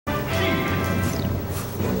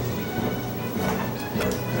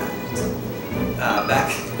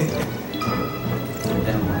Back.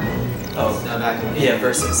 Oh, Now back in yeah,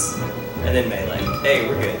 versus. And then melee. Hey,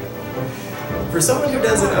 we're good. For someone who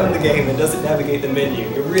doesn't own the game and doesn't navigate the menu,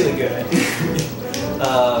 you're really good.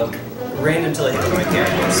 Random till I hit the right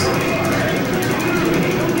characters.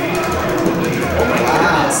 Oh my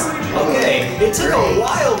goodness. Okay, it took a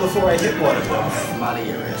while before I hit one of them. I'm out of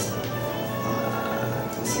your wrist.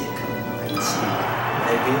 Let's see it coming. I can see it.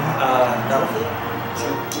 Maybe. Battlefield?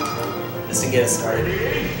 Sure. Just to get us started.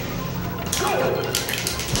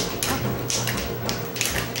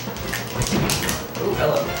 Oh,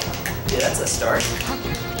 hello. Yeah, that's a start.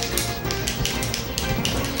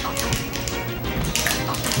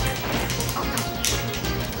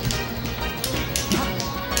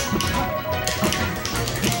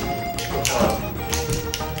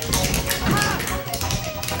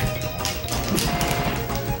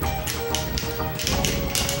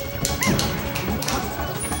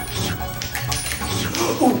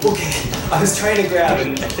 Oh, okay. I was trying to grab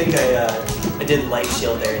and I think I did light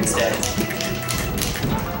shield there instead.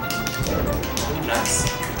 Nice.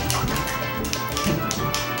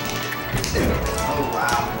 Oh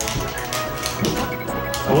wow.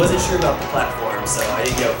 I wasn't sure about the platform, so I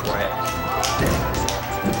didn't go for it.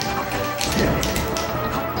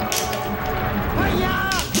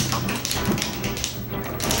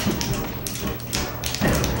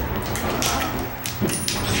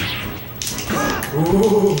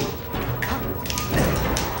 Ooh.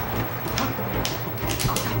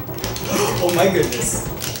 Oh my goodness.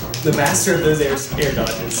 The master of those air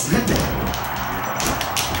dodges.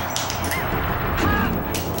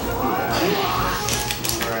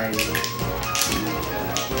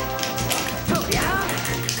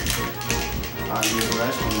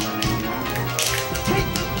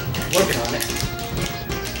 Working on it.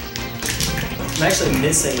 I'm actually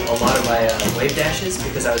missing a lot of my wave dashes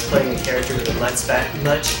because I was playing a character with a much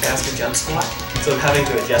faster jump squat, so I'm having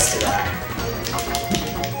to adjust to that.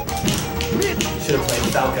 Should have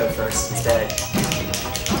played Falco first instead.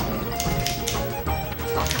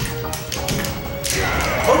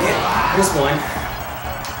 Okay, here's one.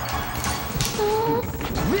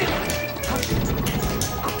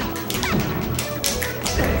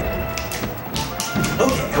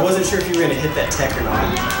 Okay, I wasn't sure if you were going to hit that tech or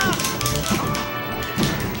not.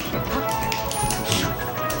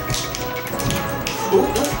 Ooh, ooh,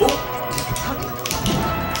 ooh.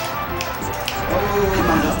 Oh,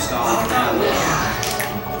 my jump stall. Oh, yeah.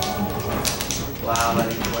 Wow, I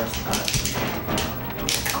didn't worse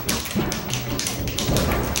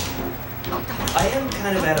I am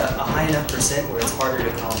kind of at a high enough percent where it's harder to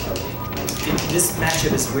combo. This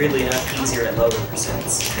matchup is weirdly enough easier at lower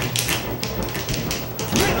percents.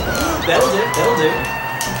 That'll do, that'll do.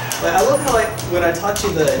 Like, I love how, like, when I taught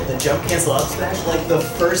you the jump cancel up smash, like the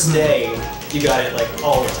first day you got it like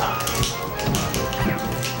all the time.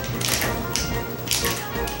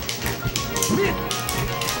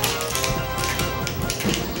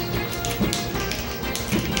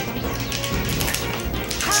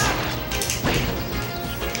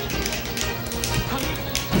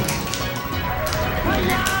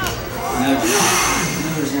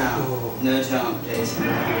 No jump, Jason.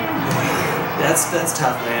 That's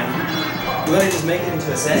tough, man. You want to just make it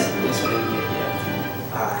into a set? This way,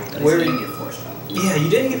 yeah. Alright. Where did you get forced on? Yeah, you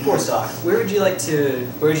didn't get forced off. Where would you like to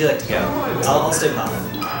go? I'll stay puff.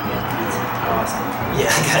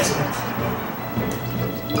 Yeah, I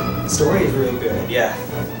gotcha. Story is real good, yeah.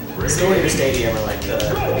 Story or Stadium are like the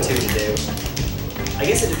two to do. I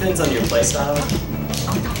guess it depends on your playstyle.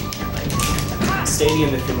 Like,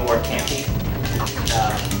 Stadium if you're more campy.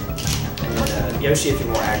 And Yoshi if you're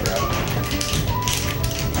more aggro.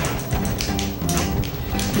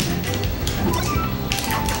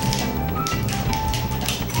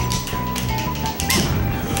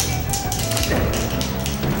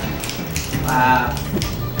 Wow.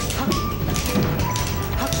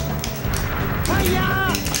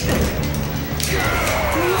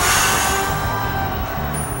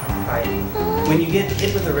 Alright. When you get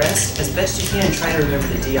hit with the rest, as best you can, try to remember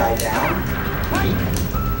the DI down.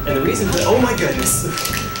 And the reason for that, oh my goodness!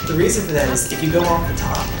 The reason for that is if you go off the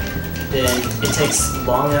top, then it takes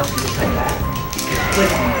long enough for you to come back. Click.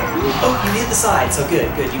 Oh, you hit the side, so good.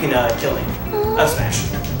 You can kill me. Up smash.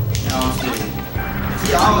 No, dude.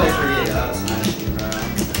 You always forget up smash, bro.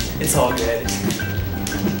 It's all good.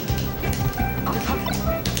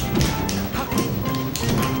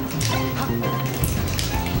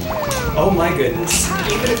 Oh my goodness.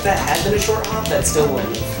 Even if that had been a short hop, that still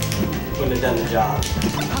wouldn't have done the job.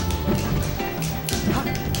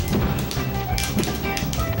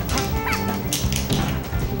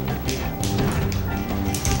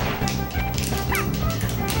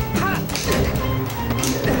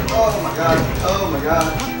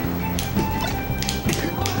 god.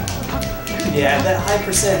 Yeah, that high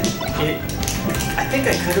percent, I think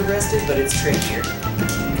I could have rested, but it's trickier.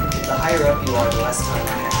 The higher up you are, the less time I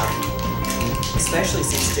have. Especially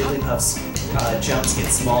since Jigglypuff's jumps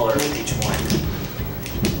get smaller with each one.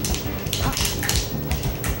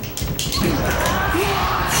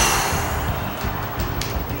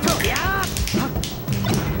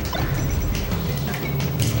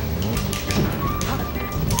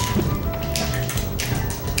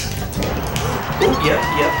 Ooh,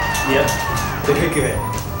 yep. Very good.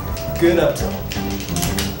 Good up tilt.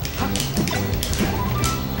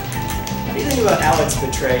 What do you think about Alex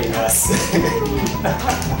betraying us?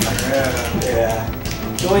 Yeah.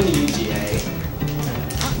 Going to UGA.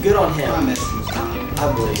 Good on him. I miss him, Tom. I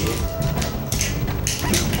believe you.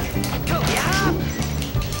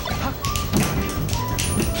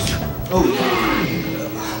 Oh,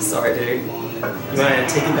 sorry, dude. You want to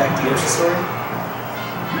take him back to Yoshi Story?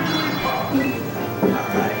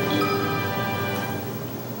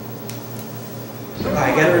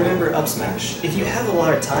 Alright, gotta remember up smash. If you have a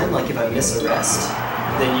lot of time, like if I miss a rest,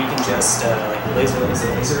 then you can just like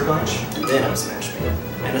laser a bunch, then up smash me.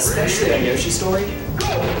 And especially on Yoshi Story.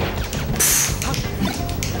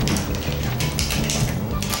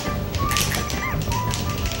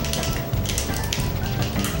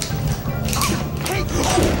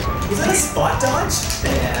 Was that a spot dodge?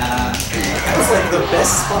 yeah. That was like the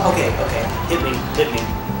best spot. Okay. Hit me.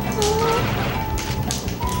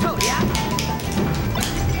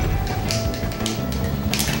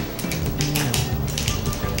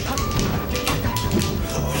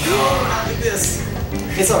 Not like this.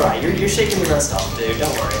 It's alright, you're shaking the rust off, dude.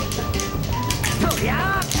 Don't worry.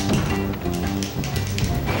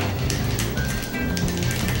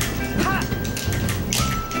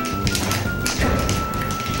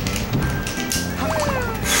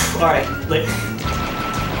 Alright, like,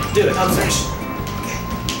 do it, up smash.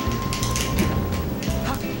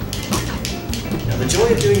 Now the joy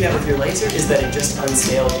of doing that with your laser is that it just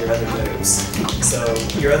unscaled your other moves. So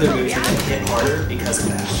your other moves are going to hit harder because of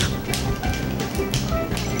that.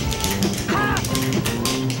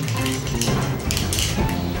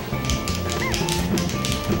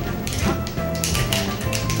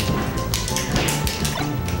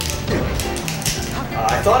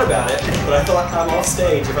 I thought about it, but I thought I'm off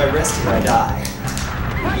stage. If I rest here, I die.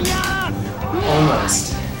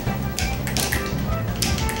 Almost.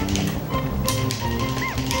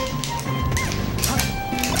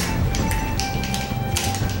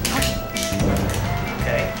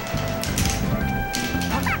 Okay.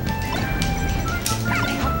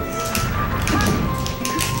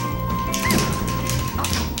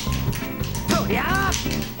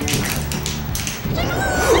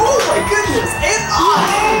 Oh my goodness! And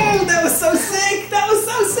oh, that was so sick! That was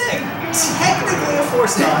so sick! Technically a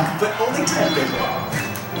force knock, but only technically.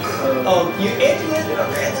 Oh, you landed a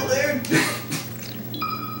random dude.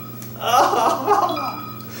 Oh.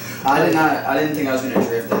 I didn't think I was gonna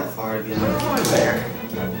drift that far to be honest. There.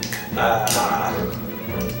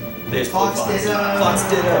 There's Fox Ditto. Fox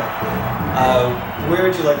Ditto. Where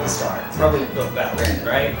would you like to start? It's probably about Random.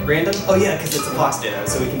 right? Random? Oh yeah, because it's a Fox Ditto,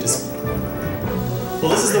 so we can just. Well,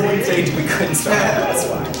 this is the one stage we couldn't start at, that's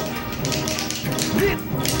why.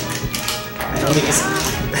 Alright, let me just...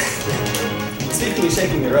 Speaking of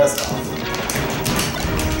shaking the rust off.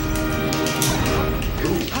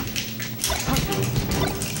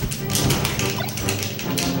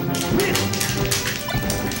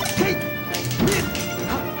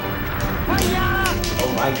 Oh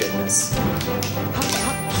my goodness.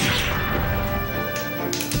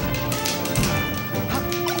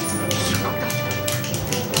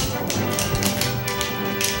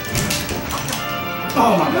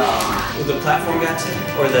 Oh my god. Well, the platform got you?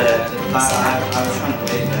 Or the side? I was trying to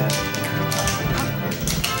play that.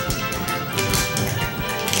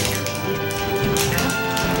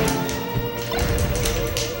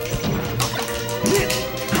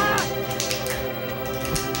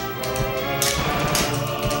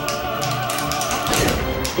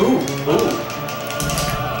 Ooh.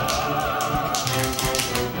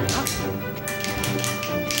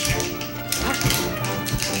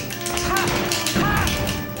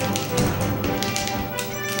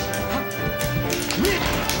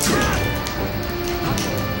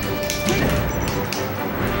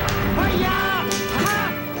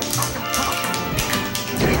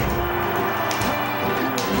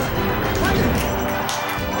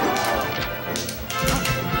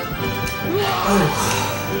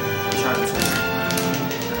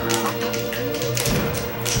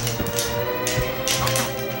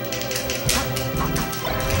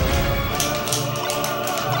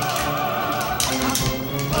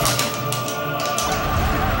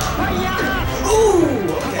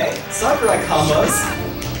 combos.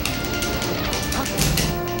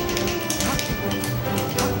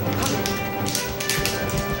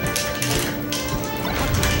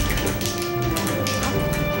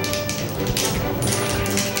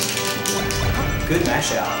 Good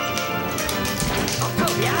mash out.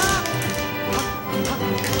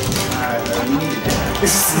 Alright, bro, you need that.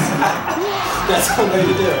 That's one way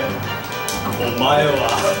to do it. Omae wa.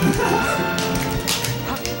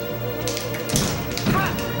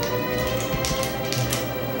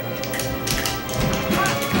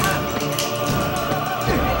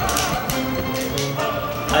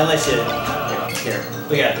 I let you. Here,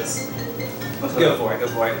 we got this. Go for it. Go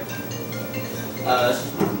for it.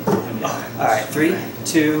 All right, 3,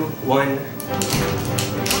 2, 1.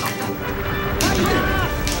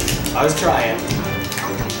 I was trying.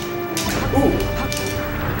 Ooh.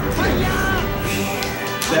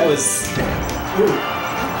 That was. Ooh.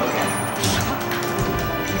 Okay.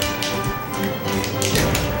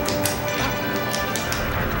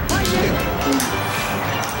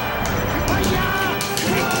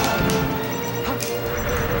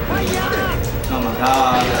 Oh my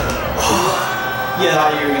god. Yeah. I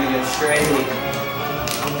thought you were gonna go straight.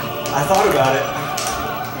 I thought about it.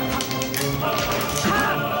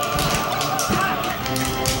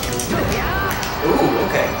 Ooh,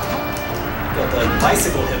 okay. Got the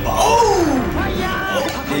bicycle hip hop. Oh!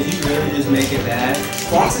 Did you really just make it bad?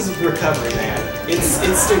 Fox's recovery, man. It's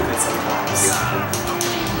stupid sometimes.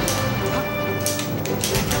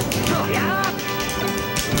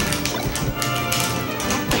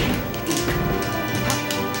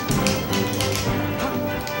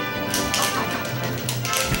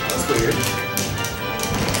 That's weird.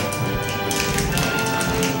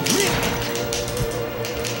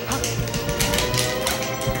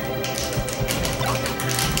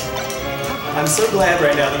 I'm so glad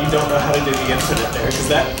right now that you don't know how to do the infinite there, because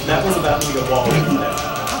that was about to be a wall infinite.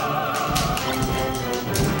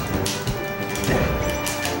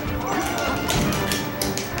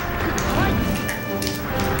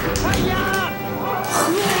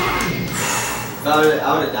 I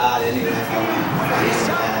would have died anyway if I went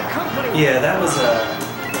back. Yeah, that was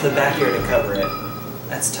the back air to cover it.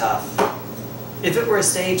 That's tough. If it were a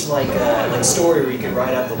stage like Story where you could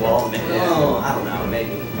ride up the wall, maybe, oh, I don't know,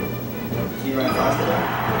 maybe. You run faster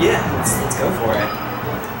though. Yeah, let's go for it.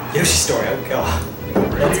 Yoshi Story, oh god.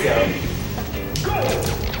 Let's go.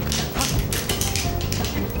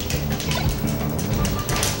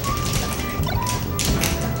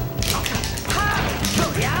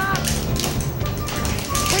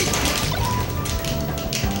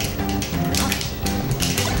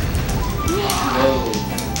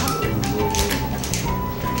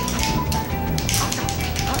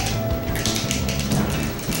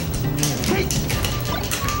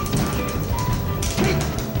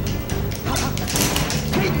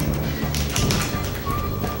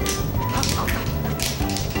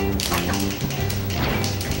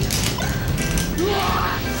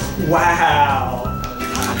 Wow!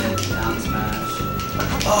 Down smash.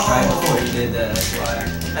 Oh, Right before you did that, that's why.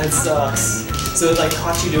 that sucks. So it like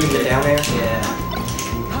caught you doing the down air? Yeah.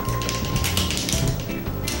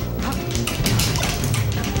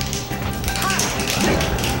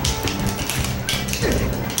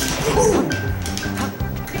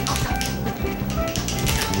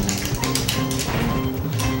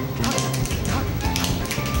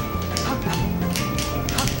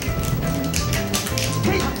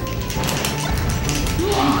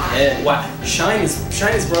 Wow, Shine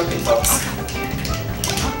is broken, folks.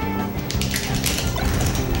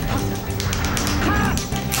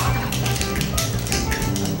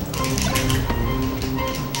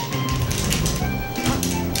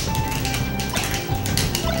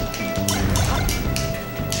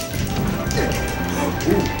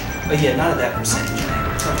 Ooh. But yeah, not at that percentage, man.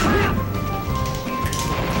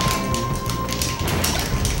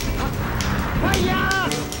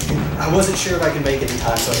 I wasn't sure if I could make it in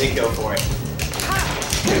time, so I didn't go for it.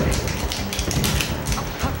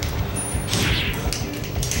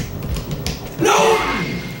 No!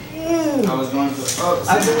 I was going to. Oh,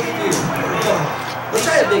 I believe you. Let's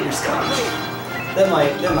try a bigger stage. That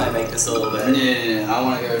might make this a little bit. Yeah, I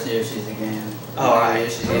want to go with Yoshi's again. Alright.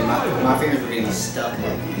 Yoshi's again. My fingers were getting stuck in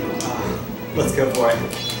that game. Let's go for it.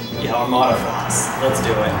 Yeah, Armada Fox. Let's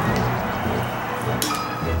do it.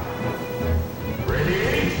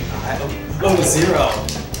 Oh, Zero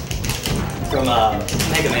from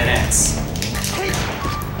Mega Man X.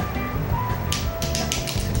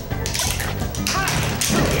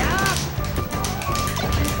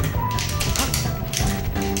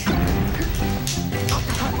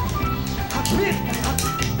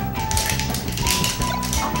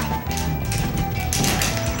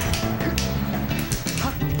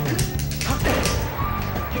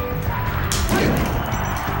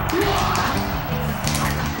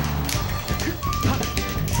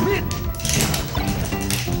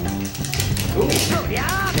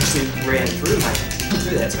 Actually ran through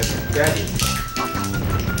that, so I can grab you.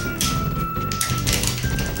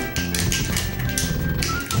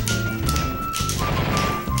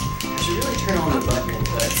 I should really turn on the button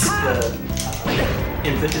inputs, the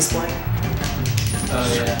input display. Oh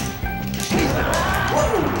yeah. Whoa!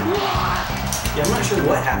 Yeah, I'm not sure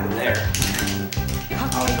what happened there. I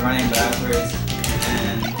was running backwards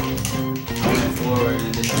and I went forward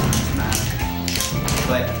and didn't smash.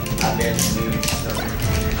 But I barely moved, so.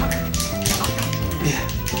 Yeah.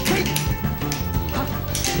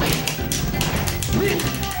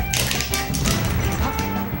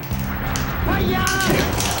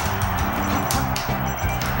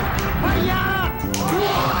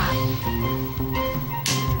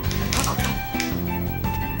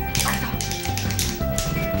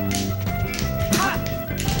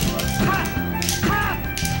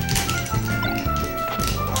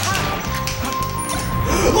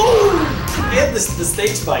 And the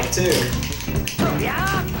stage spike too.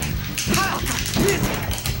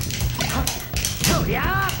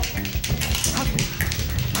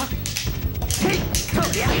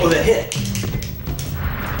 Oh, that hit.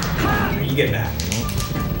 You get back.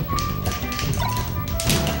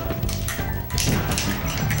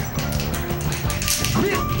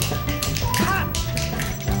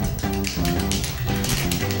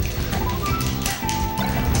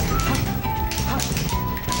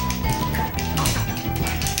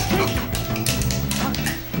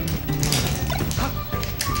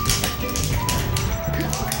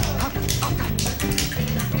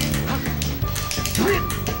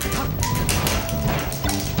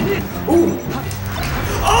 Ooh!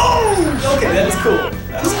 Oh! Okay, that was cool.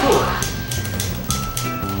 That was cool.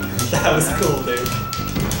 That was cool, dude.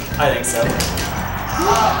 I think so.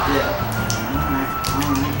 Yeah.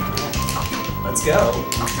 Let's go.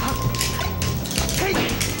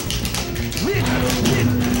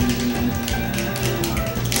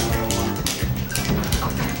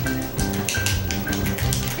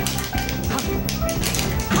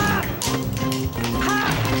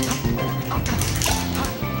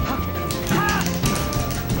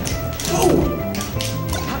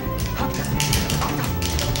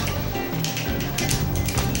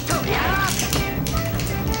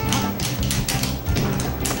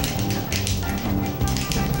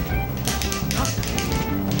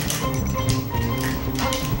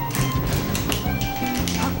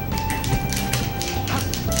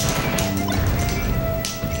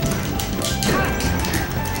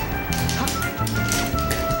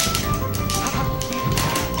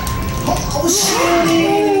 Oh shit!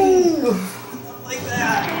 Like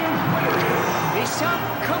that.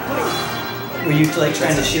 Were you like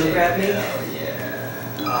trying to shield grab me? Oh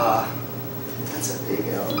yeah. That's a big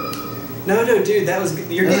L. No, dude, that was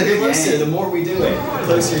you're getting closer. The more we do it, the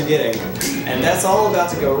closer you're getting, and that's all about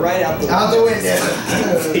to go right out the window. Out the window.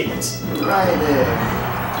 Peach. Right there.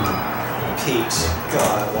 Peach.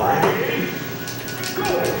 God, why?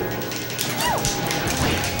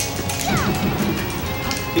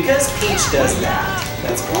 Because Peach does that.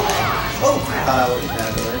 That's why. Oh crap! I would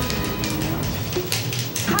have it.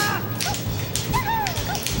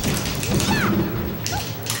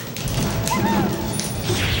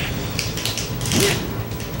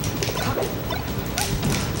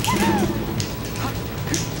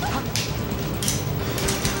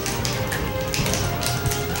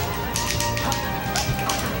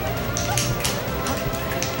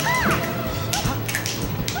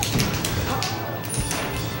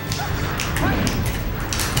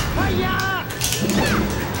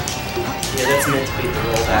 Yeah, that's meant to be the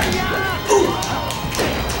rollback. Ooh!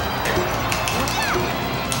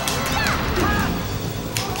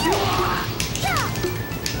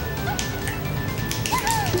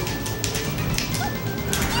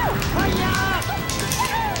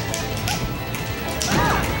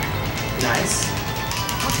 Nice.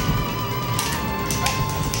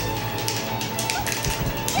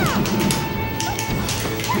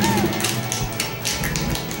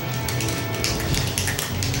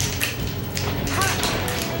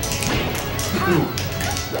 Ooh.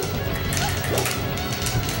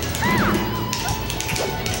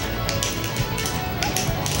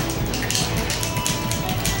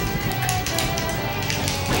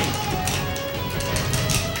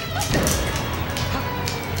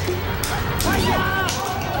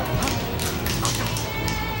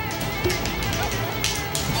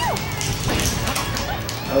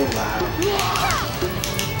 Oh wow.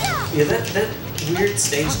 Yeah, that weird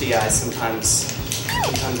stage DI sometimes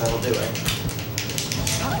that'll do it.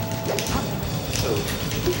 Oh.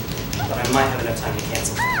 But I might have enough time to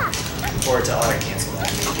cancel. Or to auto cancel that.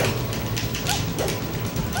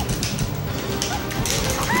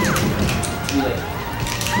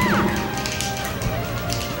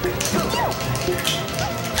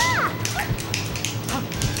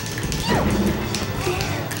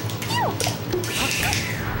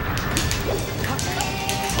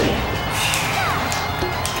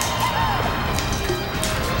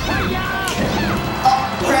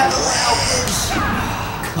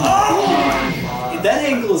 that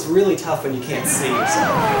angle is really tough when you can't see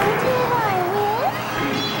yourself.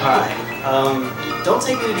 Alright, don't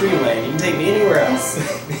take me to Dreamland. You can take me anywhere else.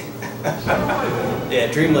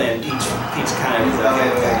 Yeah, Dreamland, Peach kind of is okay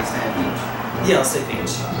with that. Yeah, I'll say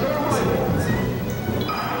Peach.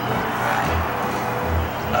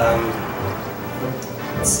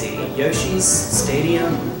 Let's see, Yoshi's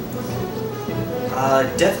Stadium.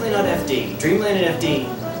 Definitely not FD. Dreamland and FD,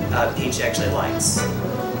 Peach actually likes.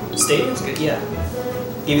 Stadium's good, yeah.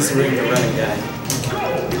 Give you some room to run and gun.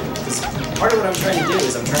 Because part of what I'm trying to do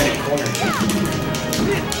is I'm trying to corner you.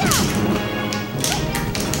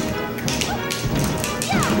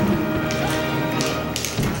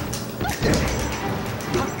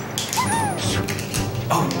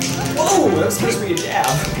 Oh, whoa! That was supposed to be a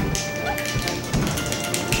jab.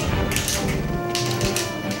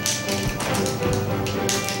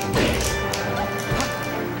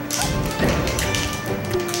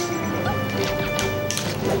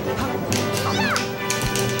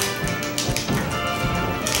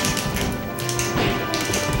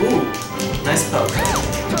 Ooh, nice poke.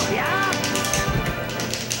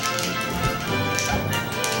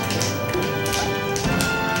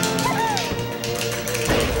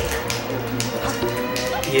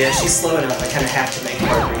 Yeah, she's slow enough. I kind of have to make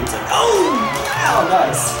hard reads like, oh, wow,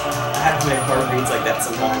 nice. I have to make hard reads like that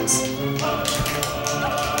sometimes.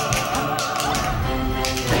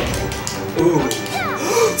 Ooh,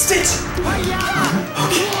 Stitch.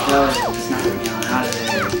 Okay. No, it's not gonna be on out of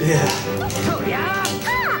there. Yeah.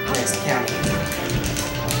 Next county.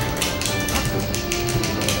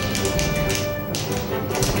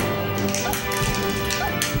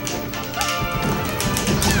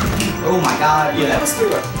 Oh my god. Yeah, that was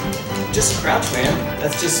through a just crouch, man.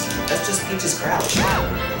 That's just Peach's crouch.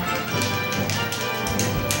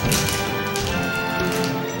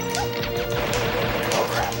 Oh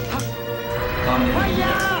crap.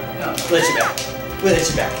 We'll hit you back. We'll hit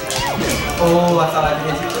you back. Oh, I thought I could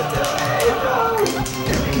hit you with that.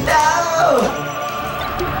 No!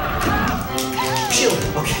 Shield.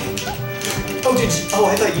 Okay. Oh, did you? Oh,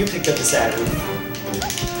 I thought you picked up the Saturn.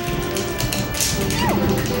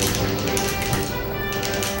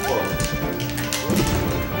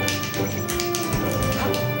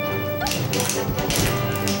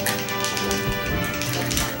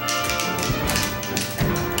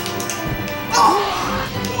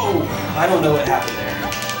 I don't know what happened there.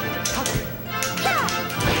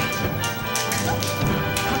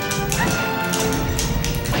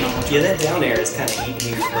 Yeah, that down air is kind of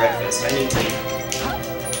eating me for breakfast. I need to...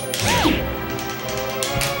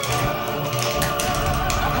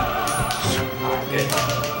 Alright, good.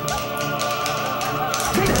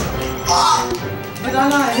 Did I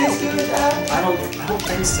not hit you with that? I don't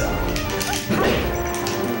think so.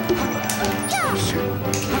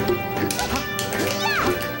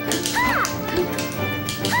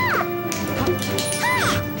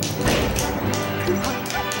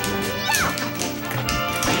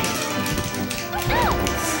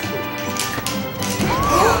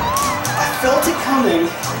 Felt it coming.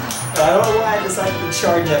 I don't know why I decided to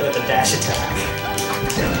charge that with a dash attack.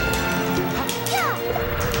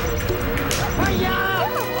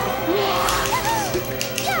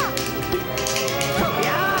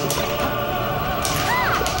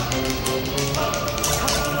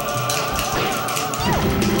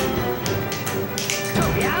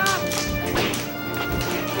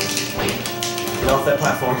 Get off that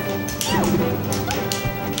platform.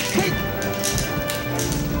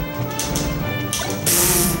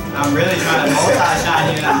 I'm really trying to multi-shot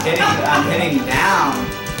you and I'm hitting down.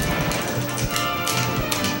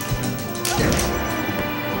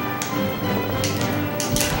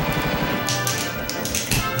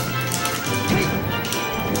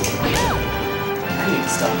 I need to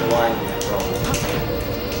stop the line with that roll.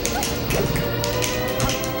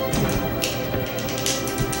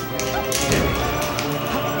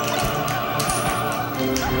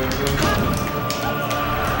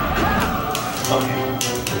 Okay.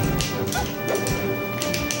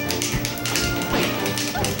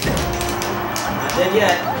 Not dead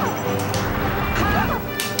yet.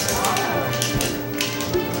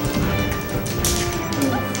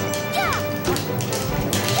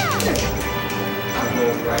 I'll go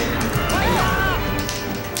right in.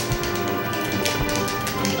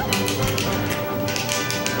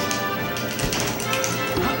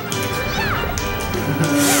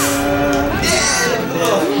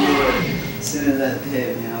 As soon as that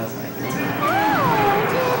hit me, I was like,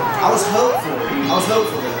 I was hopeful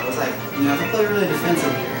though. I was like, you know, if I play really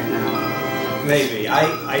defensively right now, Maybe.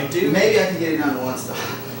 I do. maybe I can get it down to one star.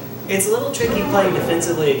 It's a little tricky playing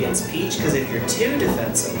defensively against Peach, because if you're too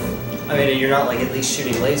defensive, I mean, you're not like at least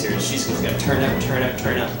shooting lasers. She's just gonna turn up, turn up,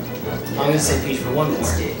 turn up. I'm gonna say Peach for one more.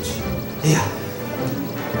 Stitch. Yeah.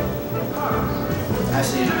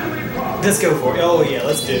 Actually, Let's go for it. Oh yeah,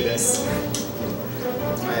 let's do this.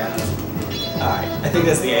 oh yeah. Alright, I think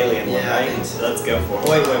that's the alien one, Yeah, I right? think so. Let's go for it.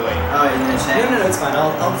 Wait. Oh, you're gonna check? No, it's fine.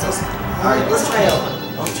 I'll just... Alright, let's try out...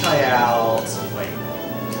 I'll try out... Wait.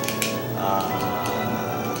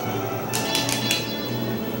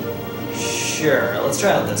 Sure, let's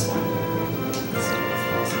try out this one.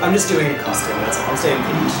 I'm just doing a costume, that's all. I'm saying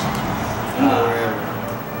Peach.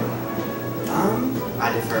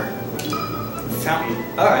 I defer. Fountain.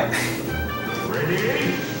 Alright.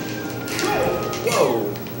 Whoa.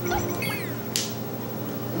 I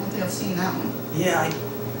don't think I've seen that one. Yeah,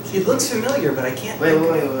 it looks familiar, but I can't... Wait.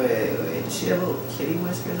 Does she have little kitty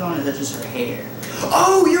whiskers on, or is that just her hair?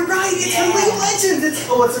 Oh, you're right! It's from League of Legends! It's...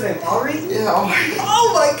 Oh, what's her name? Ari? Yeah, Ari.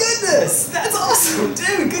 Oh my goodness! That's awesome!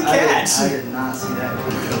 Dude, good catch! I did not see that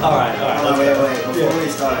one. Alright, let's go. Wait. Before we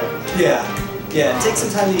start. Yeah, take some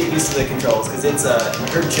time to get used to the controls, because it's,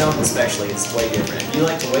 her jump especially is way different. If you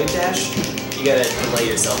like to wave dash, you gotta delay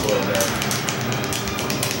yourself a little bit.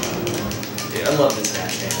 Dude, I love this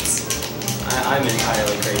dash dance. I'm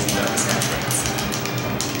entirely crazy about this dash dance.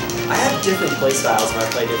 I have different playstyles when I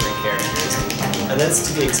play different characters, and that's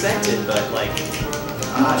to be expected, but like...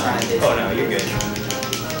 I'm not trying to do Oh no, you're good.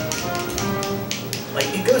 Like,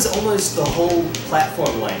 it goes almost the whole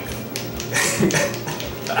platform length.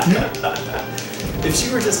 If she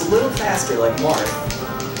were just a little faster like Marth,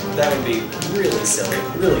 that would be really silly,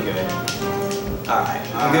 really good. Alright,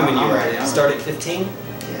 I'm good when you're ready. Start at 15?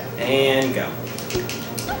 Yeah. And go.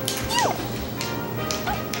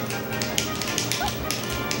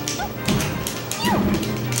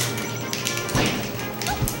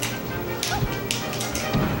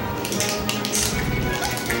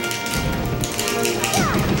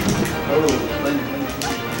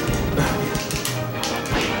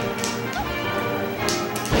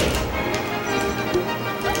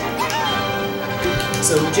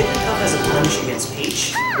 So Jigglypuff has a punch against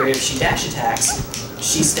Peach, where if she dash attacks,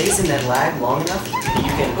 she stays in that lag long enough that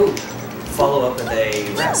you can, follow up with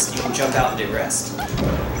a rest. You can jump out and do rest.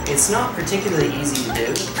 It's not particularly easy to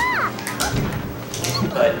do,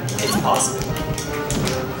 but it's possible.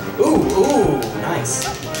 Ooh, nice.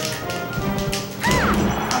 I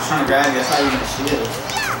was trying to grab you, I thought you were gonna shield.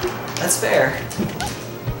 That's fair.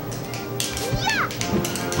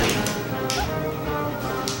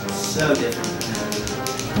 So different.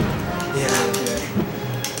 Yeah.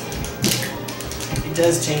 It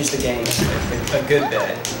does change the game a good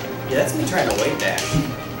bit. Yeah, that's me trying to wave dash.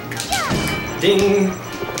 Ding!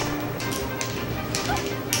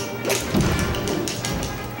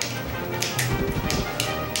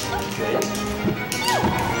 Good.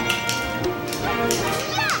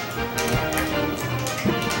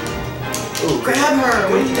 Ooh, Grab her!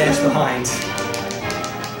 Good dash behind.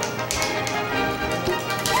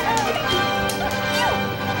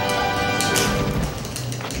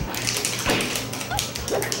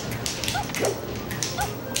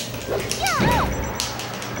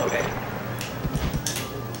 Okay.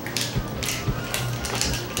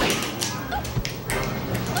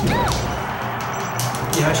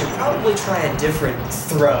 Yeah, I should probably try a different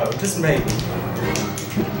throw, just maybe.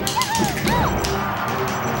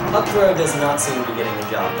 Up throw does not seem to be getting the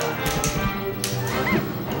job done.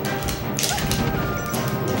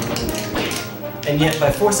 And yet,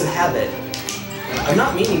 by force of habit, I'm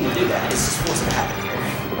not meaning to do that, it's just force of habit here.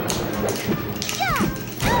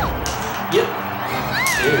 Yep.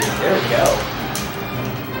 Dude, there we go.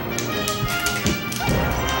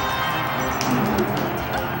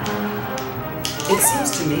 It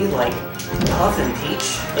seems to me like Puff and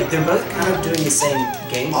Peach, like they're both kind of doing the same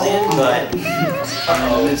game plan, but...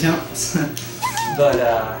 Uh-oh. The jumps. But,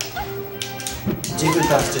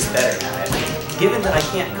 Jigglypuff's just better at it. Given that I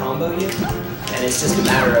can't combo you, and it's just a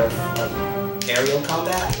matter of aerial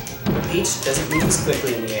combat, Peach doesn't move as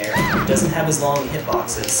quickly in the air, doesn't have as long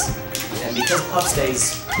hitboxes, and because Puff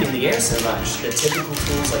stays in the air so much, the typical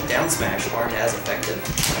tools like down smash aren't as effective.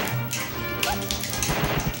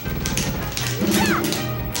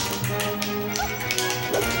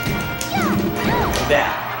 Like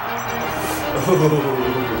that. Ooh.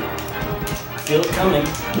 I feel it coming.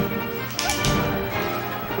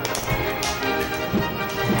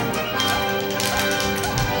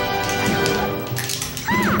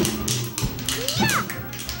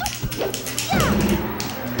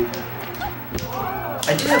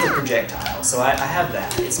 I do have a projectile, so I have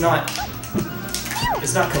that. It's not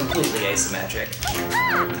completely asymmetric.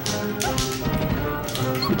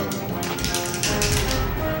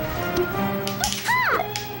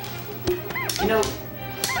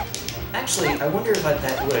 Actually, I wonder if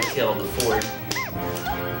that would have killed before.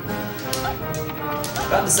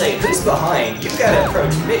 About to say, who's behind? You've got to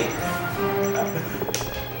approach me.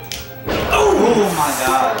 Oh my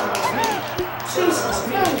god. Jesus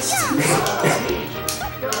Christ.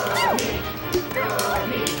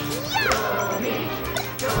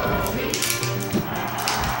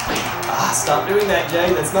 Stop doing that,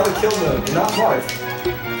 Jay. That's not a kill mode. You're not Marth.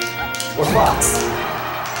 Or Fox.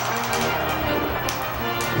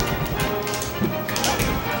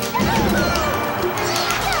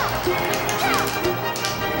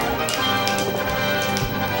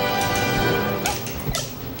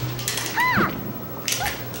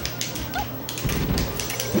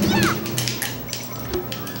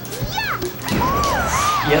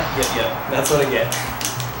 Yep. That's what I get.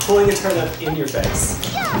 Pulling a turnip in your face.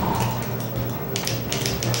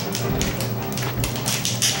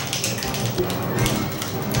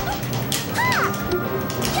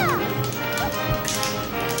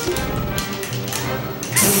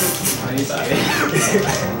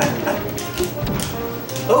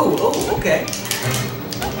 Oh, okay.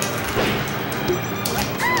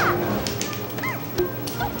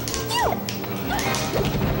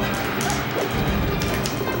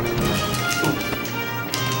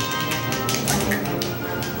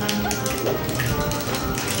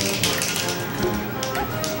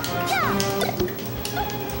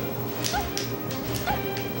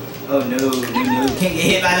 Oh no, can't get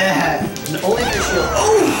hit by that. Only for shield.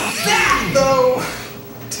 Oh, that though!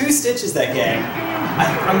 2 stitches that game.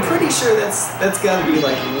 I'm pretty sure that's got to be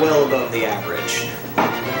like well above the average.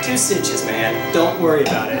 2 stitches, man. Don't worry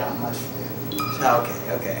about it. Not much.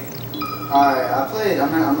 Okay. Alright,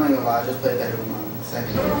 I'm not gonna lie, I just played better with my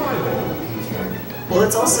second game. Well,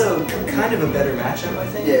 it's also kind of a better matchup, I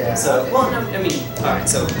think. Yeah. So, well, no, I mean, alright,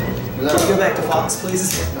 so, can we go back to Fox,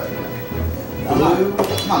 please? Blue.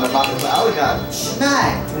 I'm on the bottom. I got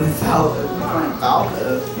smacked with Falco.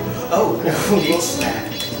 Oh, Get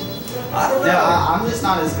smacked. I don't know. Yeah, I'm just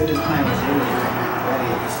not as good as playing with you right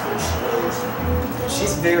now.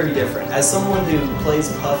 She's very different. As someone who plays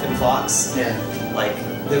Puff and Fox, Yeah. like,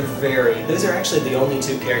 those are actually the only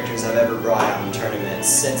 2 characters I've ever brought out in tournaments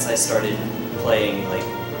since I started playing, like,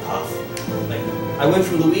 Puff. Like, I went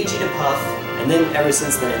from Luigi to Puff, and then ever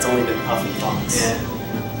since then it's only been Puff and Fox. Yeah.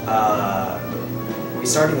 Are we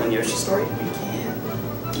starting on Yoshi's Story? We can.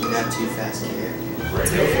 We got 2 fast characters. Let's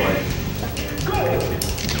go for it. Oh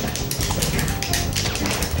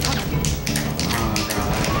god.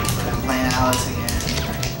 I'm playing Alex again.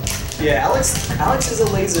 Yeah, Alex is a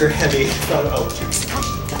laser heavy. Oh, jeez.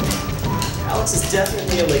 Alex is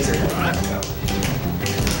definitely a laser heavy.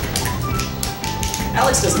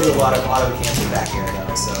 Alex does do a lot of auto cancel back air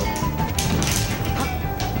though, so.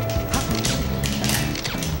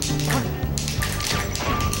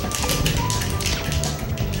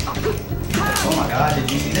 Oh my god, did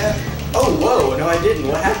you see that? Oh, whoa, no I didn't.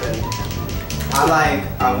 What happened?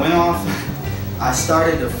 I went off, I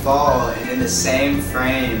started to fall, and in the same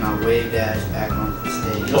frame, I wave dashed back onto the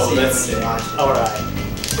stage. You'll see it when you watch it. Alright.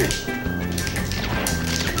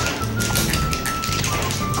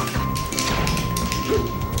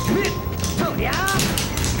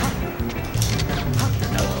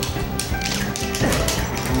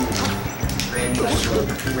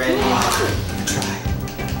 Ready. Try.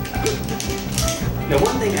 Now,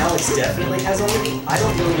 one thing Alex definitely has on me, I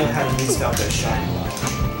don't really know how to use Falco's Shine well.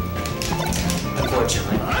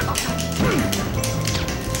 Unfortunately.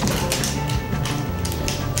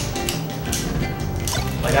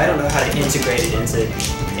 Like, I don't know how to integrate it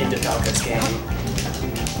into Falco's game.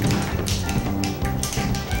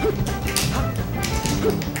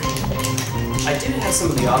 I do have some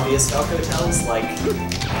of the obvious Falco tells, like,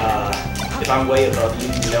 if I'm way above you,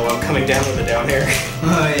 you know I'm coming down with a down air.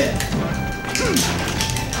 Oh yeah.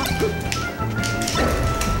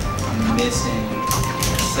 I'm missing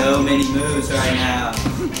so many moves right now.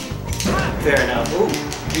 Fair enough. Ooh,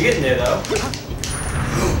 you're getting there though.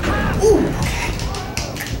 Ooh,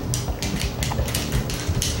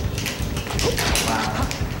 okay. Wow.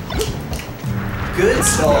 Good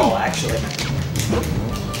stall, actually.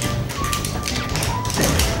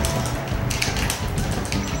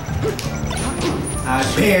 I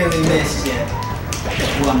barely missed you.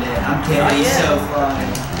 One day, I'm carrying so far.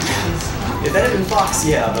 If that had been Fox,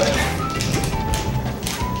 yeah, but...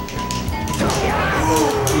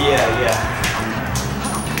 Yeah.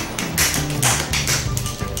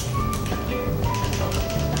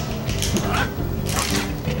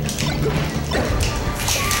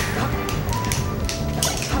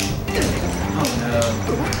 Oh no.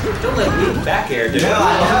 Don't let me back air, dude. No, I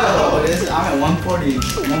know. I'm at 140,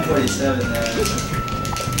 147 there.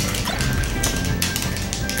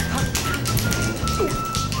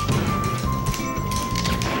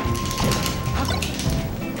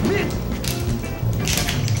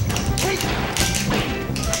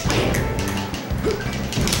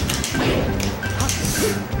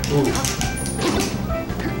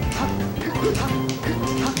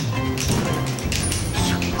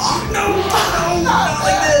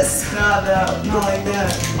 Not that. Not like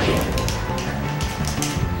that.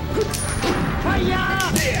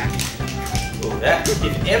 Ooh, that,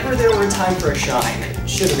 if ever there were a time for a shine, it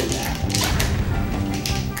should have been that.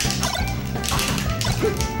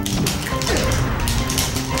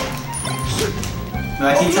 No,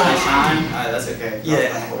 I keep trying to shine. Alright, that's okay.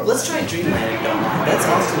 Yeah, let's try Dreamland and Gauntlet. That's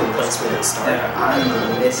often a place where they start. Yeah,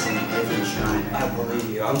 I'm missing every shine. I believe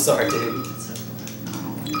you. I'm sorry, dude.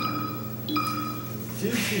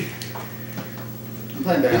 I'm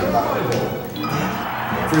playing better than I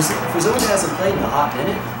Yeah. For someone who hasn't played in a hot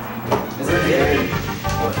minute, Is there a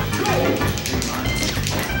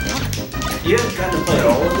you haven't gotten to play it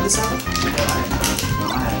all over the summer?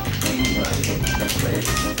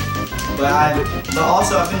 But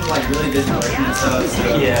also I've been like really busy working and stuff.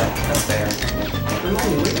 So Yeah, that's fair. Remind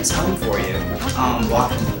me, where's home for you?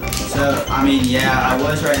 Walking. So I mean, yeah, I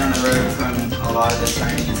was right down the road from a lot of the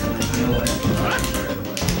trainings and the you know what?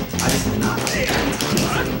 I just did not.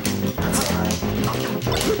 That's alright.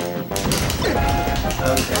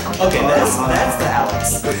 Okay, that's the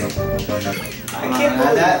Alex. I can't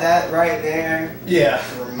believe that right there. Yeah.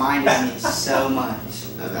 Reminded me so much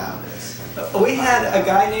of Alex. We had a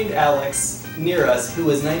guy named Alex near us who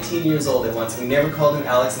was 19 years old at once. We never called him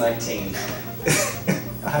Alex 19.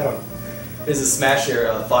 I don't know. There's a smasher,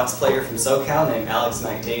 a Fox player from SoCal named Alex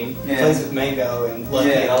 19. He plays with Mango and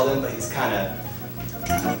Lucky and all them, but he's kind of...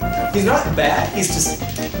 He's not bad, he's just...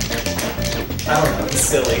 I don't know, he's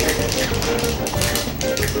silly.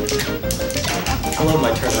 I love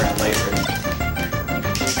my turnaround laser.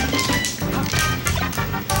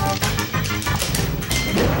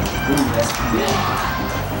 Ooh, that's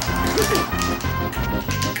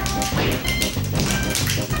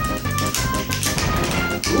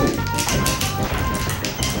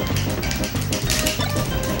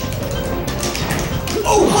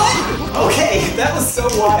Oh, what? Okay, that was so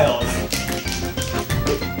wild.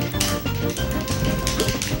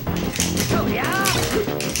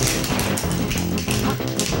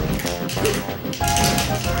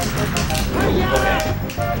 Okay,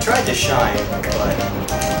 I tried to shine, but...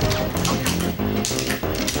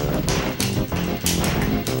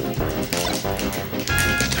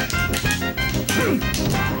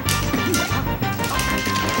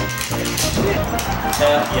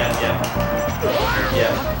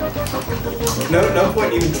 Yeah. No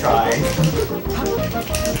point even trying.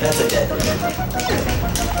 That's a dead end.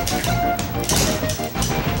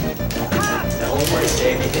 The only words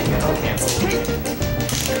Jay, if you think I'll cancel.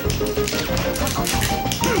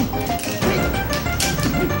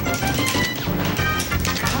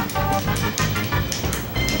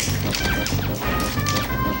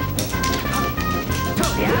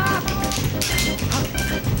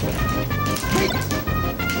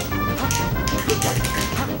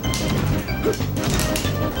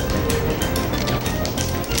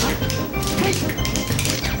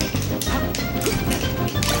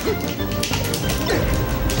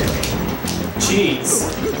 Jeez.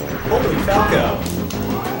 Holy Falco.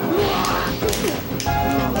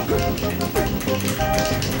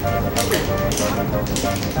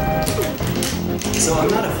 So I'm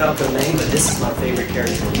not a Falco main, but this is my favorite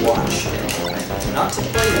character to watch. Not to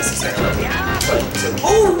play necessarily, but to...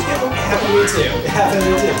 Oh! It happened to me too. It happened to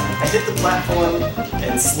me too. I hit the platform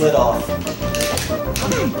and slid off.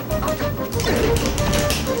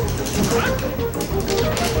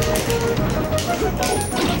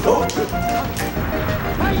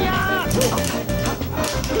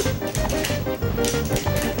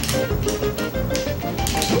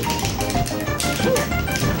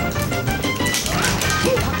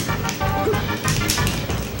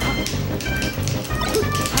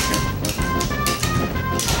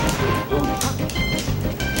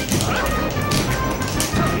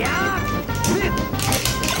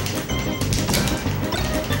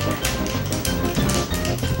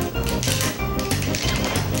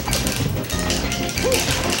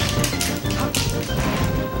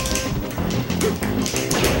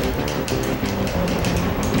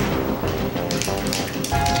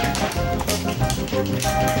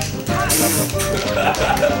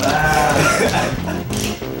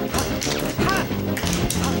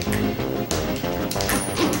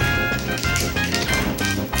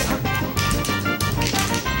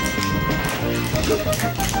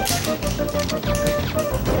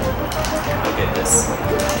 Look at this.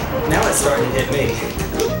 Now it's starting to hit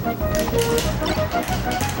me.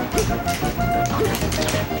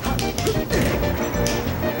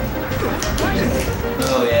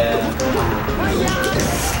 Oh yeah.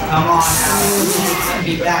 Come on now. Let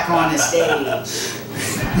me back on the stage.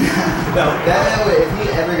 No. That way, if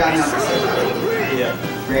you ever got on the stage,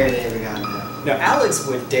 Yeah. rarely ever got that. Now Alex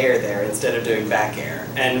would dare there instead of doing back air.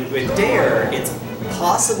 And with dare, it's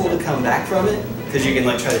possible to come back from it, because you can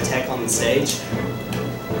like try to tech on the stage.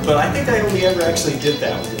 But I think I only ever actually did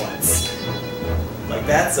that once. Like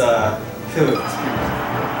that's whew.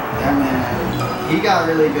 That man, he got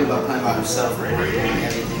really good by playing by himself, right? Doing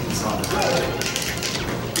everything he saw.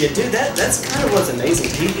 Yeah, dude, that's kind of what's amazing.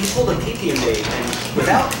 He pulled a PPMD, and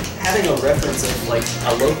without having a reference of like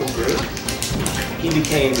a local group, he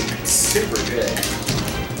became super good.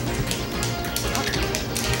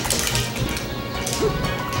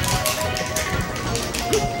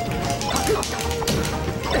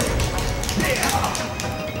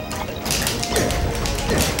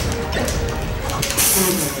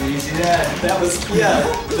 Did you see that? That was, yeah,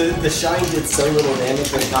 the shine did so little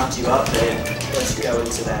damage when it knocked you up that it lets you go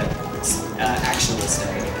into that actionless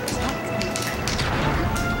state.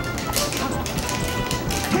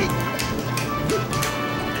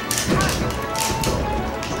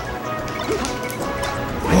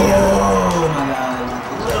 Oh my god,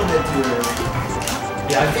 a little bit too early.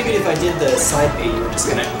 Yeah, I figured if I did the side B, you were just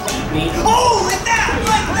gonna eat me. Oh, like that!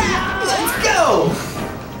 Like that! Let's go!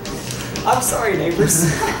 I'm sorry, neighbors.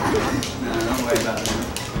 No, don't worry about that.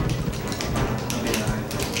 I'll be alright.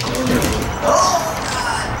 Oh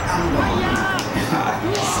god! I'm going.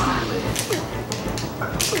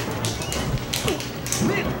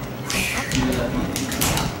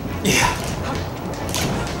 Yeah.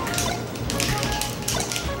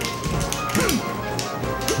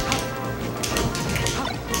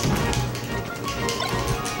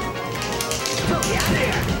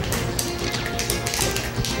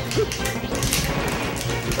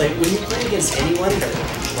 Like, when you play against anyone,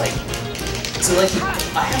 like, so like,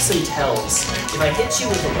 I have some tells. If I hit you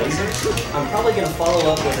with a laser, I'm probably gonna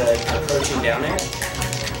follow up with an approaching down air.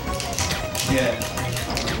 Yeah.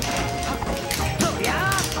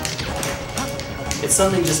 It's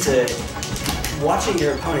something just to, watching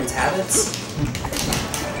your opponent's habits.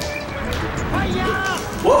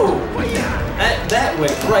 Whoa! That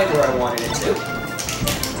went right where I wanted it to.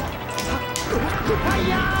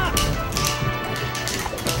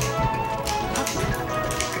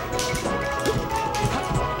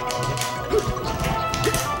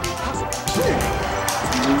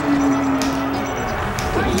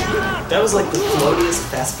 That was like the floatiest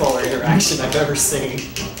fastball interaction I've ever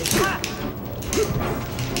seen.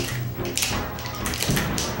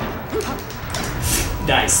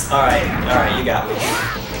 Nice. Alright, you got me.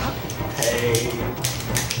 Hey.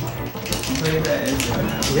 Play that edge right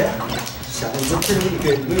now. Yeah. Shine's a pretty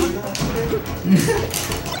good move.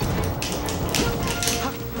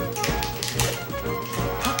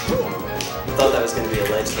 Thought that was going to be a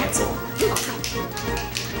ledge cancel.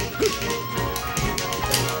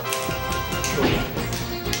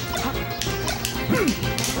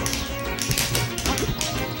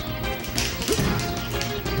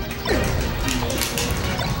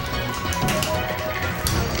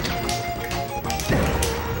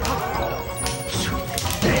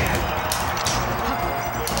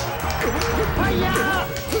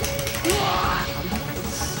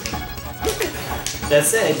 That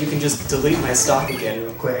said, you can just delete my stock again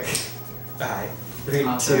real quick. Alright. 3,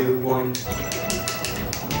 2, 1.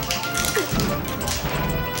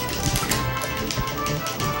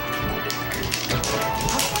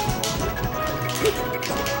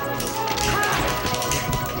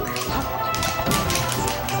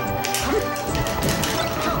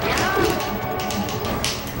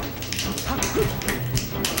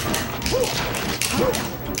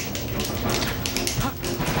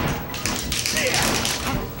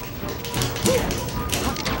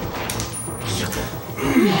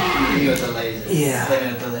 You with the laser. Yeah.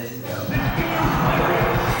 Playing with the laser.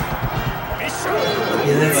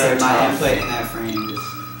 Yeah, that's so my tough. input in that frame just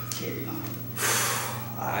carried on.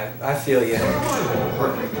 I feel you.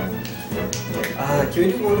 Perfect. Can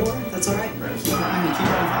we do one more? That's alright? I mean, keep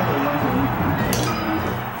on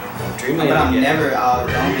Dream but I'm never,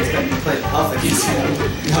 don't expect me to play Puff against him.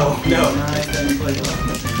 No. I'm not expecting to play Puff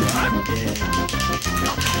against him. I'm dead.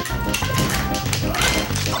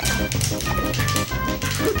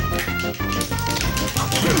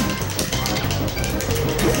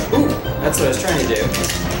 Ooh, that's what I was trying to do.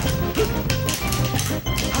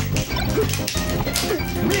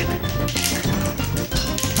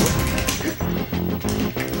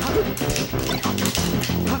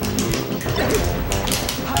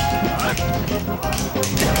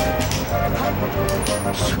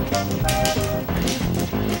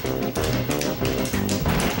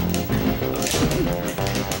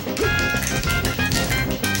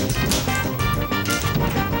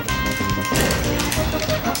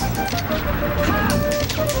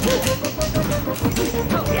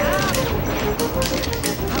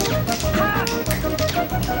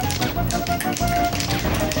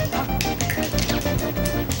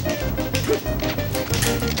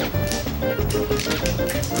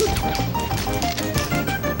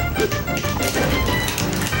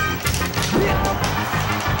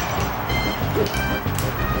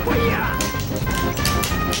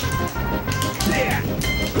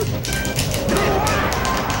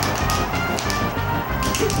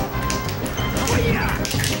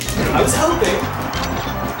 I was hoping.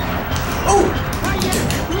 Oh!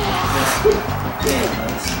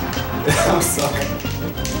 I'm sorry.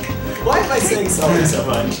 Why am I saying sorry so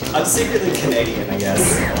much? I'm secretly Canadian, I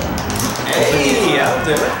guess. Hey, I'll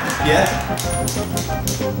do it. Yeah.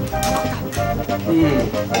 Yeah.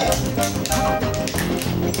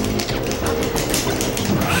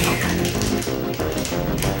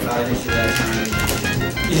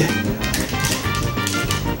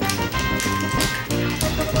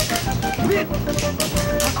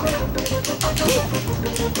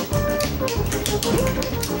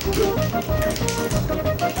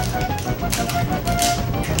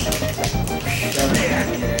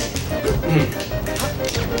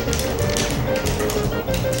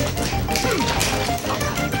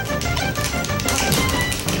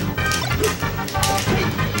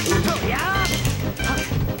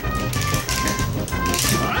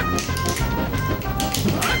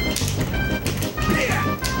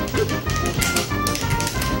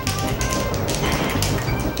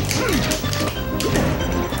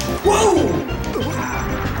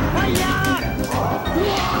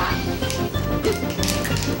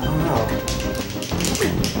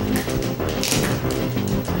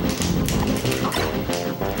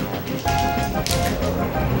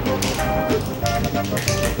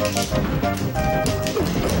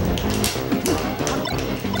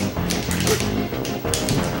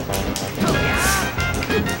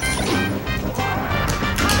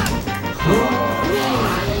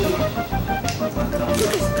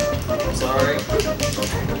 Sorry.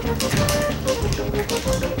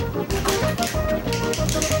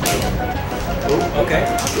 Oh, okay.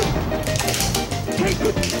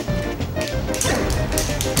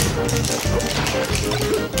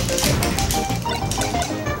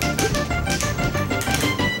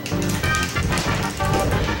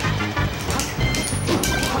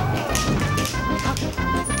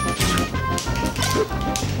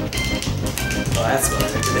 Oh, that's what I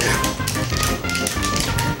need to do.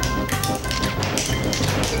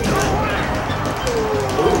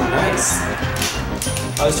 Oh, nice.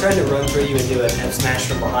 I was trying to run through you and do an F smash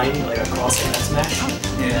from behind, like a cross F smash.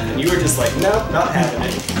 Yeah. And you were just like, nope, not having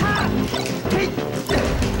it.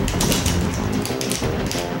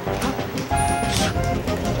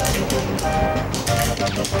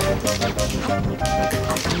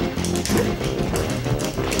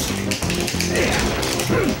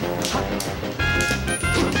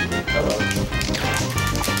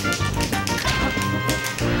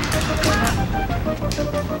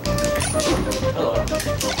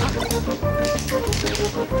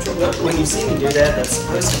 When you see me do that, that's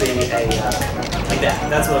supposed to be a, like that.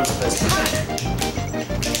 That's what I'm supposed to do.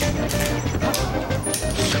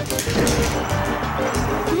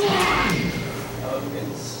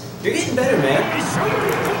 You're getting better, man.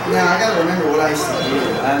 Now I gotta remember what I used to do.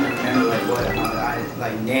 I don't remember like what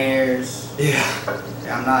like nairs. Yeah.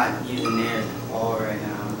 I'm not using nairs at all right now.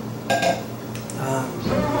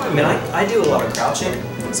 I mean, I do a lot of crouching,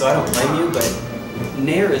 so I don't blame you, but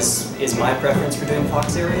Nair is my preference for doing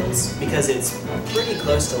Fox aerials because it's pretty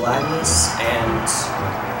close to lagless and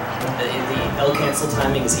the L cancel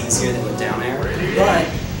timing is easier than with down air. But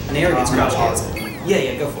Nair gets crouch cancel.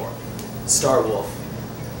 Yeah, go for it. Star Wolf.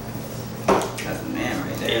 That's the man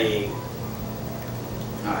right there. Hey.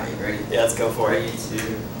 Alright, you ready? Yeah, let's go for it. 3,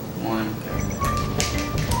 2, 1, go.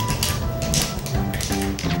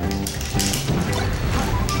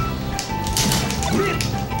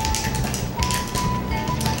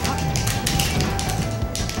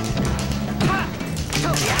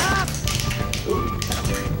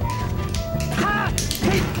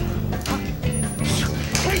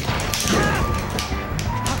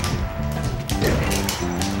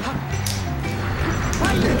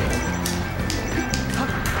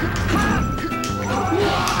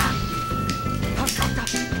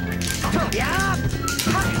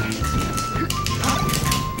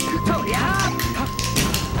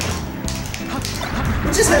 We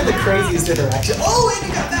just had the craziest interaction. Oh, and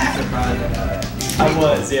you got that! Surprised I got that. I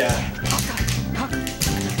was, yeah.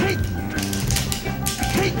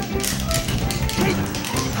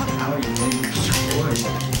 How are you moving forward?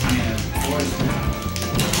 I mean, forward.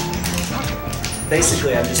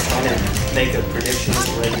 Basically, I'm just trying to make a prediction as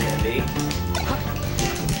to where you're going to be.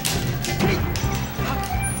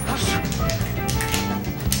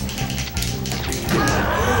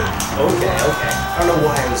 Okay. I don't know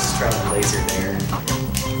why I was just trying to laser there.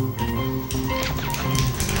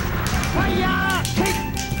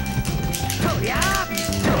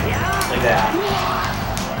 Like that.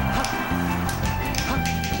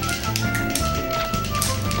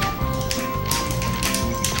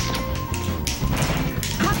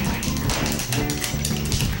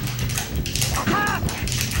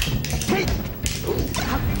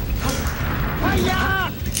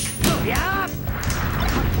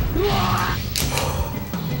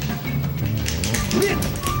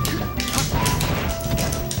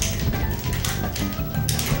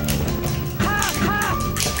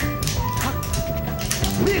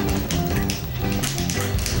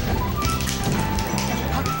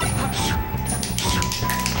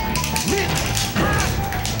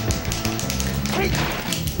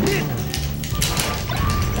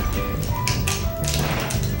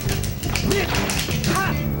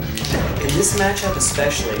 this matchup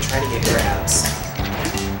especially, try to get grabs.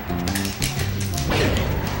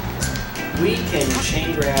 We can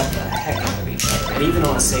chain grab the heck out of each other, and even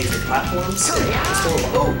on a stage with platforms, still,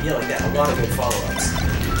 oh, yeah, like that, a lot of good follow-ups.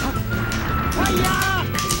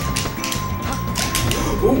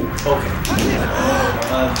 Ooh, okay.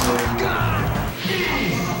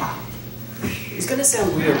 It's gonna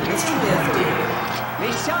sound weird, but let's try FD.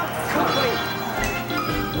 Mission complete.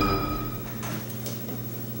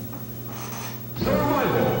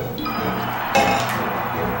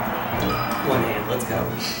 One hand, let's go.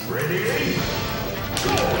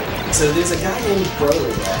 So there's a guy named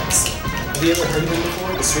Broly Legs. Have you ever heard of him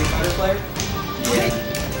before? The Street Fighter player? Yeah.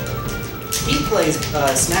 He plays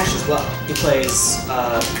Smash as well. He plays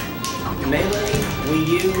Melee,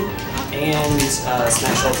 Wii U, and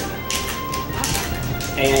Smash Ultimate.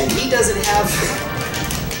 And he doesn't have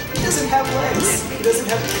legs. He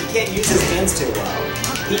can't use his hands too well.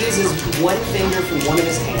 He uses one finger from one of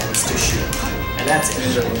his hands to shoot, and that's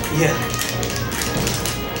it. Yeah.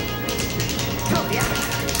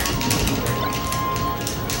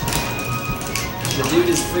 The dude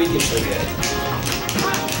is freakishly good.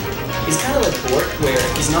 He's kind of like Bork, where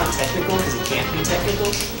he's not technical because he can't be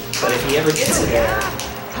technical, but if he ever gets it there,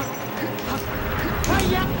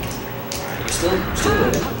 you're still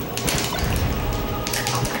living.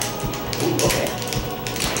 Ooh, okay.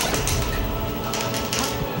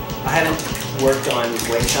 I haven't worked on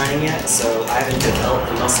wave shining yet, so I haven't developed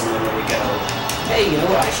the muscle memory to go, hey, you know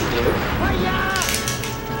what I should do?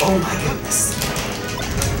 Oh my goodness.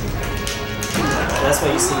 That's why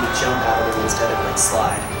you see me jump out of it instead of like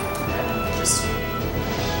slide. Just...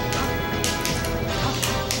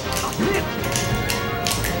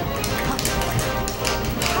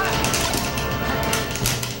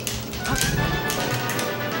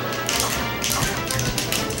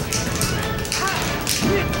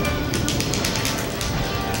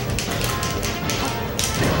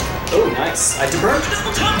 Oh, nice. I burned the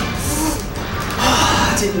double jump!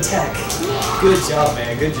 Didn't tech. Good job,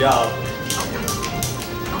 man. Good job.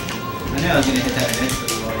 I knew I was gonna hit that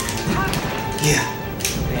eventually. Yeah.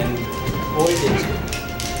 And boy, did you.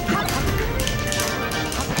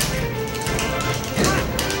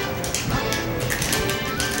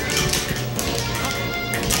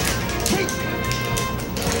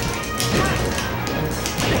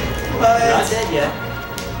 Not dead yet.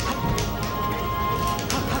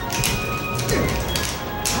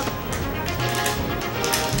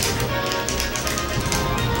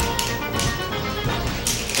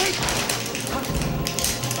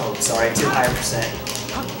 Oh, sorry, too high a percent.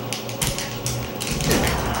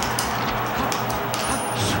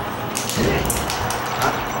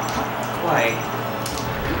 Not quite.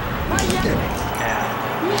 Yeah.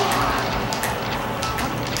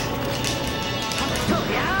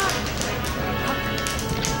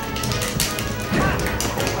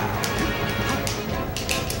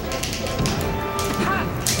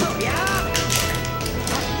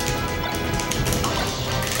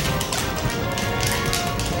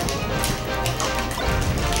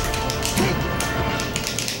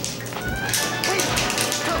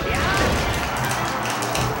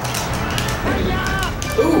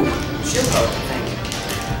 Ooh, shield poke, thank you.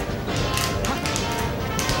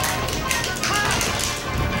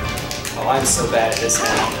 Oh, I'm so bad at this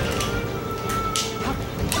now.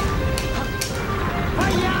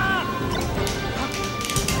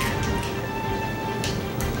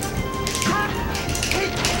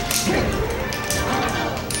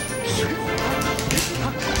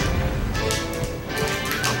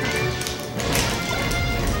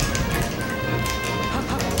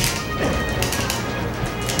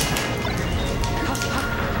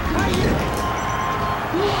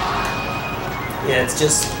 Yeah, it's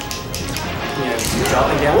just, you know,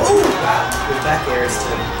 dropping down. Ooh, wow, with back airs to,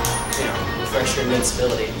 you know, refresh your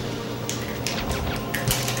invincibility.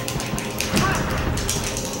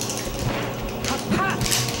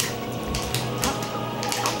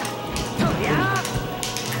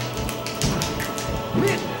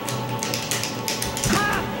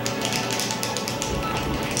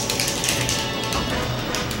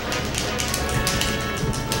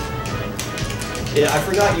 Yeah, I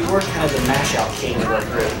forgot you were kind of the mash-out king of that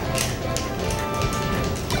group.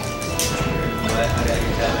 But I gotta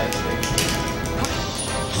get that actually.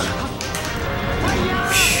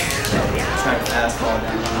 Try to fast fall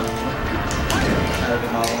down. That would be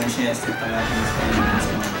my one chance to come out from this game.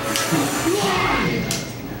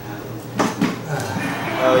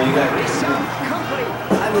 Oh, you got Mission complete.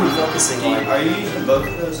 I've been focusing on. Are you using both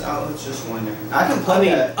of those outlets? Just wondering. I can plug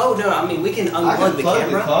that. Oh no, I mean we can unplug I can the plug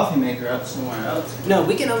camera. the coffee maker up somewhere else. No,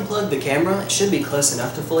 we can unplug the camera. It should be close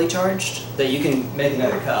enough to fully charged that you can make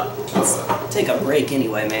another cup. Let's take a break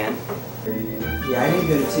anyway, man. Yeah, I didn't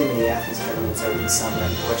go to too many Athens tournaments over the summer,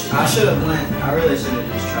 unfortunately. I should have went. I really should have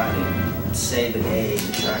just tried to save a day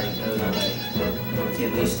and try to go to like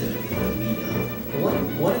at least a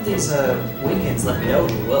meetup. One of these weekends, let me know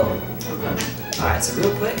and we will. Alright, so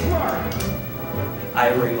real quick,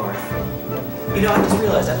 Ivory Marth. You know, I just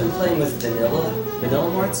realized I've been playing with vanilla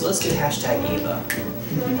Marth, so let's do hashtag Eva.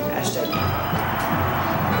 Hashtag Eva.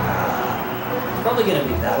 Probably gonna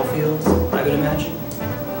be Battlefield, I would imagine.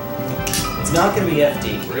 It's not gonna be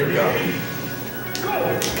FD. Here we go.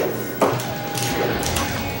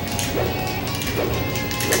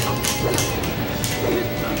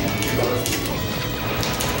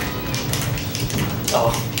 Oh,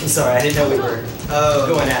 I'm sorry, I didn't know we were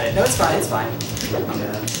going at it. No, it's fine, it's fine.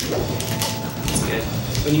 It's good.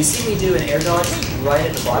 When you see me do an air dodge right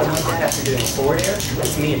at the bottom like that after doing a forward air,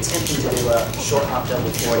 it's me attempting to do a short hop double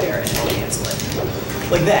forward air and then cancel it.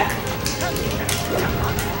 Like that.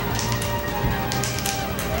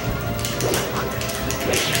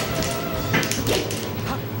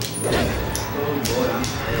 Oh boy, I'm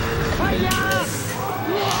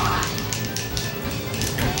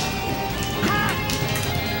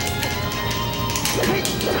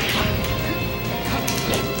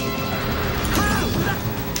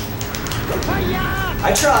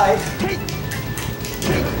I tried.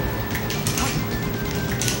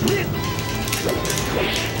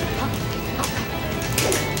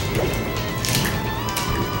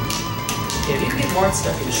 If you can get Marth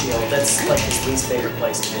stuck in the shield, that's like his least favorite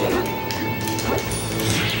place to be.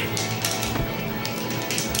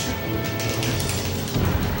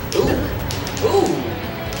 Ooh! Ooh!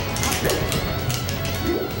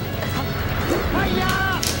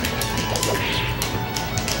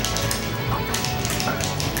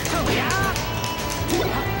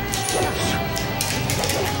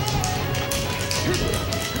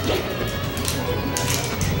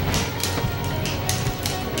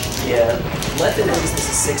 Yeah, Letha knows this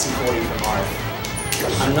is 6 and 40 for Marth.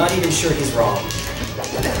 I'm not even sure he's wrong.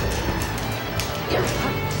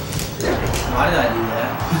 Why did I do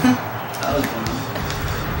that? That was dumb.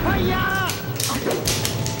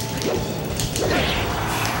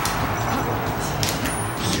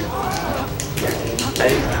 I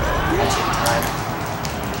didn't catch it in time.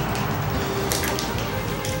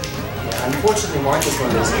 Yeah, unfortunately Marth is one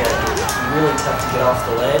of those guys that's really tough to get off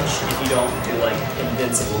the ledge if you don't do like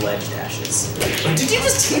invincible ledge dashes. Did you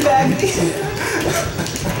just teabag me?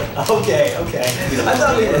 Okay. I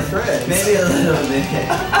thought we were friends. Maybe a little bit.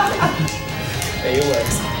 Hey, it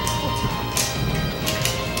works.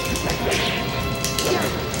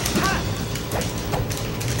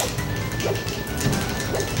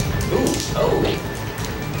 Ooh, oh.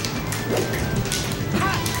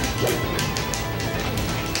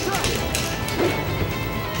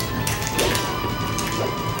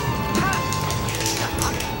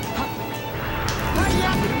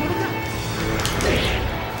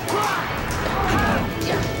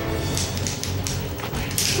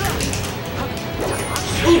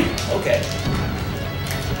 Ooh, okay.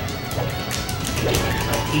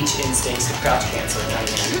 My peach instincts to crouch cancel down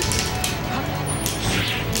again.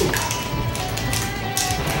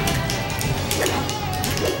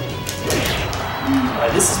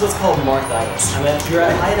 This is what's called Marthitis. I mean, if you're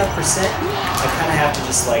at a high enough percent, I kind of have to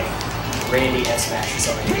just like Randy F smash or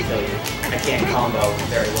something to kill you. I can't combo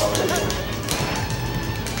very well anymore.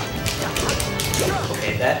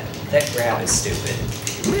 Okay, that grab is stupid.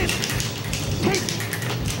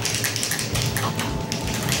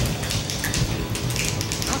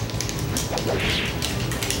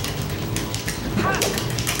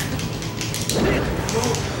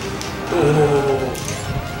 Oh.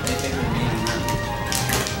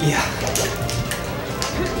 Yeah.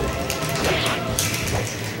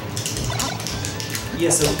 Yeah,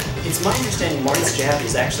 so it's my understanding Marth's jab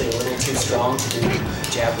is actually a little too strong to do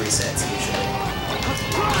jab resets usually.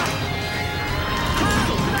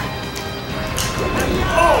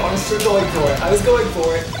 Oh, I'm still going for it. I was going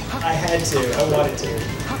for it. I had to. I wanted to.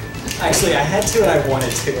 Actually, I had to and I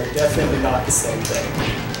wanted to. Are definitely not the same thing.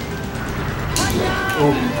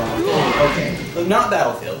 Oh, okay. But not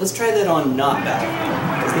Battlefield. Let's try that on not Battlefield.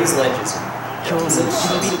 Because these ledges are...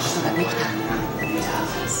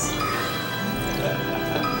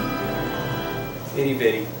 Itty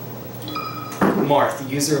bitty. Marth,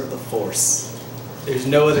 user of the Force. There's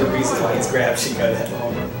no other reason why his grab should go that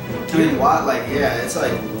long. I mean, why? Like, yeah, it's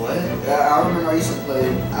like, what? I remember I used to play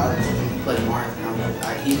Alex play Marth,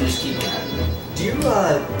 and he just keep grabbing me. Do you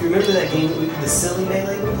remember that game, the silly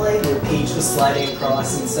melee we played, where Peach was sliding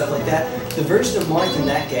across and stuff like that? The version of Marth in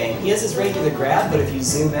that game, he has his regular grab, but if you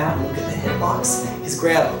zoom out and look at the hitbox, his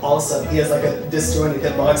grab also, he has like a disjointed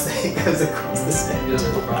hitbox that goes across the stage.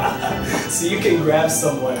 So you can grab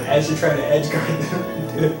someone as you're trying to edge guard them and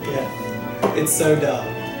do it again. It's so dumb.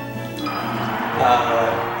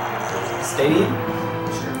 Stadium?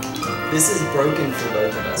 This is broken for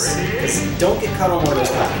both of us. Because don't get caught on one of those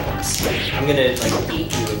platforms. I'm gonna like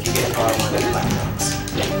eat you if you get caught on one of those platforms.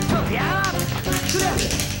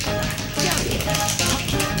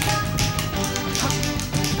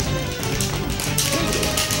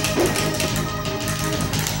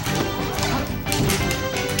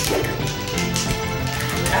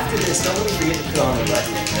 After this, don't let me forget to put on the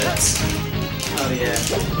button because... Oh yeah.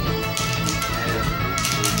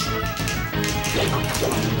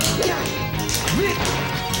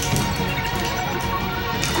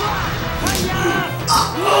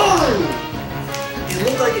 It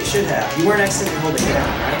looked like it should have. You weren't accidentally holding it down,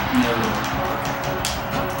 right? No.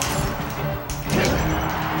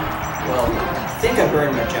 Well, I think I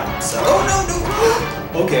burned my jump, so... Oh,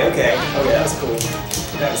 no! Okay, that was cool.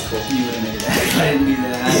 That was cool. You would have made that. If I didn't do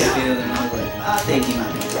that, I had a feeling I was like, I think he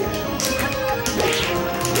might be good.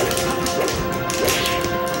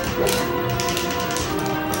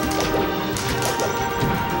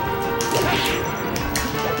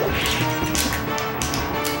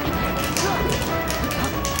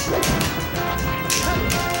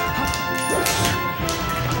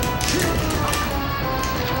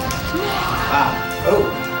 Wow. Oh!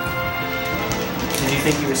 Did you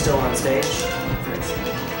think you were still on stage?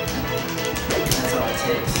 That's all it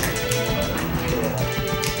takes.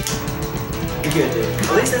 You're good, dude.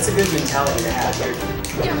 At least that's a good mentality to have.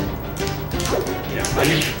 You know,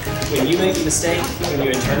 when you make a mistake, when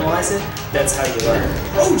you internalize it, that's how you learn.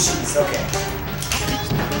 Oh, jeez, okay.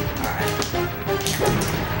 Alright.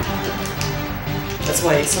 That's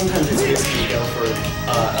why sometimes it's risky to go for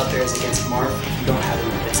up airs against Marth if you don't have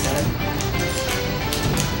any hits done.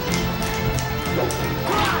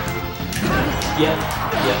 Yep.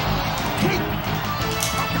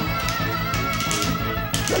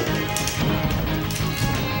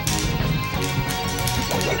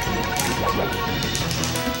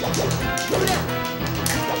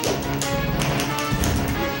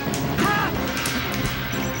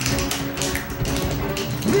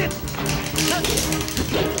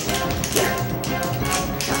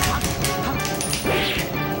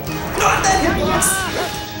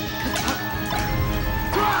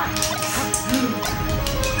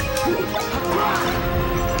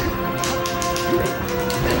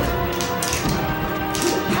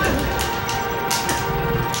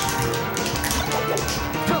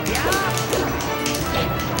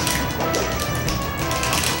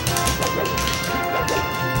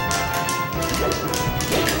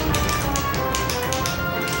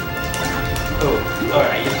 Oh,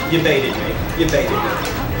 alright, you baited me. You baited me.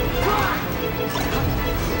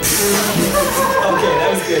 Okay, that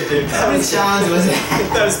was good, dude. How many shots was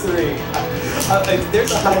that? That was 3.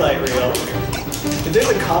 There's a highlight reel. There's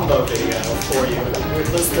a combo video for you.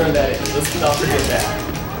 Let's throw that in. Let's not forget that.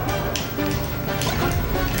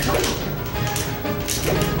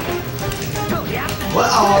 What?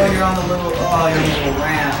 Oh, you're on the little. Oh, you're on the little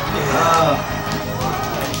ramp. Oh.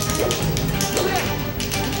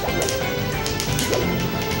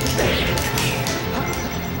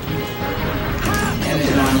 End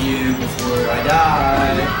it on you before I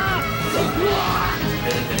die.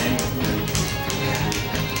 Really good angle.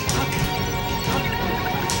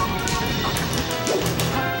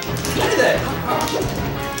 How did that?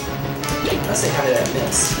 I say, how did that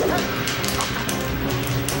miss?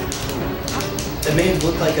 It may have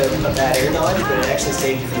looked like a bad air dodge, but it actually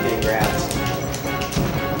saved you from getting grabbed.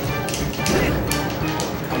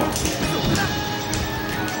 Come on.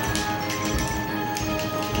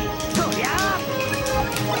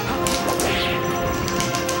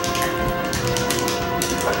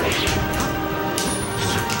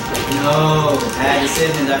 No, bad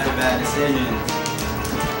decisions after bad decisions.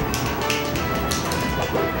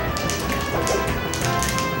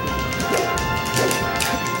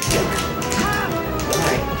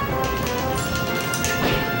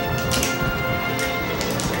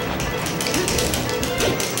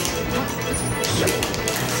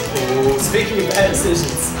 Oh, speaking of bad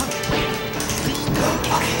decisions.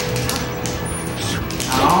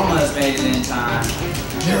 I almost made it in time.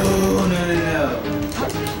 No, no, no, no.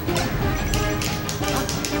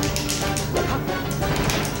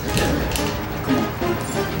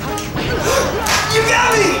 You got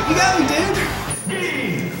me! You got me, dude!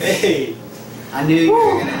 Hey! I knew you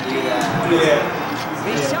were gonna do that. Yeah.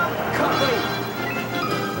 Mission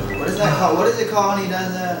complete. What is that called? What is it called when he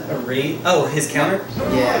does that? A read? Oh, his counter?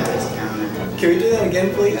 Yeah, his counter. Can we do that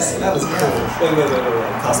again, please? That was cool. Wait.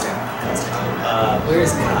 Costume.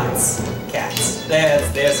 Where's cats? Cats.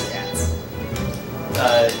 There's cats.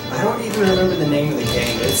 I don't even remember the name of the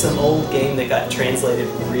game, but it's some old game that got translated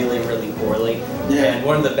really, really poorly. Yeah. And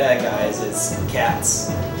one of the bad guys is Cats.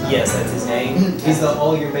 Yes, that's his name. He's the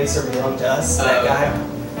all your base are belong to us, that guy.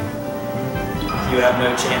 You have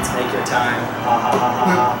no chance, make your time. Ha ha ha ha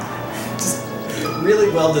ha. Just really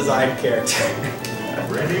well designed character.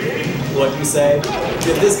 What you say?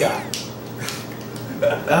 Yeah, this guy.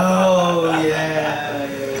 Oh, yeah.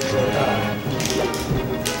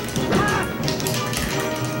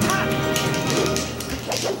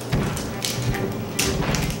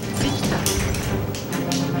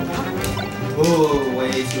 Oh,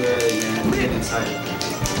 way too early, man. I'm getting excited.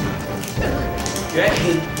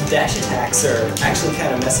 The dash attacks are actually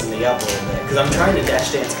kind of messing me up a little bit, because I'm trying to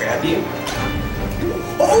dash dance grab you.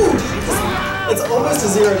 Oh, dude, that's almost a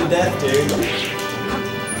 0 to death, dude.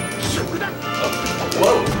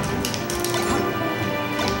 Whoa.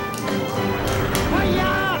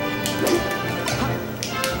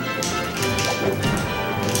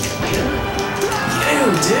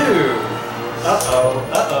 Dude.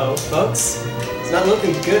 Uh-oh, folks. It's not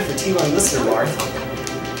looking good for T1GlistenerElf's.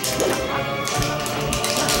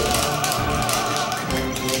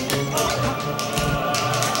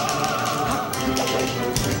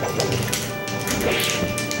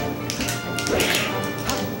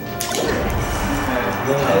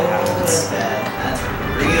 That's bad. That's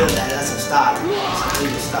real bad. That's a stop. That's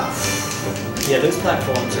a stop. Yeah, those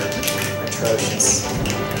platforms are atrocious.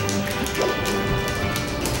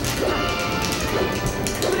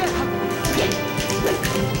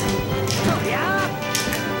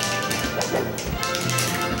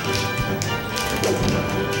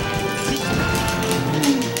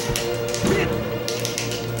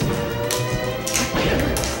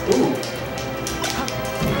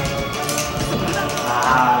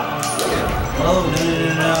 Oh,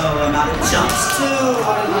 no. I'm out of jumps too.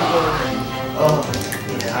 Oh,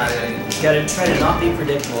 yeah. You gotta try to not be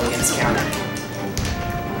predictable against counter.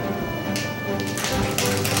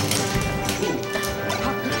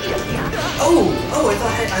 Oh, I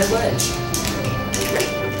thought I ledge.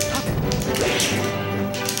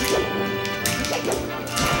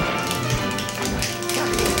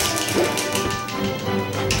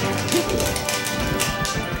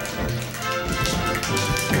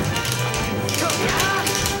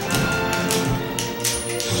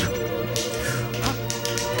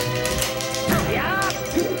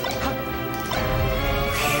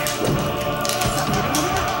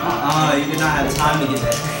 You did not have time to get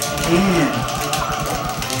that in.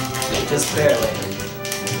 Just barely.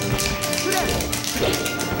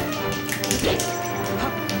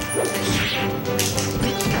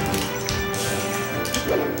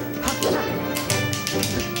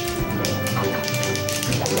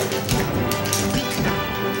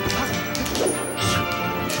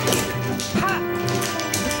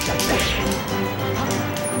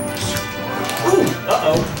 Ooh,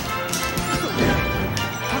 uh-oh.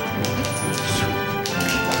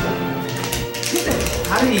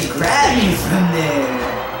 How did he grab me from there?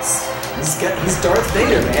 He's Darth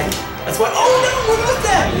Vader, man. That's what. Oh no, what about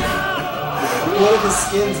that? One of his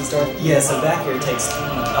skins is Darth. Yeah, so back here it takes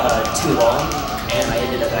too long, and I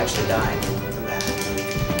ended up actually dying from that.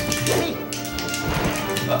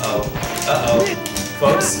 Uh-oh.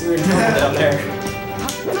 Folks, you're in trouble down there.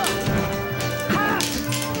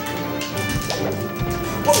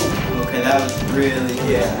 Whoa! Okay, that was really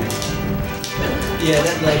good. Yeah,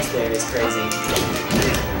 that ledge there is crazy.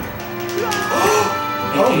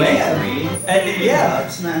 Oh man! Yeah,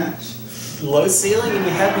 Up smash. low ceiling, and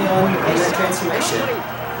you had me on that transformation.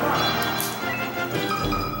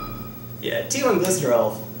 Yeah,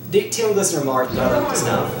 T1GlistenerElf, T1GlistenerMark got up to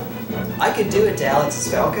snuff. I could do it to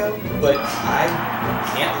Alex's Falco, but I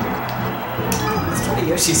can't. Let's try to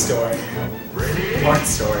Yoshi's story. Mark's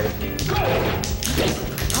story.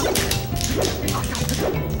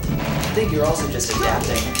 I think you're also just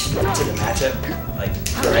adapting to the matchup, like,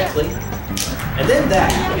 correctly. And then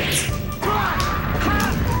that happens.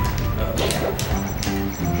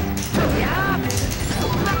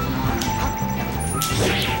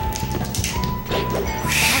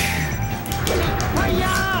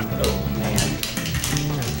 Oh, man.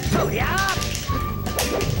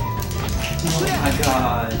 Oh my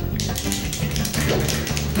god.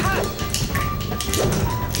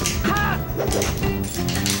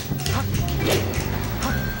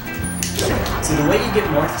 So So the way you get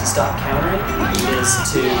Morph to stop countering is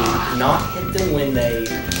to not hit them when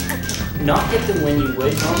you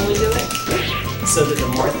would normally do it, so that the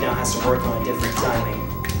Morph now has to work on a different timing.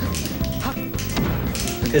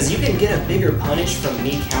 Because you can get a bigger punish from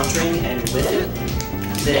me countering and with it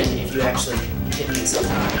than if you actually hit me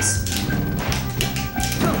sometimes.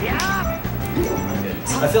 Oh my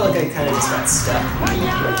goodness. I feel like I kind of just got stuck.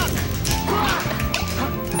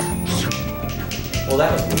 Well,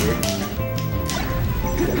 that was weird.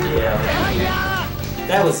 Yeah.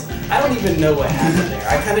 That was... I don't even know what happened there.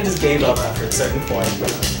 I kind of just gave up after a certain point.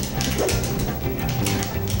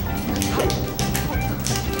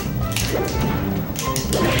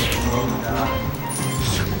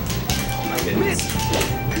 Oh my goodness.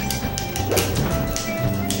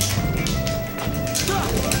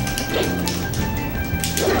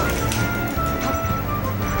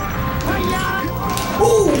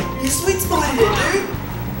 Oh! You sweet spotted it, dude!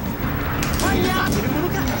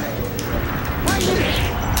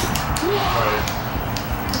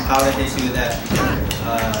 How did they shoot that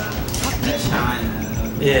shine?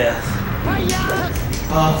 Yeah.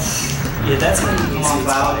 Yeah, that's how you need sweet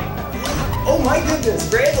spotting. Oh my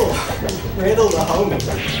goodness, Randall! Randall the homie.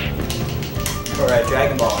 Alright,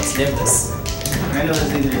 Dragon Ball, it's Nimbus. Randall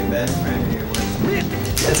is either your best friend or your worst friend.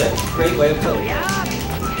 That's a great way of putting it.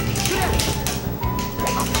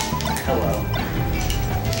 Hello.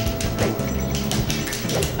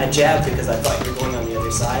 I jabbed because I thought you were going on the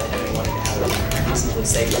other side and I wanted to have a reasonably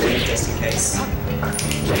safe move just in case.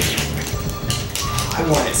 I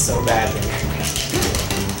want it so badly.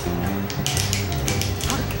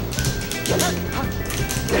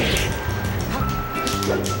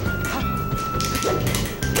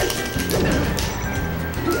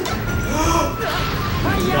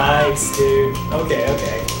 Nice, dude. Okay,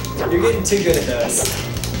 okay. You're getting too good at those.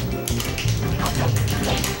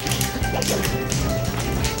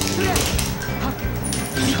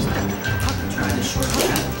 Trying to short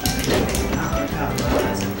that.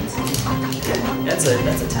 That's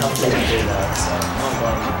a tough thing to do though, so I don't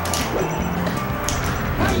blame you.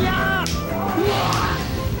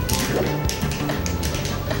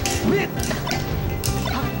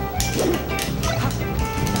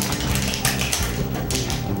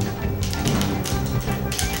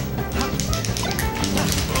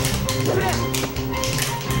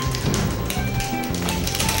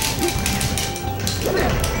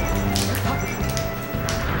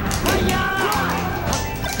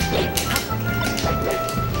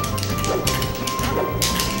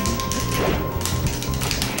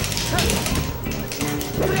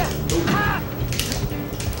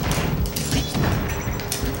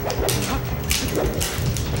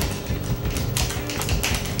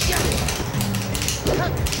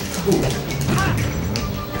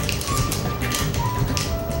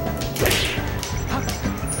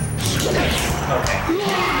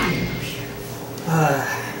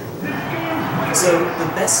 So the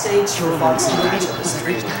best stage for Foxy matchup is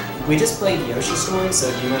Dreamland. We just played Yoshi's Story, so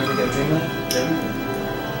do you want to go Dreamland?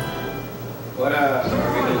 What are we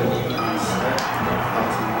doing on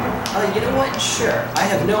You know what? Sure. I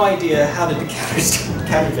have no idea how to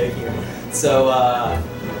counter-pick here. So,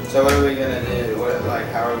 So what are we gonna do? What, like,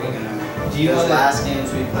 how are we gonna... Do you those wanna... last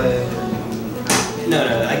games we played...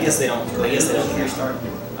 No, I guess they don't care. Start.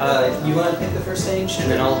 You want to pick the first stage,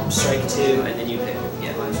 and then I'll strike 2, and then you pick.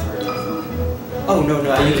 Yeah. Oh, no,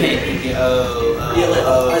 You can't pick it.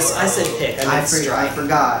 I said pick. I meant strike. I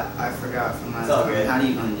forgot from last time. Good. How do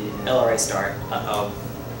you undo that? LRA start. Uh-oh.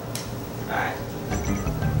 Alright.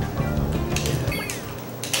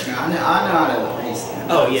 I know how to place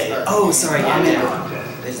that. Oh, yeah. Oh, sorry. Yeah, down.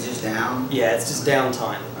 It's just down? Yeah, it's just down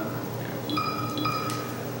time.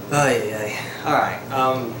 Okay. Alright,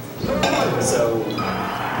 so...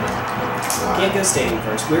 Can't go stadium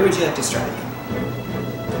first. Where would you like to strike?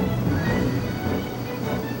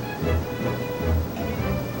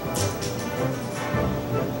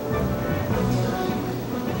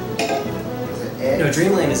 No,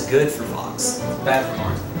 Dreamland is good for Fox. Bad for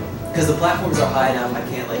Mars. Because the platforms are high enough, I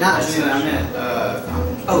can't let you... Not Dreamland, I meant,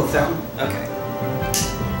 Fountain. Oh, Fountain? Okay.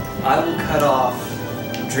 I will cut off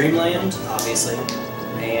Dreamland, obviously,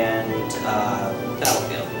 and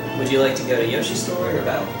Battlefield. Would you like to go to Yoshi's Story or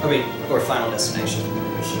or Final Destination?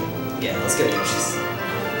 Yoshi. Yeah, let's go to Yoshi's.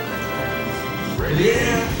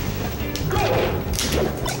 Yeah!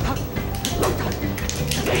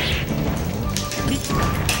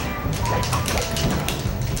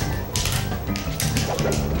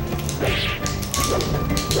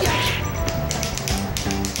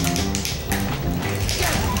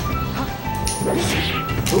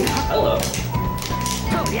 Ooh, hello.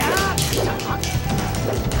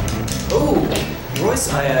 Ooh!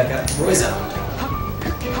 course, I got Roy zoned.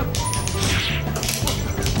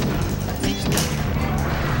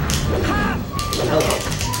 Hello.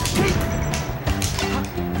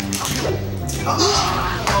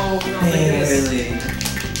 Oh, Barely.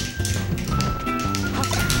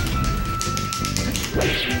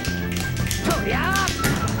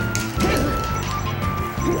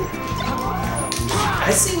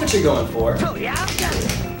 I see what you're going for. Oh,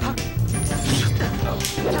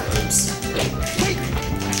 oops.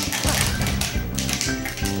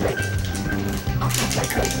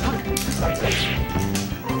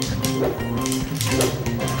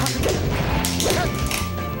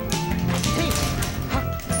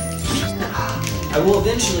 I will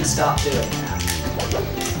eventually stop doing that.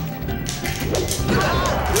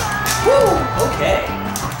 Woo! Okay.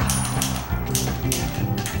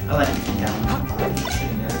 I like to keep down.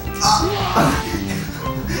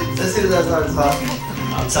 As soon as I started talking,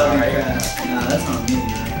 I'm sorry. Nah, that's on me.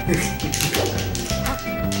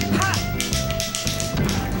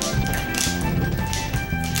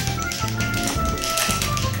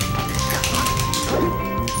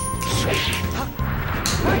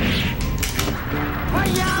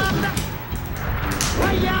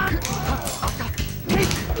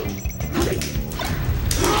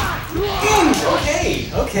 Okay,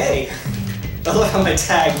 okay. I love how my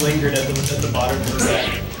tag lingered at the bottom for a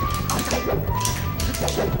second.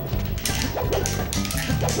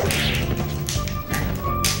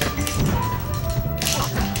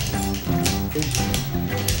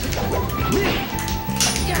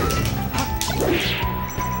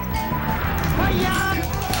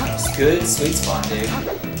 It's good, sweet spot, dude.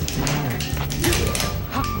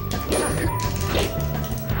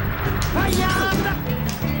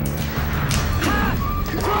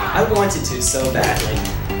 I wanted to so badly.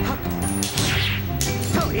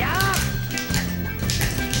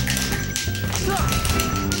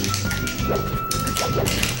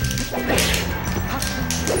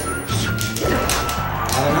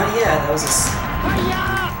 Not yet. That was a...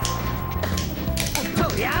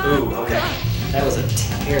 Ooh, okay. That was a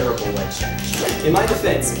terrible ledge dash. In my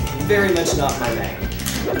defense, very much not my main.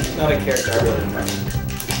 Not a character I really like.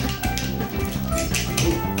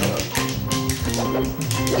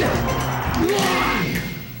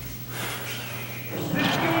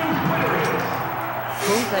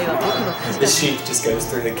 The sheep just goes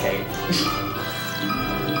through the cave.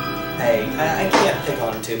 Hey, I can't pick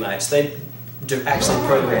on them too much. They actually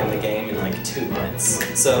programmed the game in like 2 months.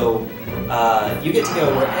 So, you get to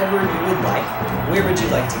go wherever you would like. Where would you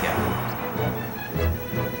like to go?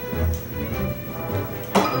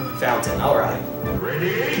 Fountain, alright.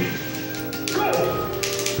 Ready? Go!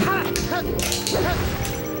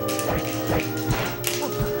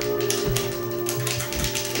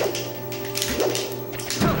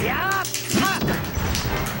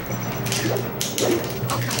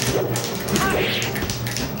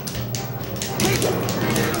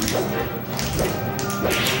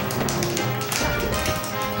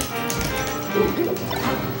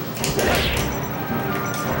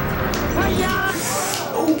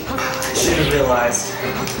 Oh, I should have realized.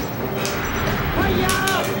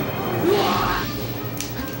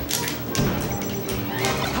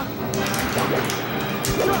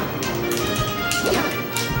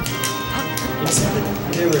 You said that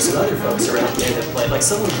there were some other folks around here that played, like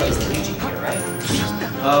someone plays Luigi here, right?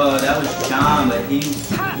 Oh, that was John, but he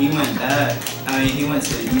went back. I mean, he went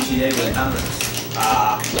to UGA with Alex.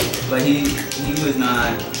 But he was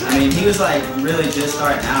not. I mean, he was like really just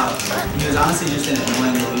starting out. He was honestly just an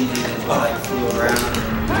annoying Luigi that just like flew around.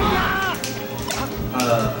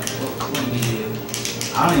 What did he do?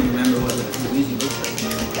 I don't even remember what Luigi looked like.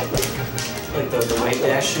 Like the wave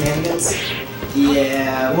dash shenanigans?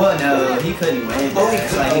 Yeah. Well, no, he couldn't wave. Oh, he dash.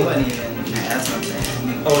 could. Like he wasn't even. Nah, that's what I'm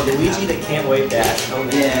saying. Oh, the Luigi that can't wave dash. Oh,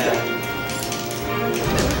 Yeah.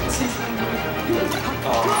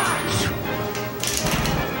 Oh.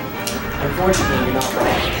 Unfortunately, you're not wrong.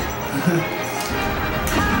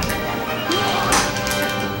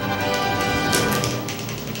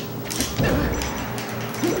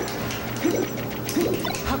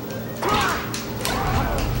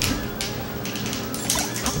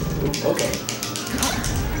 Okay.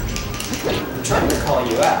 I'm trying to call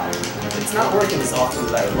you out. It's not working as often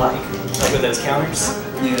as I would like. Like with those counters?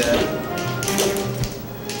 Yeah.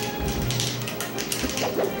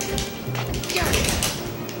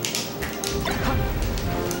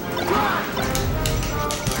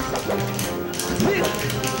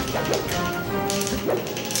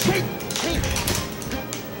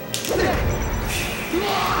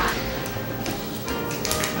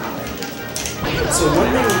 So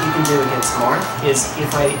one thing that you can do against Marth is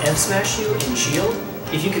if I F smash you and shield,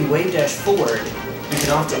 if you can wave dash forward, you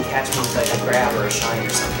can often catch me with like a grab or a shine or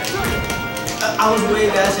something. I was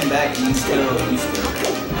wave dashing back and you still.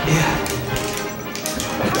 Yeah.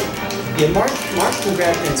 Yeah, Mark can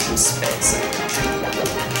grab things from space.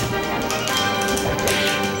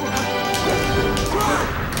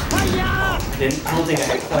 I don't think I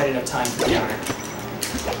had quite enough time for the counter.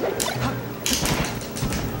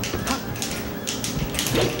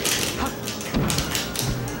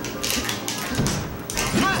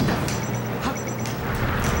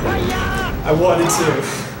 I wanted to.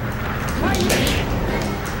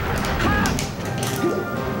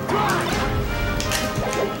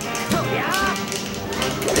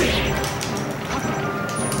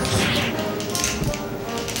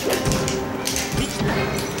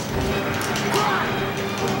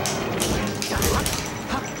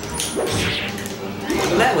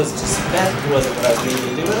 Well, that wasn't what I was meaning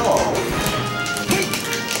to do at all.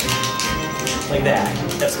 Like that.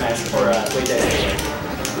 F smash or wait that.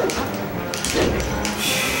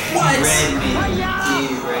 What? He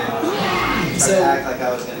read me. So to act like I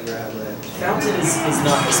was gonna grab it. Fountain is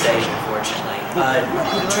not the stage, unfortunately.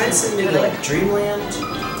 Try to send maybe like Dreamland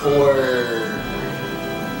or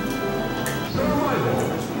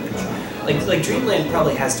like Dreamland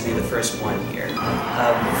probably has to be the first one here.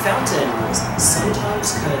 Fountain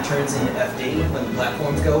sometimes kind of turns into FD when the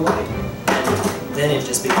platforms go away, and then it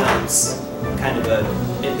just becomes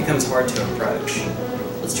it becomes hard to approach.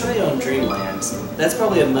 Let's try it on Dreamland. That's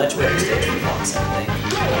probably a much better stage for Fox, I think.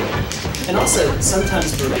 And also,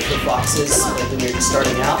 sometimes for Foxes, like when you're just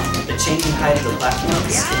starting out, the changing height of the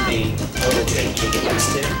platforms can be a little tricky to get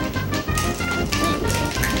used to.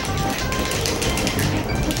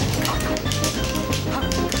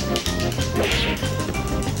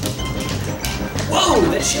 Whoa,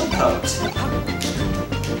 that shield poked!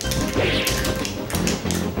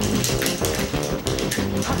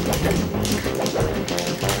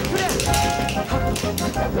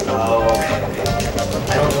 Oh, okay.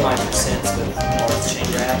 I don't know my percents with Lawrence chain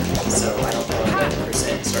grab, so I don't know if that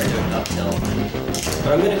percent start doing up tilt.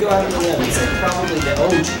 But I'm gonna go out on a limb and say probably the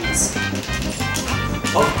OGs.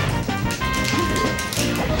 Oh!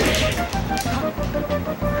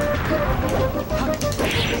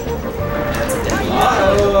 That's a dead.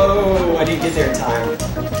 Oh! I didn't get there in time.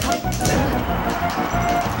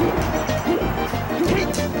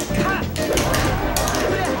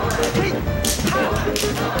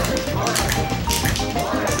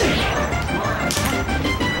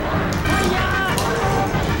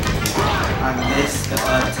 I missed the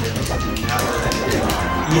button.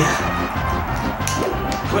 Yeah.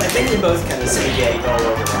 Well, I think we both kind of spaghettied all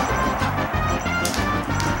over that.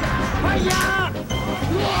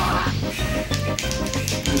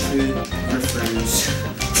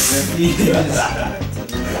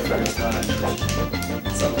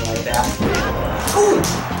 Something like that. Ooh!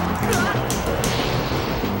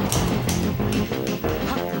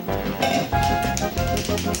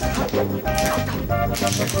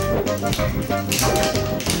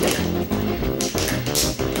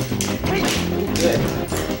 Good.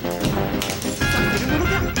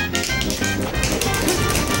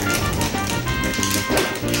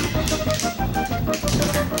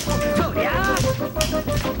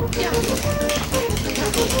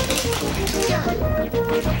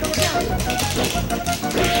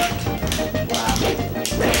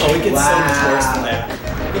 Oh, it gets so much worse than that.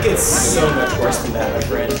 It gets so much worse than that, my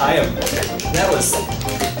friend. That was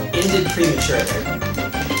ended prematurely.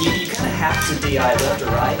 You kind of have to DI left or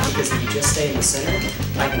right, because if you just stay in the center,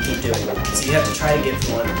 I can keep doing it. So you have to try to get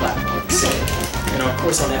from one of the platforms. And of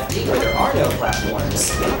course on FD, where there are no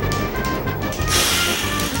platforms,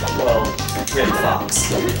 well, Rip Fox.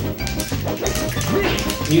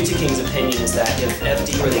 Mewtwo King's opinion is that if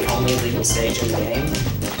FD were the only legal stage in the game,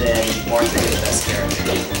 then Mark would be the best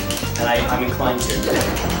character. And I'm inclined to agree.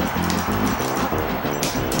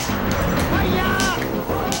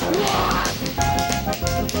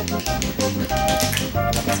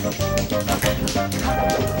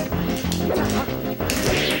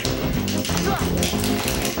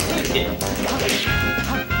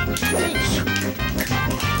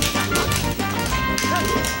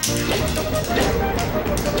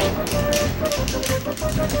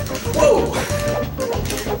 Whoa!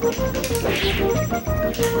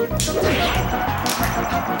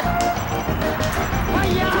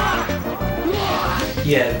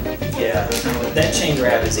 Yeah, that chain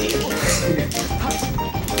grab is evil.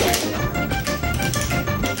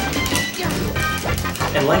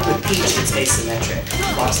 And like with Peach, it's asymmetric.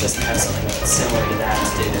 Fox doesn't have something that's similar to that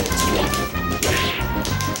to do.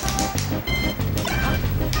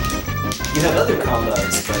 You have other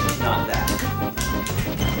combos, but not that.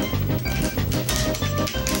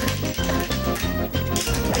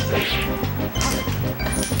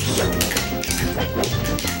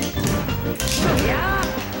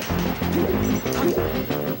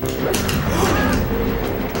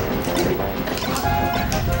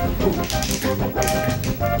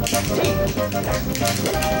 If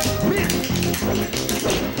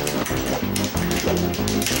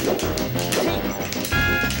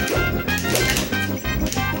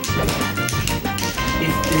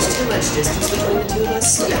there's too much distance between the two of us,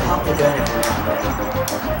 pop the gun every now and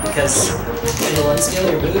then. Because it'll unskill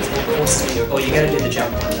your moves and force you. Oh, you gotta do the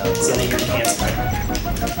jump one though, so that you can't start.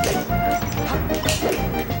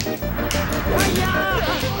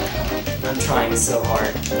 I'm trying so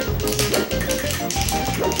hard.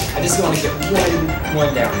 I just want to get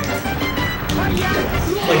one down there.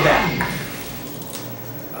 Like that.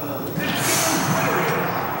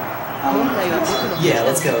 Yeah,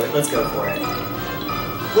 let's go for it.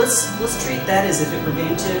 Let's treat that as if it were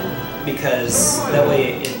game 2, because that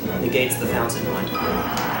way it negates the fountain one.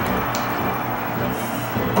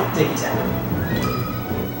 Take your time.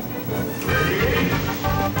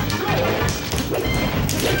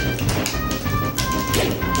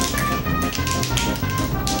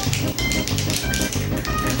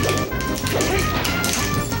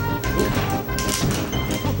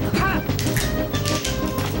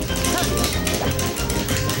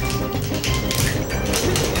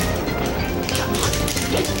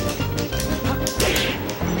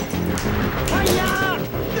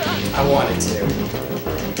 I wanted to.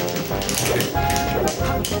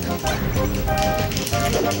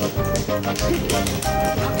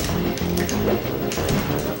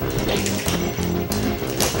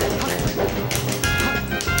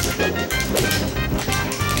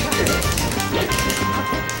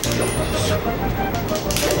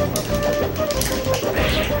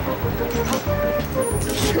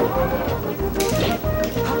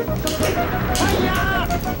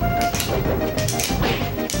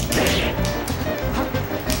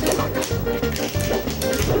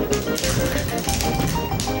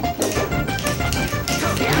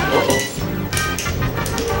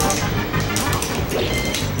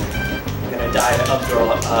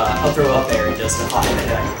 I'll throw up air just to hop in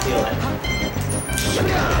and I can feel it.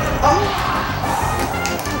 Oh!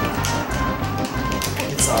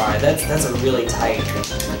 It's alright, that's a really tight hit.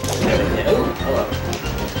 Oh, hello.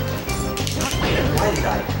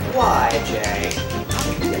 Why, Jay?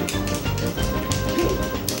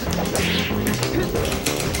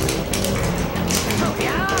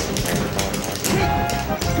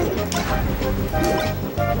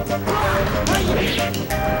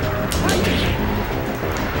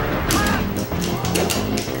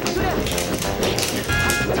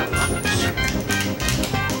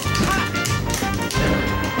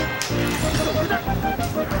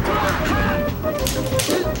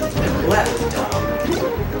 That was dumb.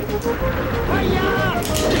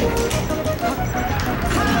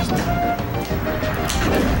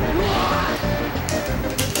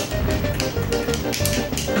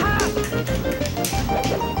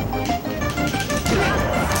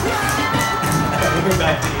 We're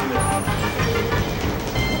back to even.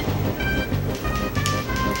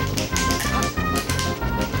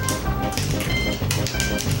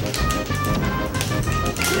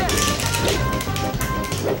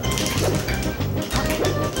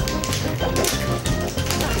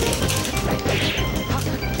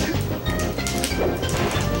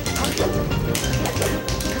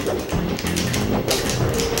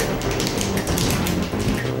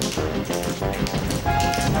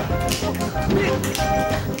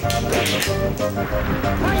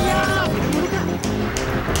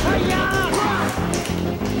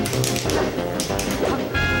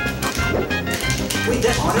 Wait,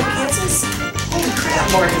 that auto cancels? Holy crap,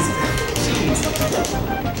 Marcus! Jeez.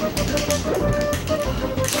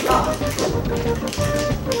 Ah.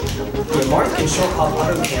 Yeah, Mark can short hop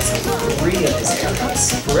auto cancel 3 of his areas.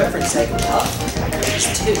 For reference sake, Puff is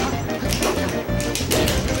 2.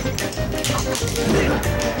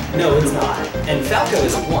 No, it's not. And Falco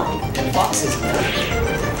is 1, and Fox is 9.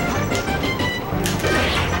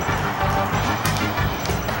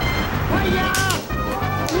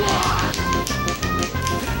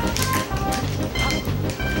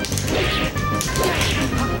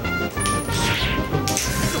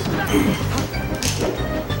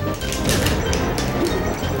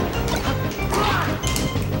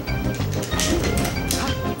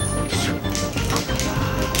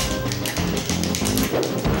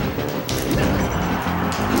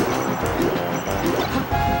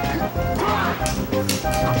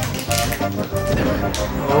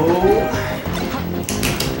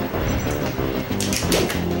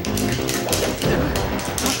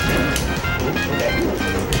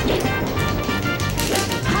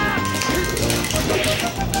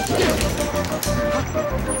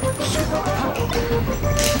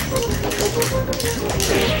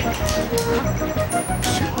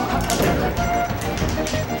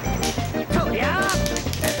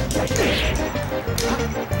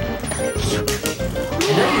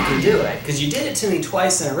 can do it, because you did it to me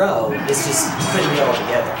twice in a row. It's just putting it all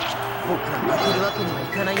together.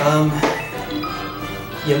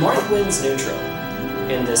 Yeah, Marth wins neutral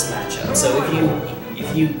in this matchup. So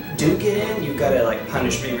if you do get in, you've got to like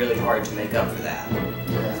punish me really hard to make up for that.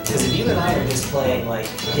 Because if you and I are just playing like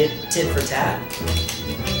tit for tat,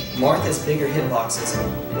 Marth has bigger hitboxes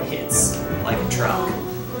and hits like a truck.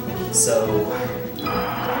 So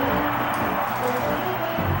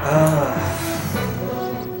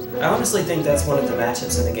I honestly think that's one of the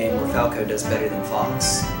matchups in the game where Falco does better than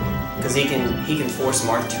Fox. Because he can force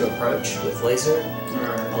Marth to approach with laser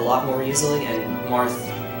a lot more easily, and Marth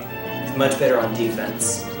is much better on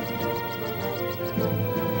defense.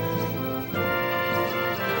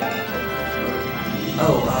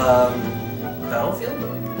 Oh, Battlefield?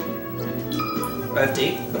 FD?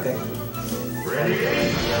 Okay. Ready?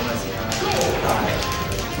 Alright.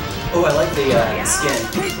 Oh, I like the skin.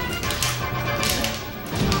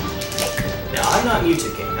 Now, I'm not Mewtwo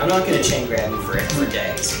King. I'm not going to chain grab you for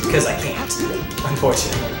days, because I can't,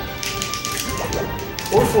 unfortunately.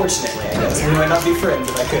 Or fortunately, I guess. We might not be friends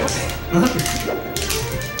if I could.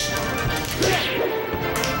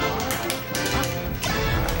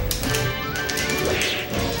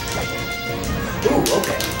 Ooh,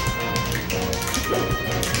 okay.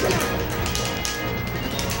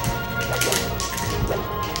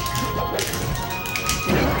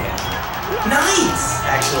 Nice!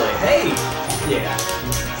 Actually, hey! Yeah.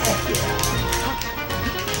 Heck yeah.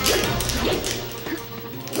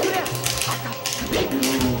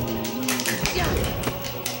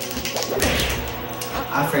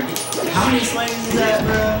 I forget. How many slings is that,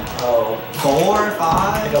 bro? Oh. 4 or 5?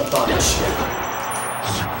 Like a bunch.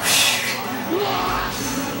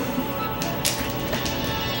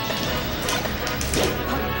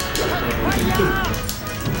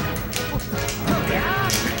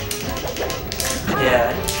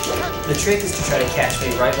 Yeah, the trick is to try to catch me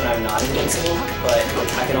right when I'm not invincible, but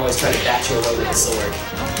I can always try to bat you away with a sword.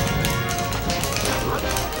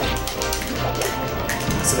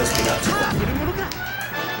 So this would be up to them.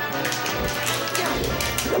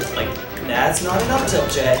 Like, that's not enough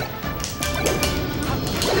tilt, Jay.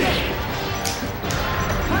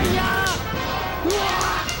 Like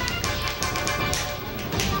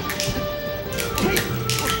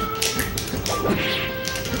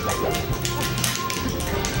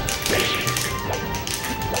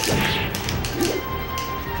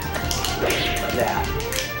that.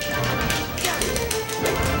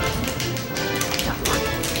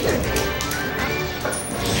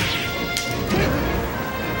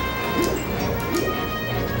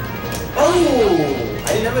 Oh! I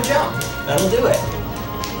didn't have a jump. That'll do it.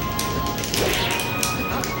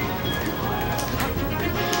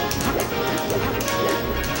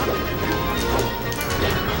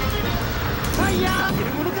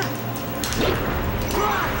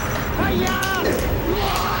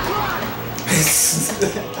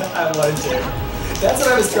 I wanted to. That's what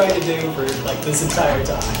I was trying to do for like this entire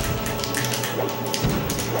time.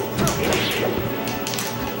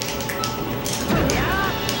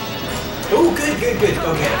 Oh, good, good, good.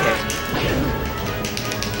 Okay, okay.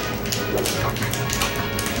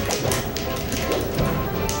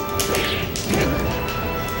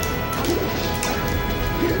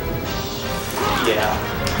 Yeah.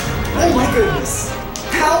 Oh my goodness.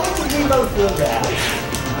 How did we both live that?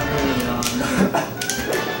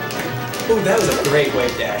 Oh, that was a great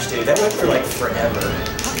wave dash, dude. That went for like forever.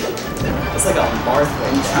 It's like a Marth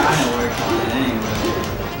wave dash. I'm trying to work on it anyway.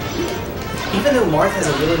 Even though Marth has a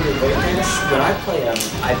really good wave dash, when I play him,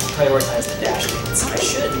 I prioritize the dash gains. I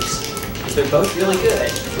shouldn't, because they're both really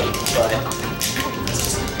good, but that's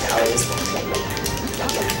just how it is for me.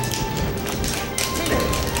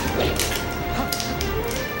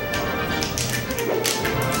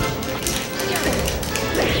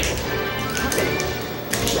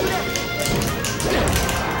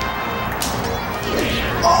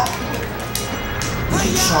 Oh!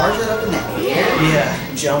 You charge it up in the air? Yeah,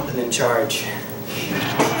 jump and then charge.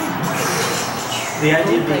 The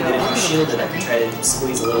idea being that if you shield it, I can try to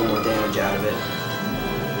squeeze a little more damage out of it.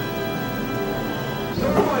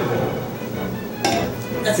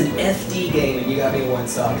 That's an FD game and you got me one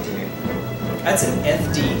sock, dude. That's an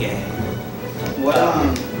FD game. What,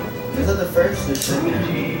 was that the first or second?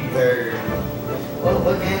 Third.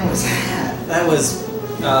 What game was that? That was,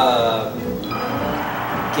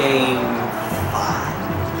 game 5.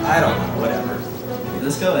 I don't know, whatever.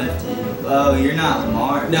 Let's go FD. Oh, you're not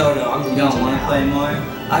Mark. No, I'm You don't want to play Mark?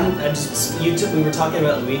 We were talking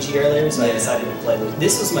about Luigi earlier, so I Yeah. decided to play Luigi.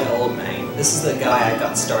 This was my old main. This is the guy I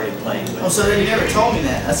got started playing with. Oh, so then you never told me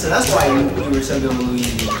that. So that's why you were so good with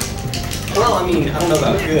Luigi. Well, I mean, I don't know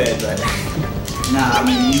about good, but... Nah, I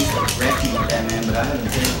mean, you used to wreck me with that, man, but I haven't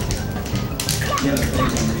played. You haven't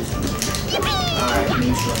played him recently. Alright,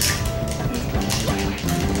 neutral.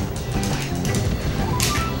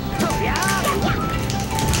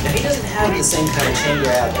 Now, he doesn't have the same kind of chain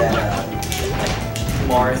grab that, like,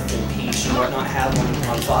 Marth and Peach and whatnot have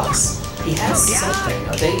on Fox. He has something.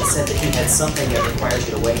 They said that he had something that requires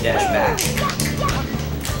you to wave dash back.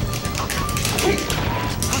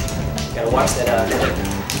 Gotta watch that,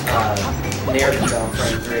 Nair comes out on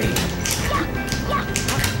frame 3.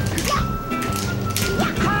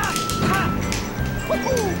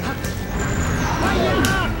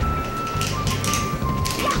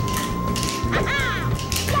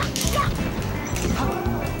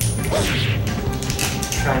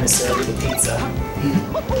 Trying to serve you the pizza. I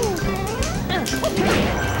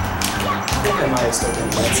think I might have still done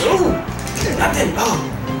that. Ooh! Nothing! Oh!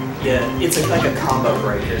 Yeah, it's like a combo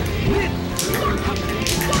breaker.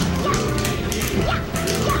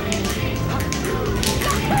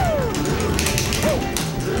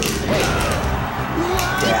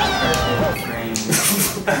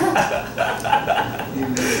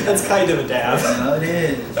 That's kind of a dab. No, it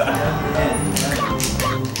is.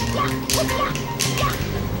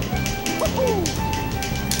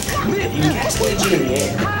 If you can catch Luigi in the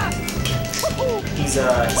air, he's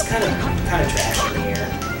kind of trash in the air.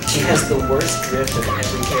 He has the worst drift of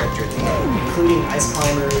every character in the game, including Ice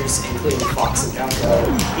Climbers, including Fox and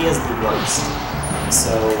Gauntlet. He has the worst.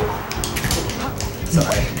 So,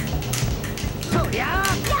 sorry.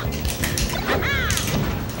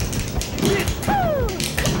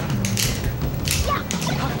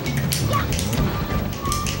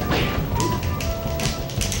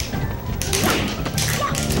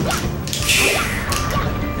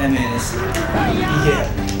 That man is... Yeah.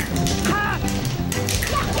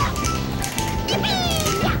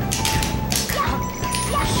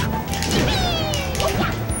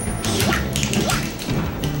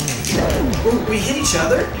 Ooh, we hit each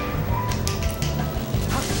other?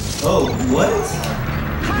 Oh, what?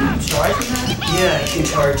 Can you charge him that? Yeah, he can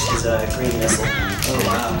charge his green missile. Oh,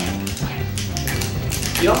 wow.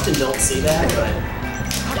 You often don't see that, but...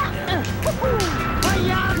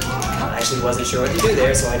 I actually wasn't sure what to do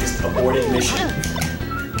there, so I just aborted mission.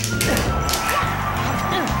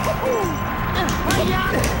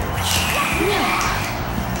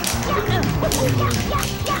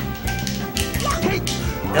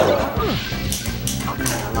 Hello.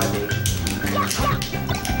 Might be.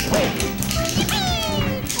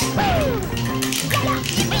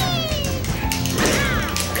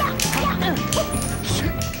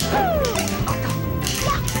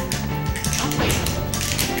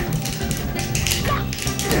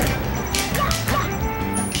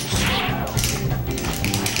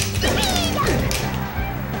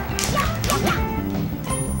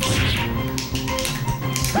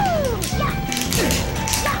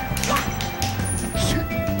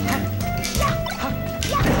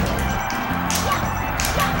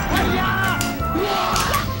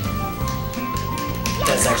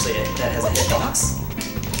 That's actually it. That has a hitbox.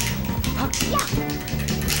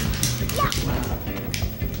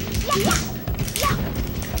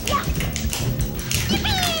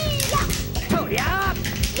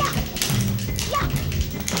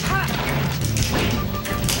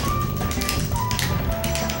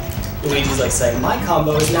 Luigi's like saying, my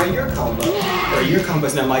combo is now your combo. Or your combo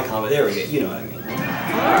is now my combo. There we go. You know what I mean.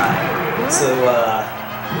 Alright. So,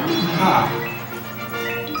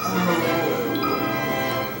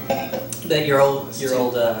 that your old, he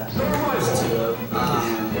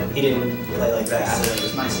didn't play like that. So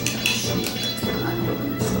it might seem kind of shitty. I know when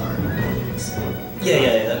to restart.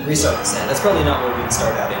 Yeah. Restart the set. That's probably not where we'd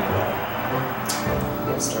start out anyway.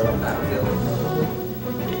 We'll start on Battlefield.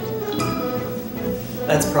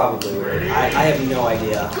 That's probably where. I have no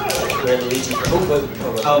idea where Luigi.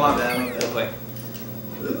 Oh, my bad. Real quick.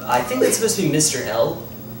 I think that's supposed to be Mr. L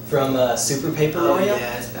from Super Paper Mario. Oh,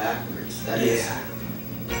 yeah, it's backwards. That is.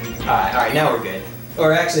 Alright, now we're good.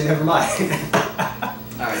 Or actually, never mind.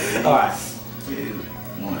 Alright. Alright. 2,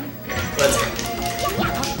 1. Let's go.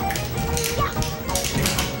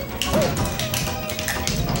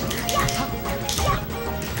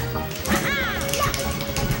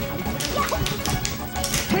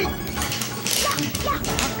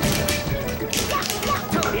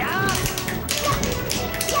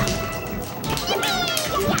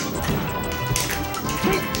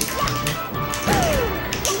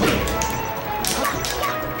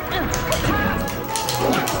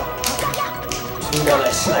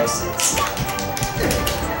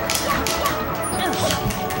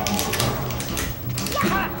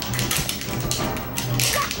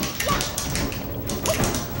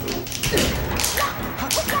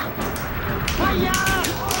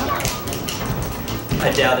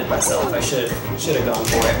 I doubted myself. I should have gone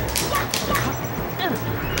for it.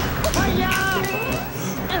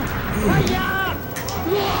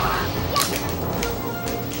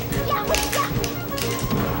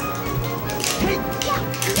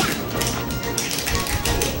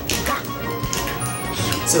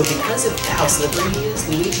 So because of how slippery he is,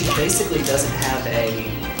 Luigi basically doesn't have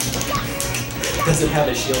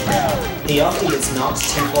a shield now. He often gets knocked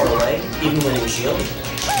too far away, even when in shield.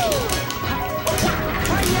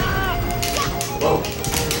 Whoa.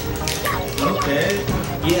 Okay.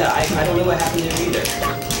 Yeah, I don't know what happened there either.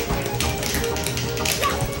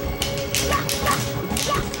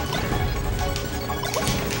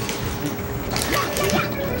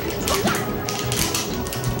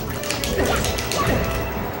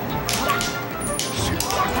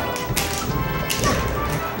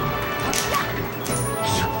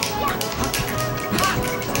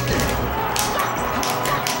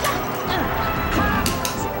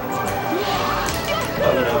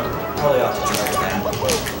 Probably ought to charge that.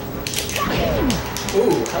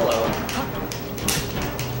 Ooh, hello.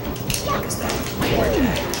 What was that?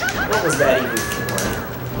 What was that even for?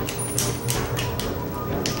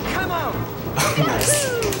 Come on! Oh, nice.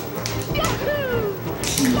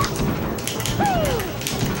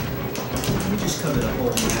 You just covered a whole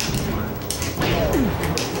map.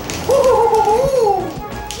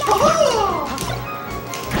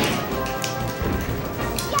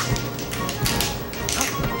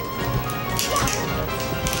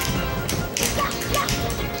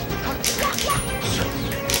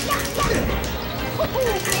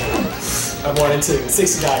 I wanted to.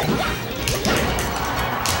 69.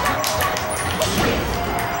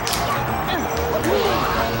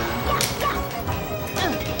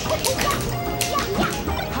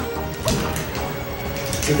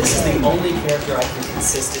 So this is the only character I can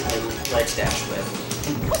consistently ledge dash with.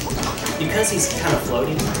 Because he's kind of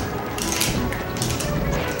floating.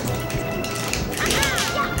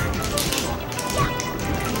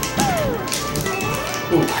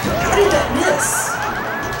 Ooh, how did that miss?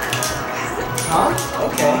 Huh?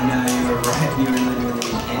 Okay. Oh no, you were right. You were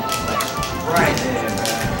literally like right there,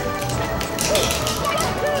 bro.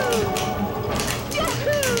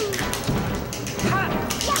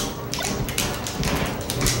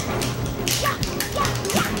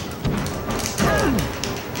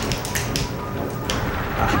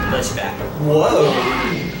 Let's back. Whoa!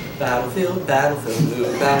 Battlefield, battlefield,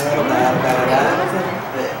 move, battlefield.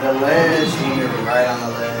 The ledge, you were right on the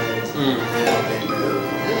ledge. Mm. Little bit move.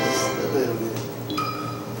 Just a little bit.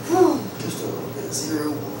 Just a little bit.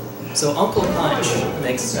 0-1. So Uncle Punch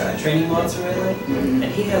makes training mods really, and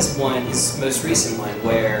he has one, his most recent one,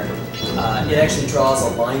 where it actually draws a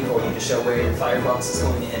line for you to show where your Firefox is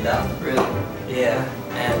going to end up. Really? Yeah,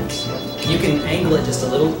 and you can angle it just a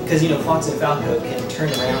little, because you know Fox and Falco can turn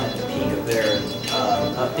around at the peak of their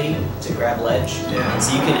up B to grab ledge. Yeah.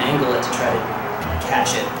 So you can angle it to try to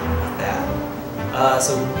catch it with that.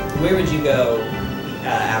 So where would you go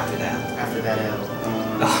after that? After that L.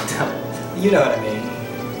 Oh no, you know what I mean.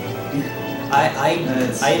 I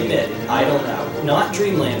admit, I don't know. Not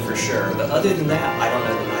Dreamland for sure, but other than that, I don't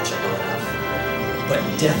know the matchup well enough. But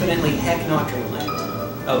definitely heck not Dreamland.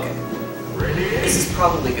 Okay. This is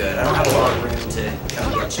probably good. I don't have a lot of room to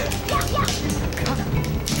come get you.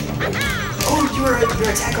 Oh, you're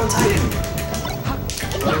Attack on Titan!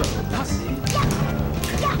 Let's see.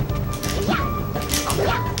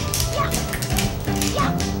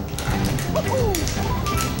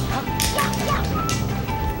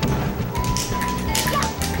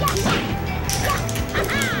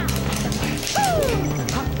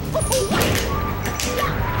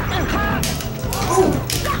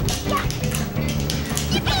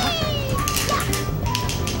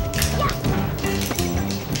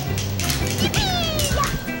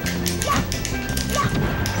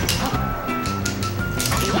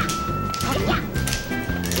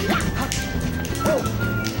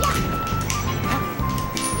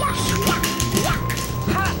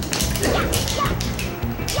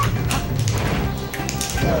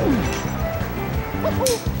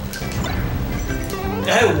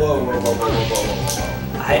 Oh, whoa.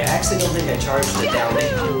 I actually don't think I charged it down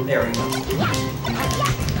there. There we go.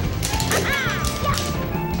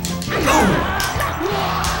 Boom!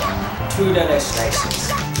 2 destinations.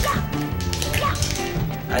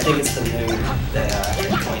 I think it's the moon that I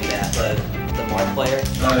pointed at, the Mark player.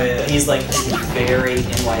 Oh yeah. But he's like very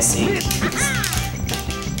NYC.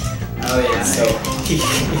 Oh yeah. So,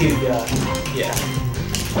 yeah.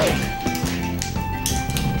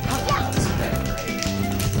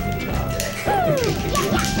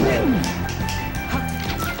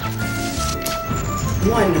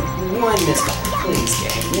 One missile. Please,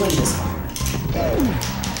 game, win this one.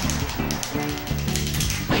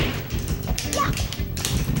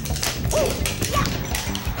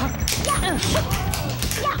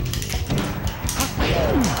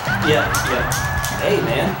 Yeah. Hey,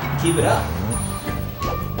 man, keep it up.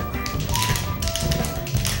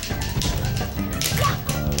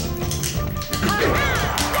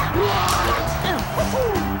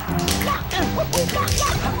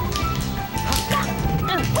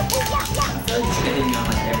 I feel like you should have hit me on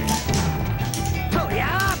like every.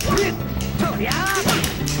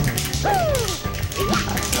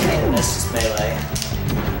 Okay, that's just melee.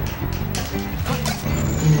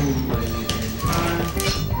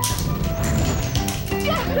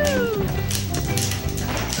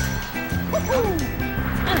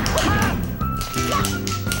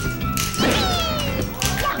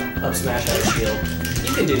 Up smash out of shield.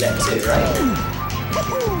 You can do that too, right?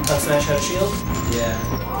 Up smash out of shield? Yeah.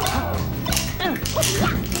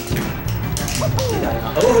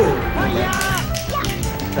 Oh!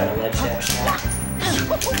 Try to ledge dash that.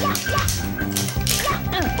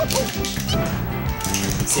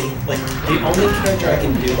 See, like, the only character I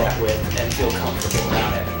can do that with and feel comfortable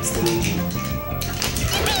about it is Luigi.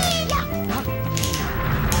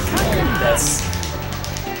 That's...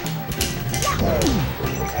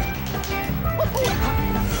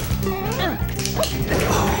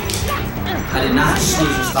 I did not choose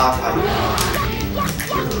your stop fight.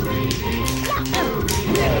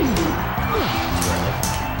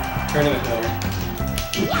 Tournament winner.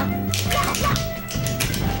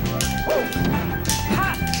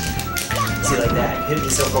 See, like that. You hit me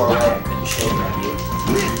so far away I couldn't shield grab you.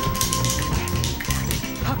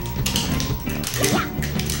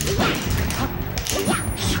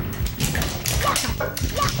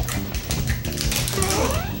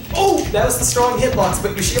 Oh! That was the strong hitbox,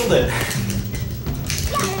 but you shielded.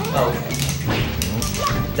 Okay.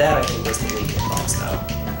 That I think was the weak hitbox, though.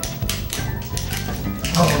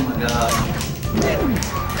 Oh my god.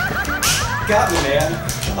 Got me, man.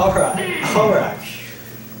 Alright.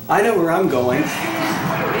 I know where I'm going.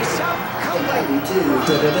 Me too.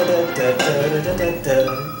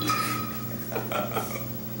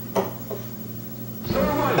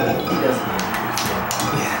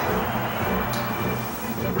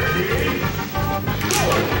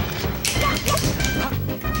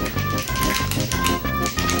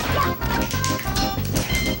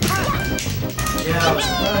 Yeah, I was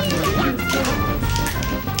surprised you were doing this.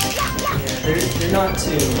 Yeah, they're not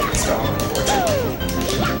too strong, unfortunately.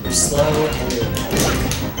 They're slow and they're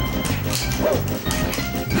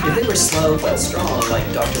if they were slow but strong,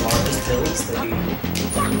 like Dr. Marvel's pills, they'd be...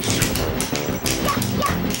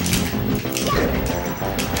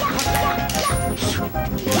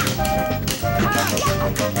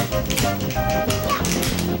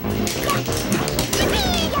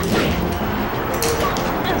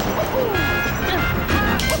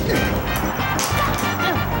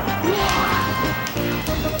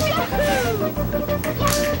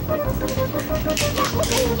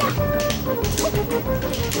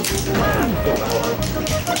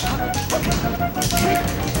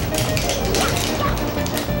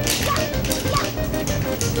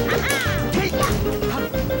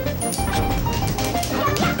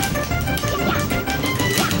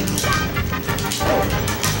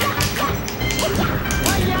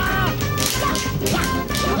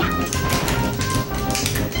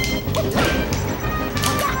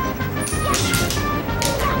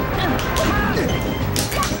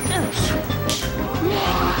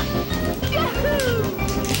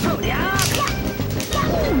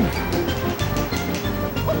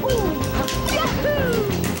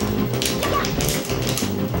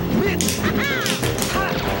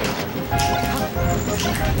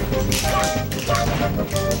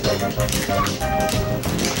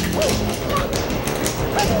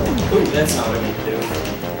 Ooh, that's not what I meant to do.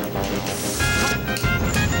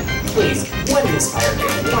 Please, one misfire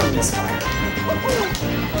game, one misfire.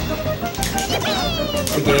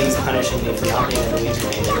 The game's punishing me for not being a Luigi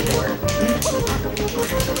main anymore.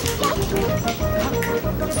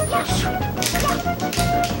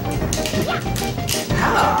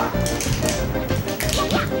 Ah!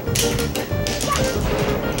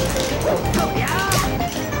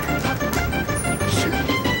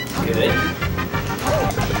 Good.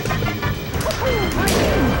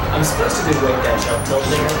 I'm supposed to do weight dash up tilt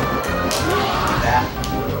there. That.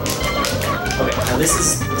 Okay, now this is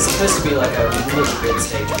supposed to be like a really good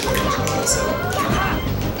stage for Luigi, so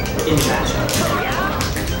in matchup.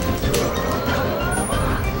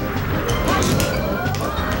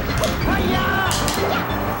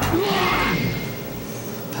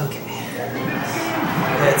 Okay.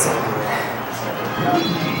 That's all good.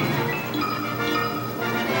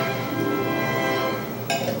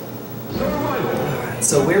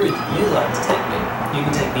 So where would you like to take me? You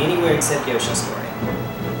can take me anywhere except Yoshi's Story.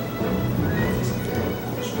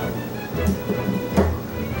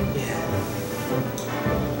 Yeah.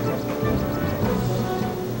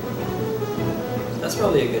 That's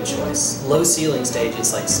probably a good choice. Low ceiling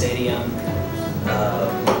stages like Stadium.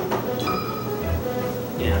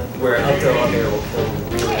 Yeah, where up throw up air will kill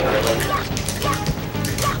really early.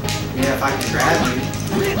 Yeah, if I can grab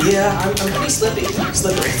you. Yeah, I'm pretty slippery.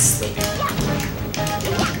 Slippery.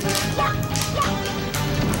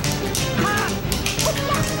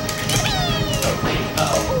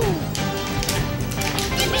 Uh-oh.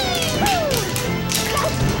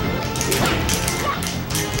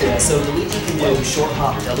 Yeah, so Luigi can do short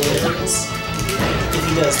hop double aerials. If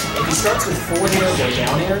he starts with forward air, go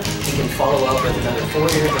down air, he can follow up with another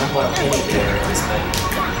forward air, not well any of the aerials, but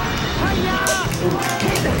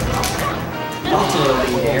often it'll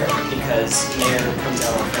be air because air comes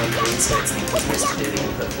out on frame 3, so it's the easiest to do the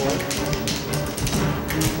input for.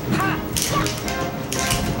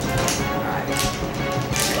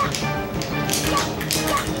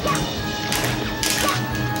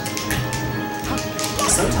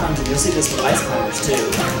 Sometimes, and you'll see this with ice climbers too,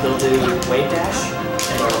 they'll do wave dash,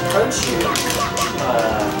 and they'll approach you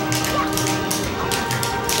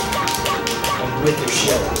with your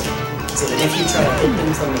shield. So that if you try to hit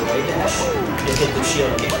them from the wave dash, you'll hit their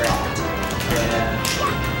shield and get grabbed. Yeah.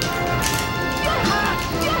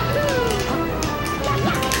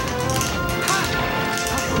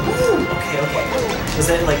 Woo! Okay. Was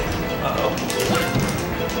that like... Uh-oh.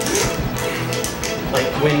 Like,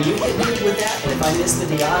 when you hit me with that, and if I miss the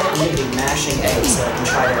DI, I'm going to be mashing A, so I can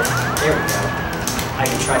try to... There we go. I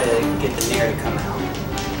can try to get the nair to come out.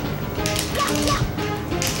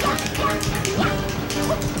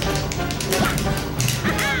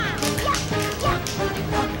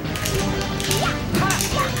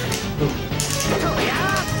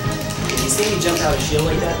 If you see me jump out of shield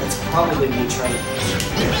like that, that's probably me trying to...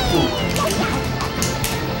 Ooh.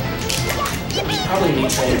 Probably me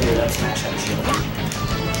trying to do that smash out of shield.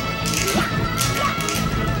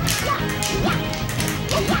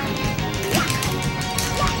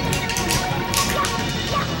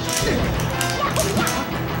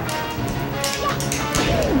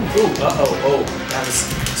 Ooh, oh, that was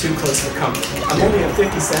too close for comfort. I'm only at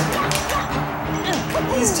 57.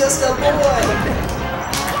 He's just a boy!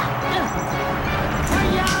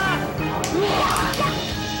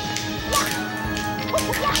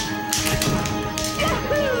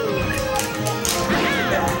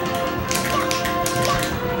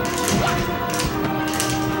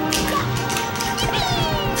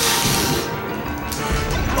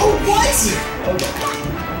 Oh, what? Okay.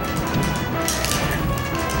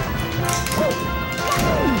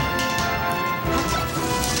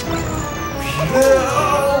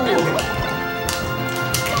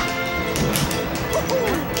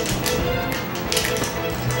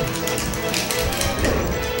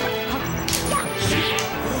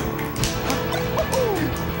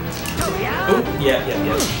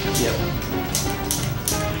 Yep.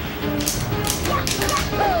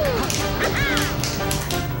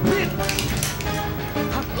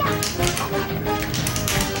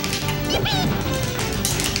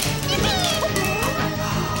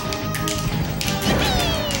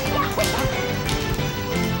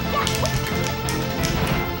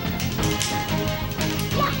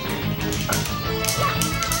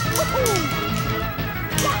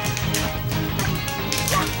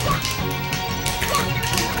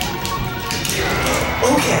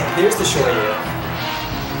 Okay, there's the short you.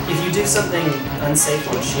 If you do something unsafe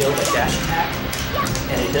on shield like dash attack,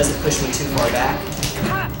 and it doesn't push me too far back,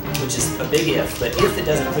 which is a big if, but if it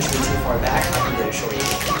doesn't push me too far back, I can get a short you.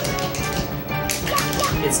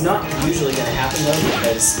 It's not usually going to happen though,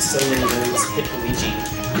 because so many moves hit Luigi.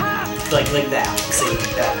 Like that. See,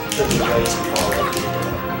 that could be way too far away.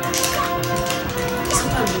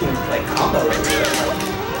 Sometimes you can like combo it with it, like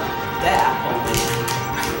that,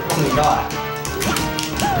 only not.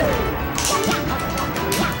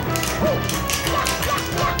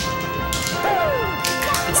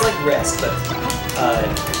 It's like rest, but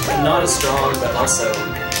not as strong, but also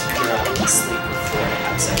you're not asleep for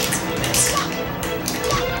 4.5 seconds if you miss.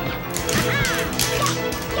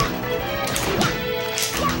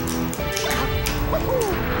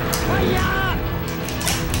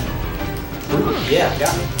 Ooh, yeah,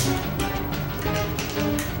 got me.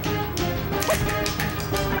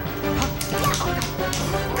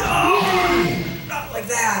 Not like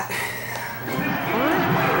that.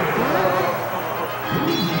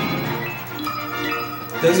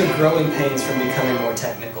 Those are growing pains from becoming more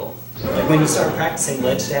technical. Like when you start practicing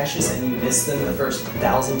ledge dashes and you miss them the first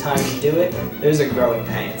 1,000 times you do it, those are growing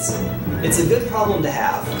pains. It's a good problem to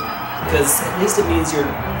have, because at least it means you're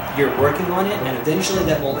working on it, and eventually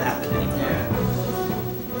that won't happen anymore. Yeah.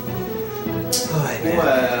 Alright, man.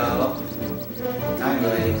 Well, I'm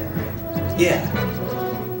ready. Yeah.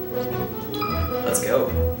 Let's go.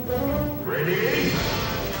 Ready?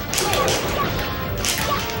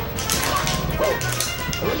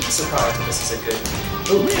 I'm surprised that this is a good.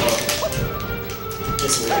 Ooh,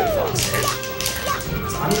 this is a good Fox hit.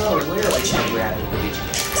 I'm not aware of Chain Grab and Luigi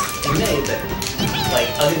games. You may, but like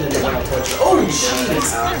other than the one I told you. Oh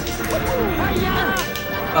jeez!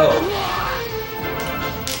 Oh.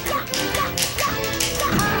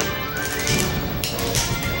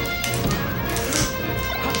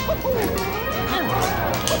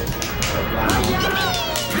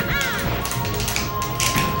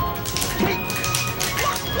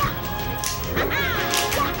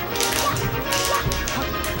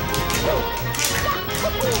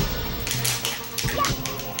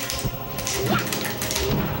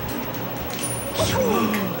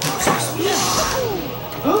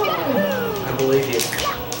 I believe you.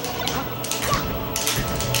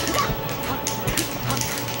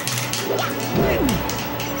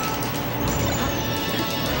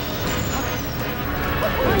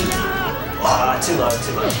 Ah, too low,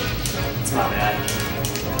 too low. It's my bad.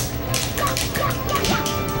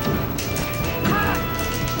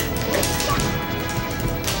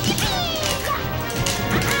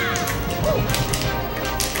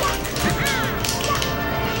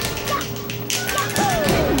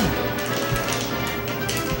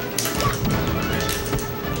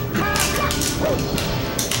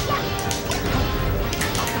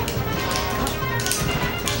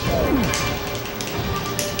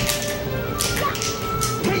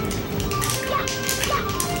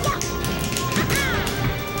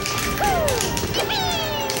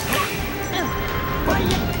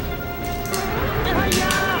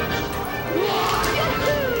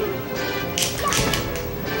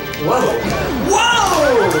 Whoa!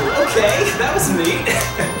 Whoa! Okay, that was neat.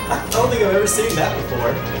 I don't think I've ever seen that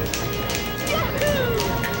before.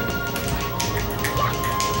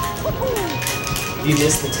 If you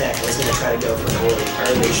missed the tech, I was going to try to go for an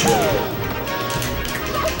early show.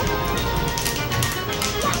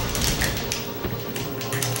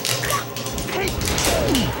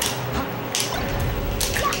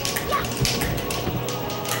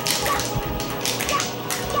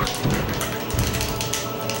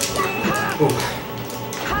 Ooh.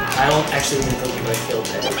 I don't actually even think you would have killed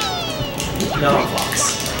it. No, Fox.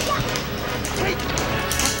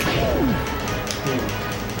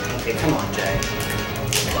 Okay, come on, Jay.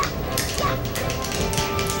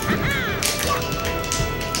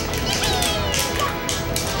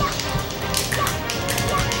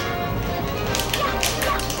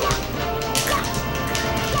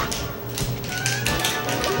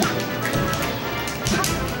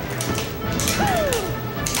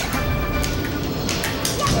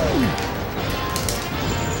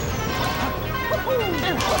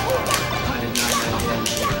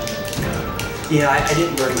 Yeah, I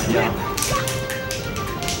didn't burn my jump.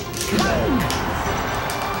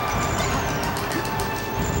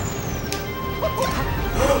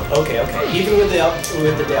 Okay, okay. Even with the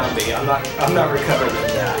down B, I'm not recovering from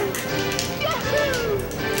that.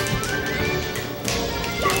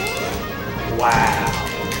 Wow.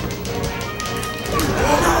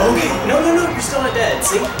 Okay. No, you're still not dead.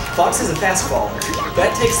 See? Fox is a fast faller.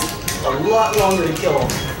 That takes a lot longer to kill him.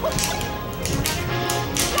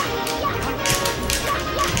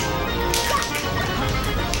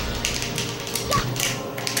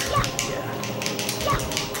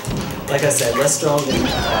 Like I said, less strong than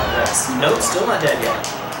Rex. Nope, still not dead yet.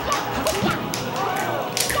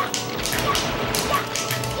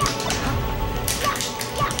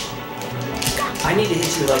 I need to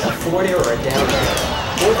hit you like a forward air or a down air.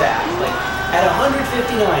 Or that. Like, at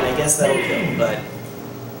 159, I guess that'll kill, but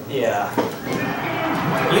yeah.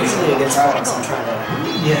 Usually against Fox, I'm trying to...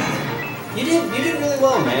 Yeah. You did really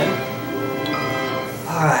well, man.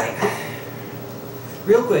 Alright.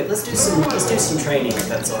 Real quick, let's do some training if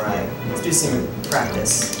that's all right. Let's do some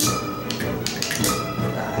practice.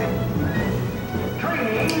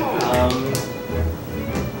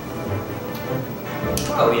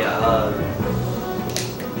 Oh yeah. All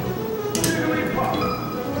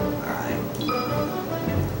right.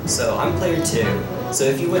 So I'm player 2. So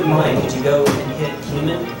if you wouldn't mind, could you go and hit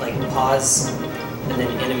human, like pause, and then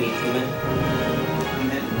enemy human?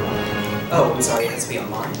 Oh, I'm sorry. It has to be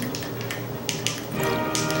online.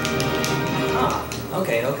 Ah,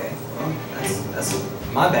 okay. Well, that's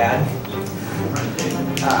My bad.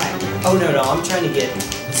 Alright. Oh no, I'm trying to get...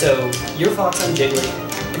 So, you're Fox, I'm Jiggly.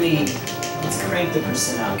 Let's crank the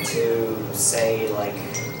percent up to, say, like,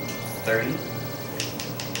 30?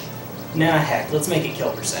 Nah, heck, let's make it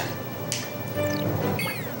kill percent.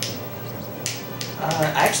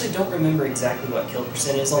 I actually don't remember exactly what kill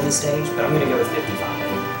percent is on this stage, but I'm gonna go with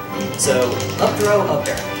 55. So, up throw, up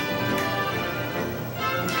air.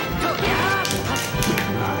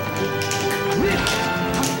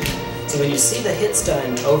 So when you see the hit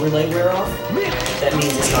stun overlay wear off, that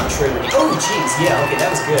means it's not true. Oh jeez, yeah, okay,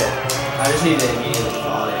 that was good. I just need to immediately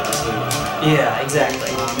follow it. Yeah,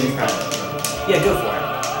 exactly. Yeah, go for it.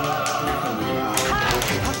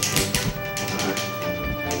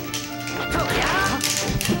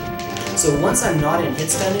 So once I'm not in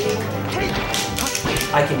hit stun anymore,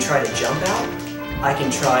 I can try to jump out. I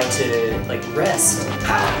can try to, like, rest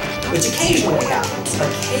out, which occasionally happens.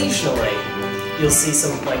 Occasionally, you'll see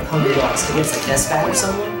some, like, Hungry Box against, like, S-Bat or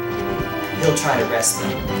someone. He'll try to rest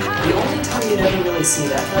them. The only time you never really see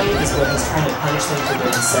that play is when he's trying to punish them for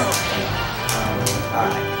their second play.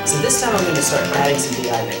 Alright, so this time I'm going to start adding some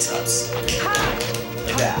DI mix-ups.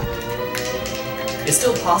 Like that. It's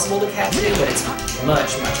still possible to catch me, but it's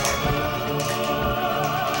much, much harder.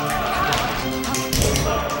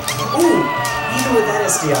 Ooh! Even with that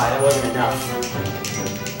SDI, that wasn't enough.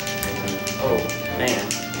 Oh, man.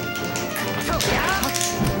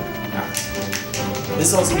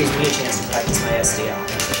 This also gives me a chance to practice my SDI.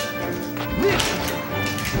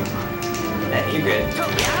 Hey, you're good.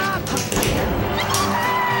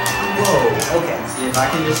 Whoa, okay. See, if I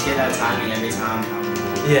can just get that timing every time.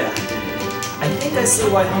 Yeah. I think I see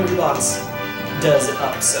why Hungry Box does it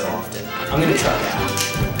up so often. I'm gonna try that.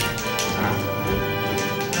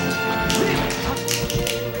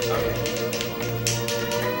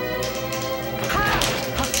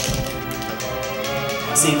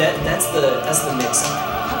 See, that's the mix-up.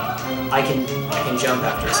 I can jump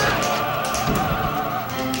after a second.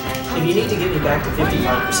 If you need to get me back to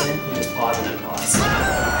 55%, you just pause and unpause.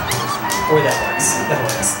 Or that works. That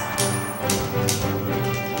works.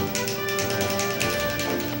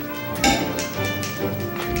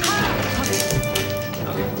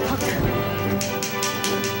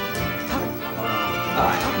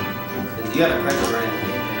 Alright. You gotta press it right.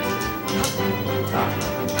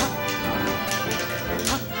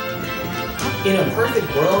 In a perfect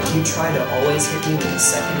world, you try to always hit me with the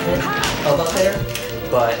second hit of up there,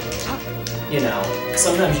 but, you know,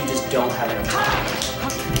 sometimes you just don't have enough time.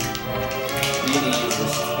 You need to use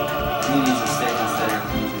the stick instead of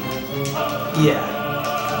Yeah.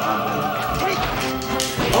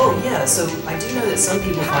 Oh, yeah, so I do know that some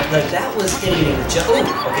people find, like, that was hitting me with just, oh,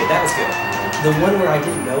 okay, that was good. The one where I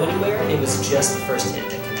didn't go anywhere, it was just the first hit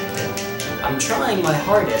that connected. I'm trying my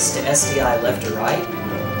hardest to SDI left or right,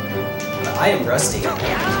 but I am rusty.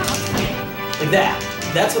 Like that.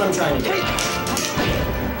 That's what I'm trying to do.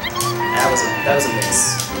 That was a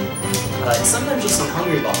miss. Sometimes you see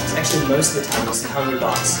Hungry Box. Actually, most of the time you see Hungry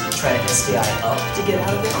Box try to SDI up to get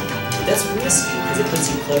out of it. That's risky because it puts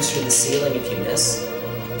you closer to the ceiling if you miss.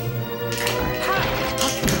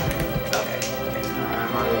 Okay.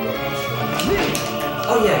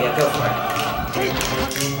 Oh yeah, go for it.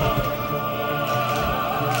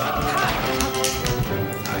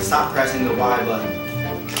 Stop pressing the Y button.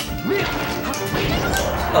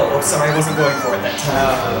 Oh, sorry, I wasn't going for it that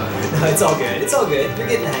time. No, it's all good. It's all good. You're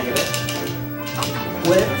getting the hang of it.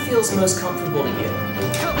 Whatever feels most comfortable to you.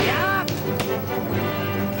 Oh my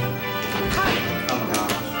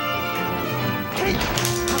gosh.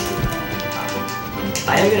 I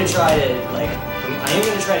am gonna try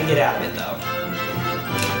to get out of it though.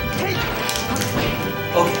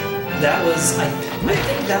 Okay, that was I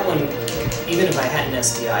think that one. Even if I had an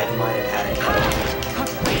SDI, I might have had it.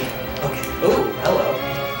 Okay. Oh, hello.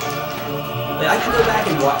 I can go back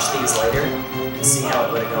and watch these later and see how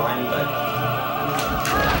it would have gone, but.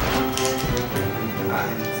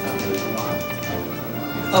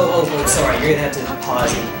 Oh, sorry. You're gonna have to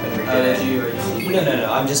pause and redo it.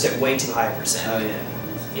 No. I'm just at way too high a percent. Oh yeah.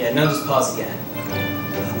 Yeah. No, just pause again.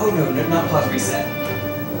 Oh no, not pause. Reset.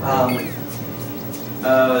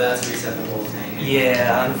 Oh, that's reset the whole thing.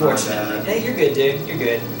 Yeah, unfortunately. Hey, you're good, dude. You're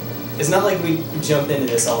good. It's not like we jump into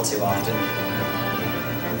this all too often.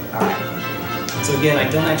 Alright. So again, I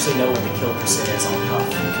don't actually know what the kill percent is on Puff.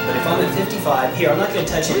 But if I'm at 55... Here, I'm not going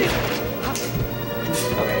to touch it.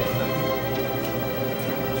 Okay.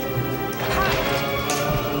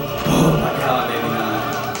 Oh my god, maybe not.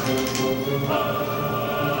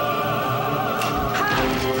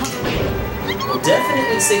 Well,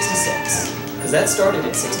 definitely 66. Because that started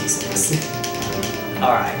at 66.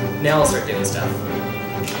 Alright, now I'll start doing stuff.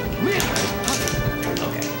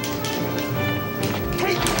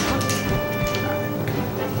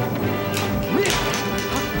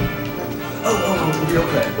 real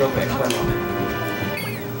quick, one moment.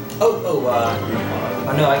 Oh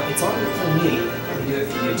no, it's on for me. Let me do it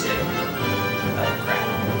for you too.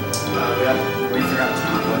 Oh crap. We forgot to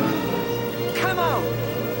one. Come on!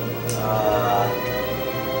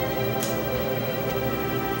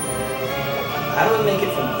 How do we make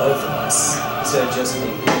it for both of us instead of just me?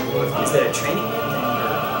 Is that a training thing?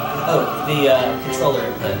 Oh, the controller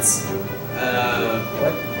inputs.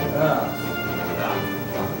 What?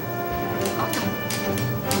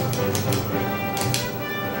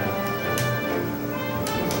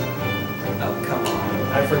 Oh, come on.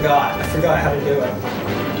 I forgot how to do it.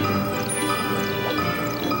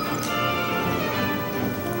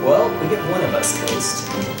 Well, we get one of us at least.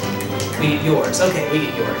 We get yours. Okay, we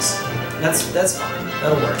get yours. That's fine.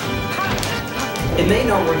 That'll work. It may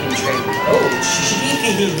not work in training. Oh,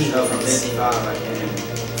 jeez. Oh, from 55, I can.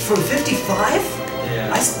 From 55?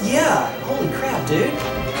 Yeah. Yeah. Holy crap, dude.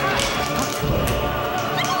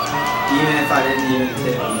 Even if I didn't even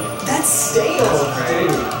hit you. That's stale,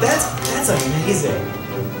 dude. That's amazing.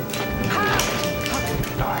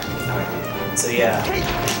 Alright. So yeah.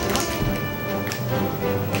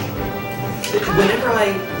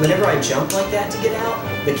 Whenever I jump like that to get out,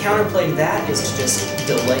 the counterplay to that is to just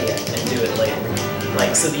delay it and do it later.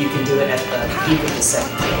 Like, so that you can do it at the peak of the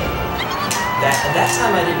second game. At that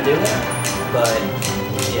time I didn't do it, but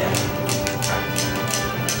yeah.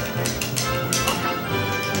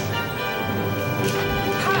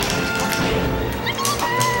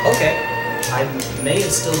 Okay. I may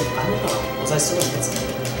have still, I don't know. Was I still invincible?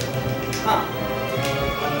 Huh.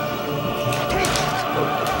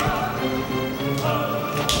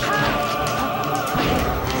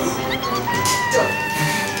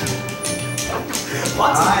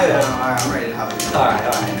 I'm ready to have it. Alright.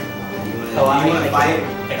 Oh, you want to fight?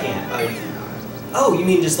 I can't. Oh, you can. Oh, you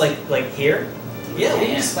mean just like here? Yeah, we can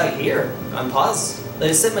Yeah. just fight here. On pause. Let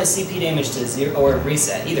us set my CP damage to 0 or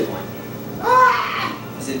reset, either one.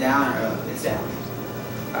 Is it down or up? It's down.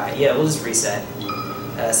 Alright, yeah, we'll just reset.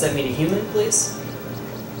 Set me to human, please.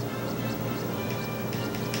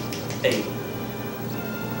 8.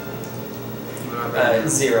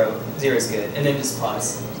 0. 0 is good. And then just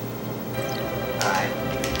pause. Alright.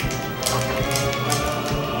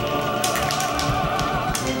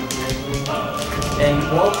 And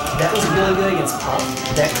while that was really good against Puff,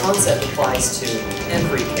 that concept applies to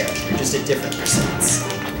every character, just at different percents.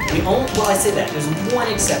 Well, I say that, there's one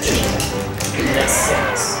exception to that, and that's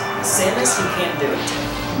Samus. Samus, you can't do it to.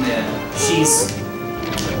 Yeah.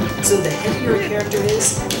 So the heavier a character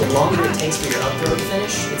is, the longer it takes for your up throw to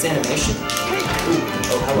finish. It's animation. Ooh,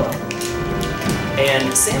 oh hello.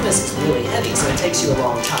 And Samus is really heavy, so it takes you a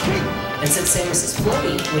long time. And since Samus is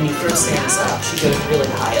floaty, when you throw Samus up, she goes really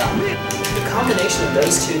high up. The combination of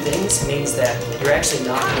those two things means that you're actually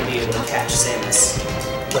not going to be able to catch Samus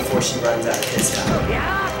before she runs out of his power.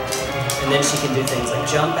 And then she can do things like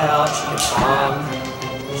jump out, she can bomb,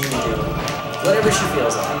 she can do whatever she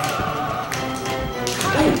feels like.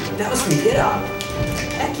 Ooh, that was from Get Up.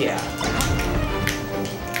 Heck yeah.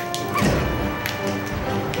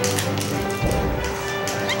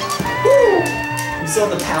 Woo! You saw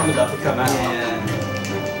the pound about to come out. Yeah.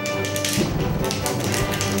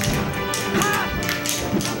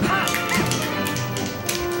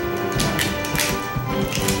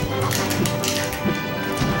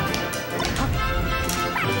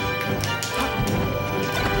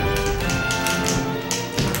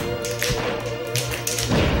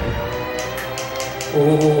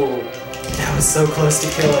 Oh, that was so close to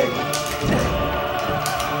killing.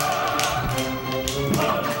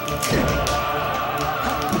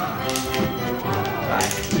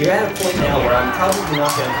 Alright, you're at a point now where I'm probably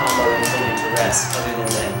not going to combo anything into rest other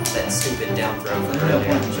than that stupid down throw from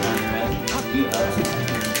earlier.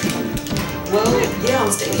 Well, yeah,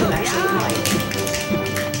 on Stadium actually it might.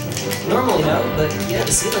 Normally no, but yeah,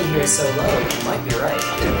 the ceiling here is so low, you might be right.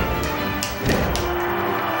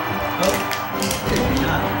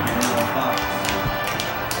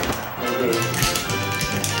 Maybe.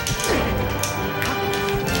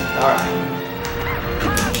 Alright.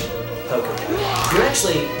 Pokemon. You're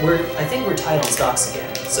actually, I think we're tied on stocks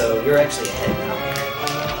again, so you're actually ahead now.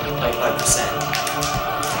 Like 5%.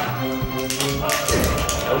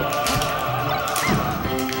 Nope.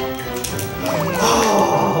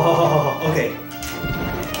 Oh, okay.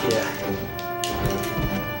 Yeah.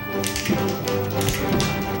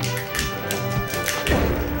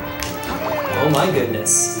 Oh my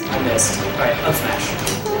goodness. I missed. Alright, up smash.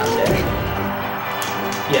 I'm dead.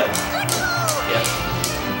 Yep. Yep.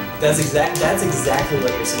 That's exactly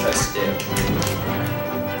what you're supposed to do.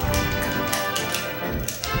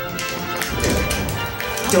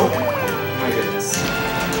 Don't. Oh my goodness.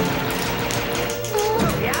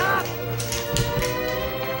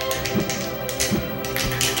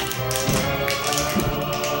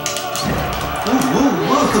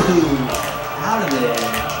 Out of there.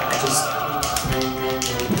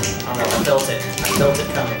 I don't know, I felt it. I felt it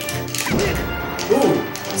coming. Ooh,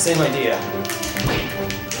 same idea.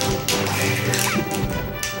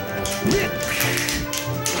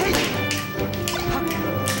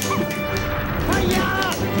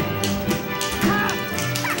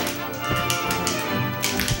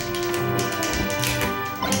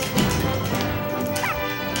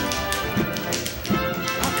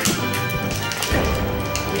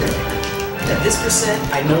 At this percent,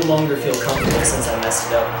 I no longer feel comfortable since I messed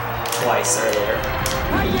it up twice earlier.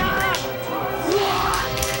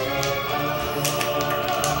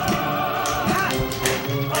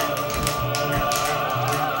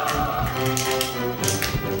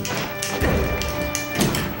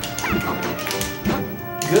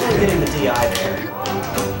 Good on getting the DI there.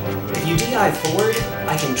 If you DI forward,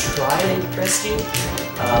 I can try to impress you,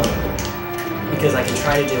 because I can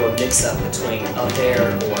try to do a mix-up between up air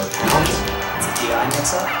or pound. It's a DI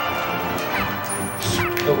mix-up.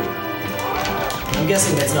 Oh. I'm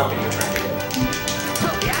guessing that's not what you're trying to do.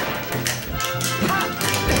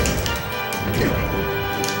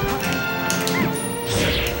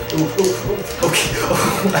 Ooh, ooh, ooh. Okay.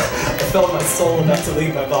 Oh, I felt my soul about to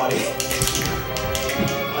leave my body.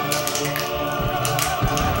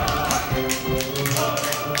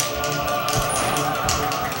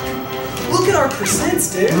 Look at our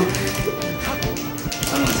percents, dude!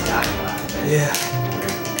 Someone's got it live. Yeah.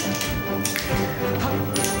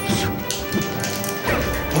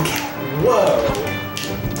 Okay. Whoa!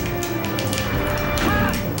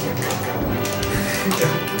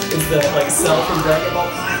 It's the, like, cell from Dragon Ball.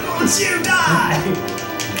 Why won't you die?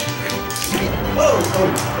 Oh, oh,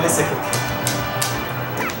 bicycle.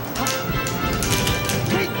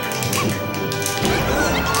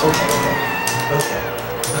 Okay, okay. Okay.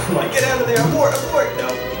 I'm like, get out of there, abort, abort! No.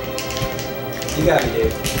 You got me,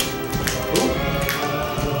 dude. Ooh.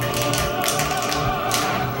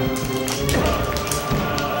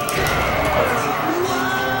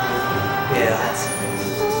 Yeah, that's...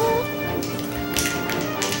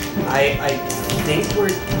 I think we're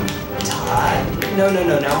tied? No, now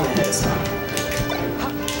I'm ahead of time.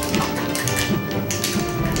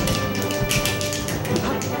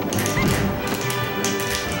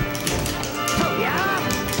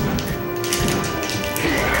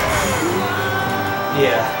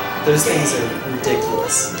 Yeah, those things are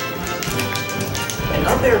ridiculous. And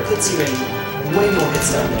up air puts you in way more hit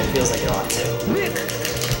stun than it feels like it ought to.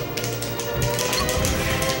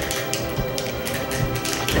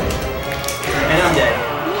 And I'm dead.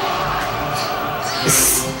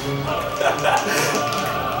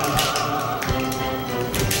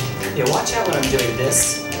 Yeah, watch out when I'm doing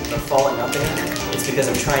this, the falling up air. It's because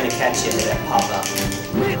I'm trying to catch you into that pop-up.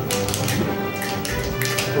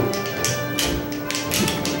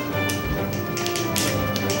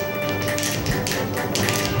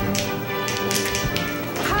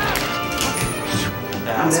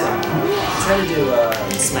 Try to do a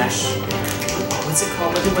smash. What's it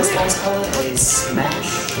called? What do West Balls call it? A smash.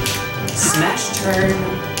 Smash turn,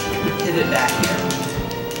 pivot back here.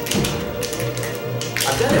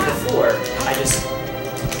 I've done it before. I just.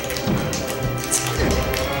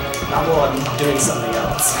 Not while I'm doing something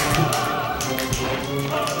else.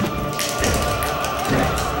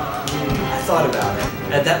 I thought about it.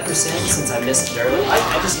 At that percent, since I missed it earlier,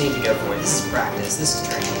 I just need to go for it. This is practice. This is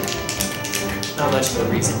training. Not much of a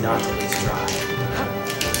reason not to at least try.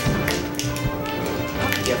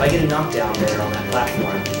 Yeah, if I get a knockdown there on that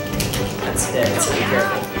platform, that's dead, so be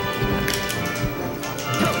careful.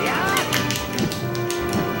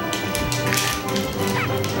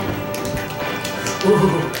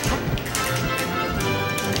 Ooh.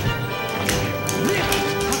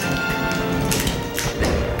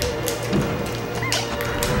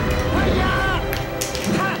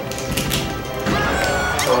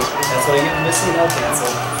 That's what I get for missing no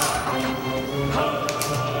cancel.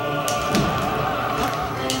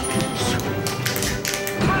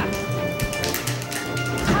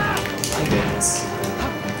 My goodness.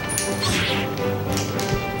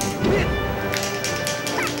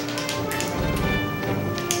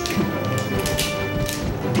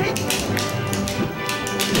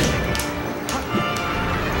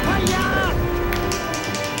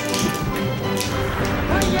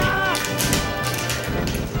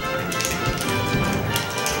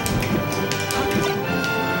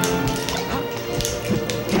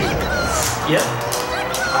 Yep.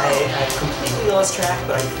 I completely lost track,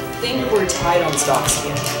 but I think we're tied on stocks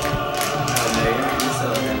again.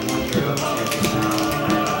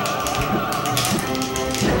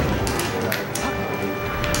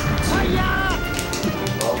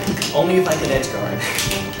 Well, only if I can edge guard.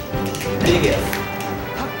 big if.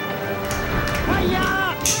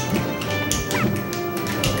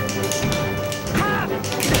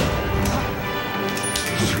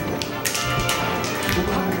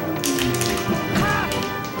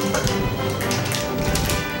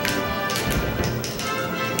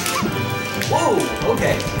 Whoa,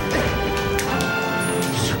 okay.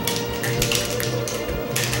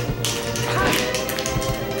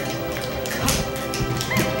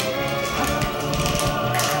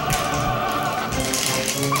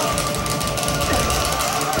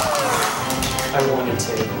 I wanted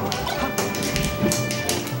to.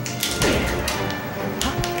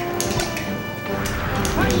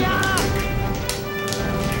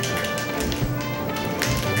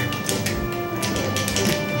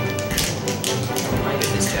 Oh my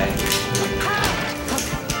goodness, Jack.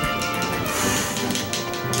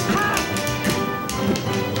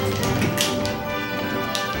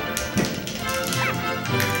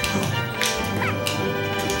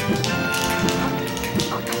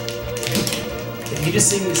 If you just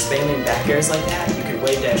see me spamming back airs like that, you can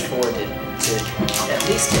wave dash forward to at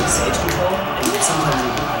least take stage control, and sometimes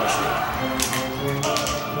you can punish me.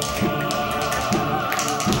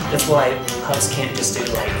 That's why hubs can't just do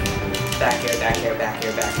like back air, back air, back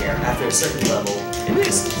air, back air. After a certain level, it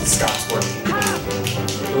just stops working.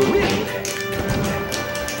 Ooh, okay.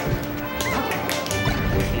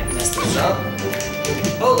 Can't mess this up.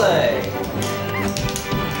 Ole!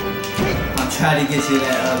 I'm trying to get you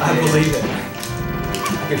that up. I believe it.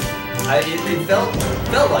 It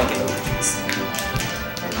felt like it.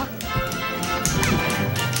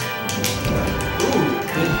 Ooh,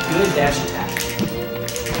 good dash attack.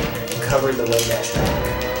 Covered the low dash back.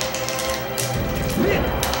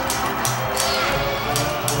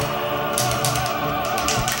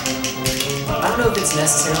 I don't know if it's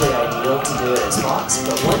necessarily ideal to do it as Fox,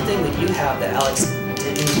 but one thing that you have that Alex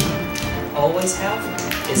didn't always have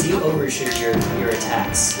is you overshoot your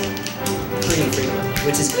attacks pretty frequently,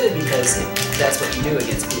 which is good because that's what you do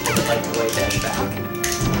against people that like to wave dash back.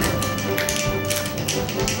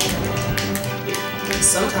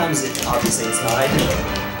 Sometimes, obviously, it's not ideal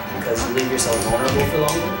because you leave yourself vulnerable for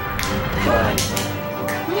longer,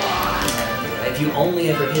 but if you only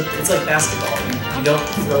ever hit, it's like basketball. You don't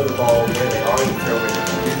throw the ball where they are, you throw where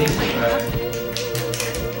they're hitting.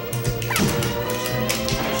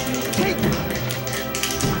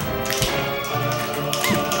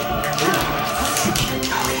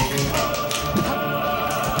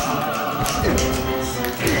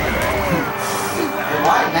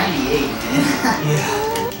 Yeah.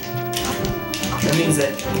 That means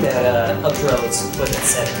that up throw was at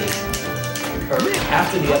 70. Or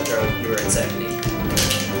after the up throw, you were at 70.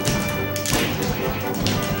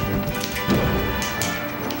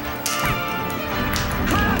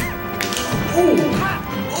 Ooh!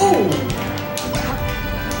 Ooh!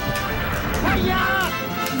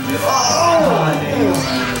 Oh!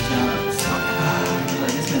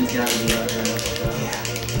 This man's gotta be out there. Yeah.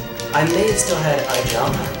 I may have still had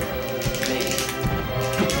alma. Maybe.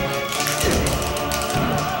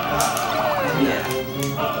 Yeah.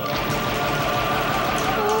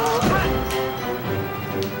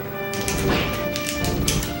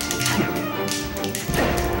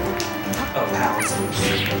 Oh, pounds.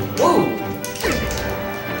 Whoa!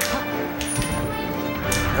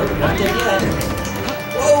 Nope, not dead yet.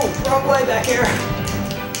 Whoa! Wrong way back here.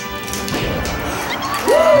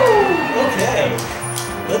 Woo! Okay.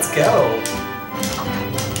 Let's go.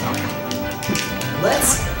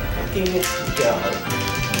 Let's fucking go.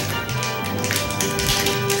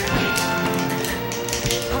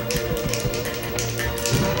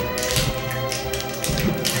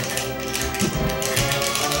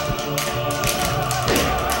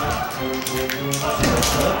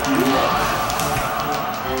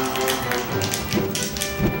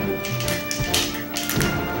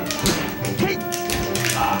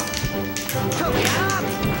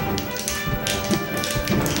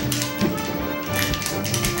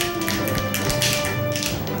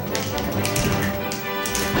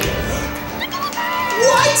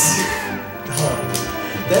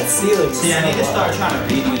 That ceiling. See, I need to start trying to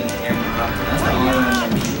read you in the air more often. That's the only way I'm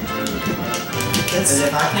gonna beat you. Because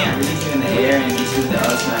if I can't read you in the air and get you with the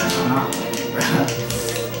up smash, I'm not winning, bro.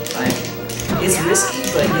 Like, it's risky,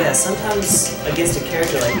 but yeah, sometimes against a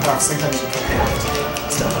character like Fox, sometimes you can have to do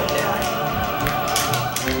stuff like that.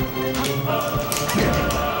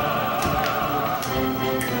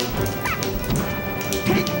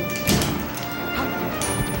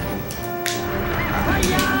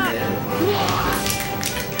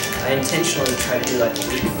 I intentionally try to do like a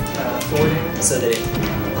weak forward air so that it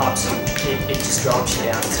pops you, it just drops you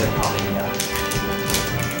down instead of popping you up.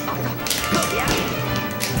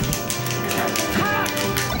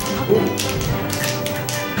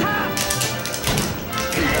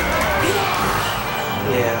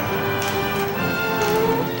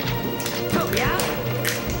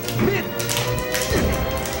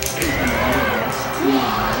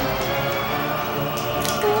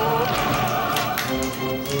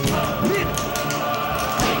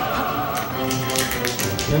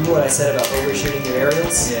 said about overshooting your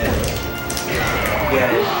aerials? Yeah. You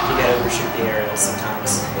gotta overshoot the aerials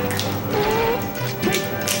sometimes.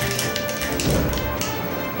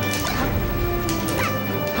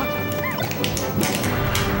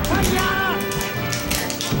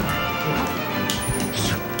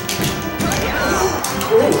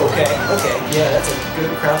 Ooh, okay, yeah, that's a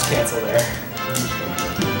good crouch cancel there.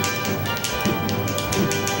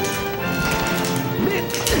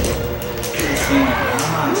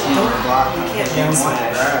 You can't down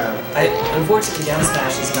smash. Unfortunately, down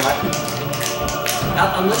smash is not,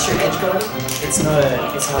 unless you're edge guarding, it's not a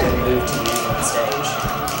move to use on stage.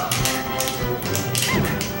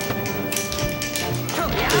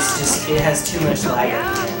 It's just, it has too much lag at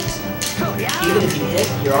the end. Even if you hit,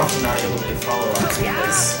 you're often not able to follow up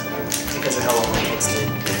because of how long it takes to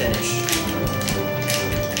finish.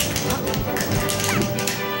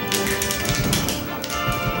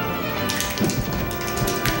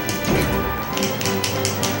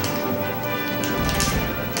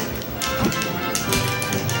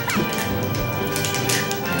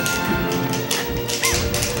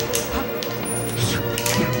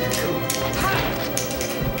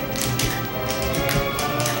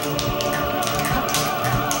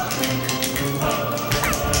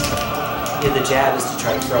 Yeah, the jab is to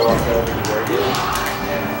try to throw off whatever you were doing.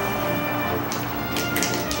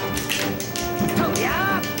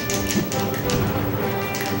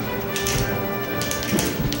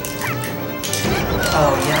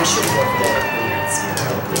 Oh, yeah, I should have gone for that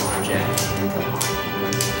zero. Come on, Jack. Come on.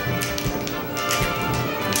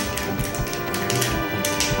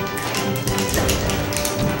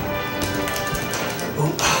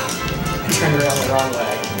 Oh, I turned around the wrong way.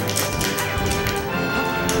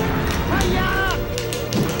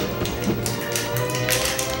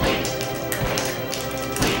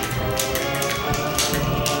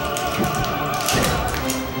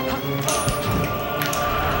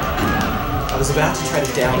 I was about to try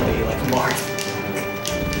to down B like Mark.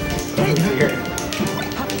 Weird.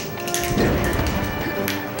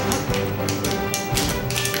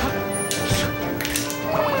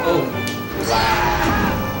 Oh,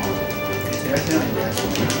 wow.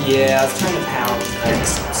 Yeah, I was trying to pound and I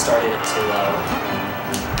just started it too low.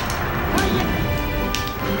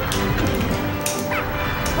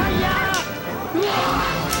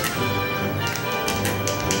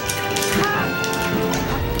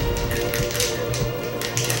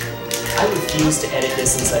 I refuse to edit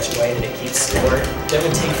this in such a way that it keeps score. That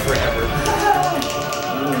would take forever.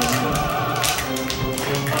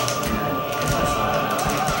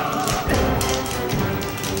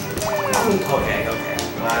 Okay.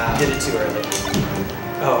 Wow. Did it too early.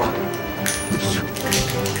 Oh.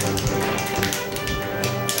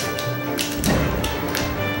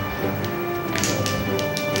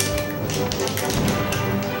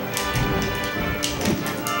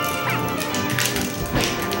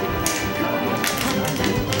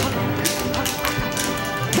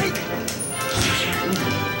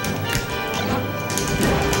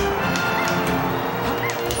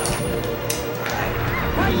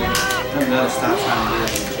 Stop trying to do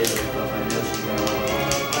that in kids stuff. I know she's gonna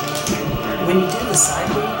when you do the side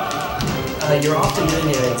B, you're often doing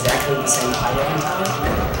it at exactly the same height every time.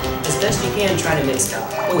 As best you can, try to mix it up.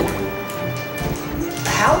 Oh.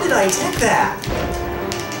 How did I tech that?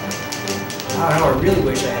 Oh, I really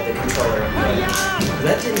wish I had the controller input.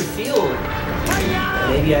 That didn't feel...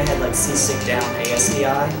 Maybe I had like C-stick down ASDI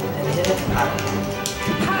and hit it? I don't know.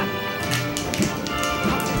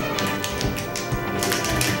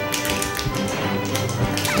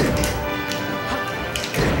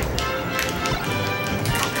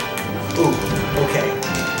 Ooh, okay.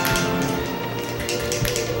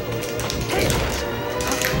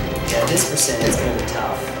 Yeah, this percent is gonna be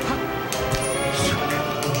tough.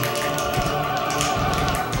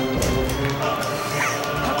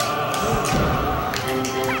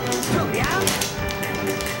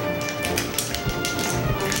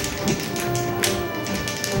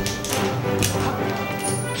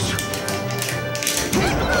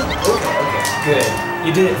 Okay, good.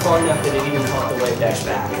 You did it far enough that it even caught the wave dash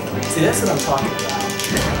back. See, that's what I'm talking about.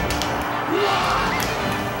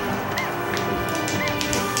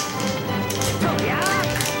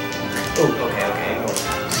 Oh, okay.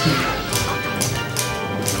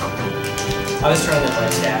 I was trying that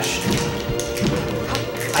ledge dash.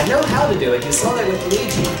 I know how to do it. You saw that with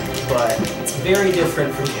Luigi, but it's very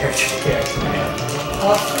different from character to character.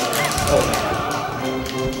 Oh man.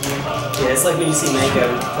 Yeah, it's like when you see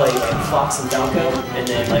Mango play like Fox and Donko, and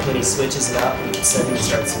then like when he switches it up, and suddenly he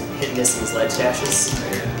starts hitting this in his ledge dashes.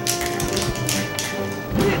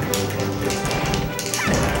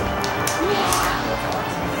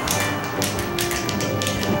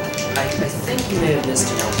 this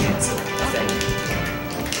to no cancel, I think.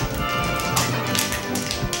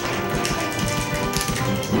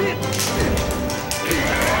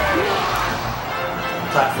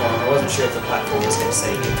 Platform. I wasn't sure if the platform was going to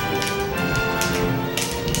save you.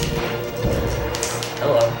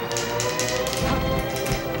 Hello.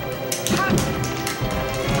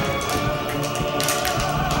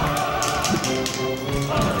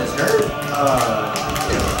 Does her,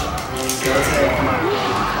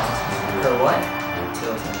 Or what?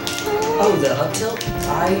 Oh, the up tilt?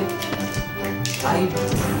 I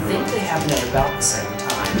think they happen at about the same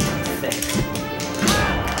time, I think.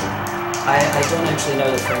 I don't actually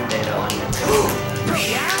know the frame data on it.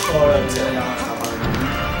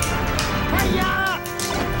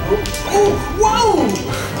 Oh, whoa!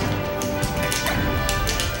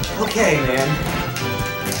 Okay, man.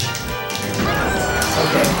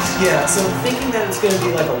 Okay, yeah, so thinking that it's gonna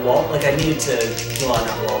be like a wall, like I needed to, well,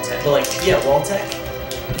 not wall tech, but like, yeah, wall tech.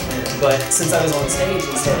 But since I was on stage,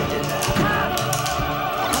 instead it did that.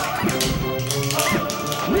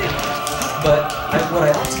 But what I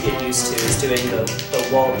ought to get used to is doing the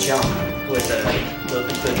wall jump with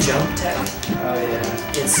the jump tech. Oh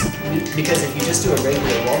yeah. It's because if you just do a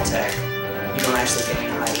regular wall tech, you don't actually gain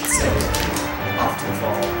height, so often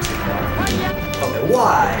fall too far. Okay,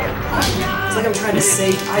 why? It's like I'm trying to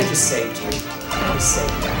save. I just saved you. I just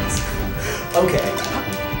saved you. Okay.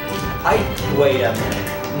 Wait a minute.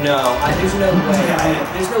 No, there's no way.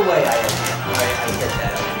 There's no way I hit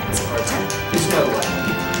that. There's no way.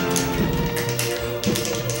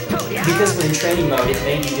 Because we're in training mode, it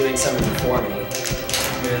may be doing something for me.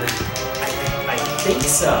 Really? I think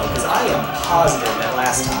so, because I am positive that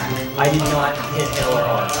last time I did not hit L or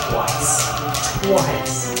R twice.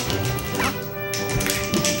 Twice.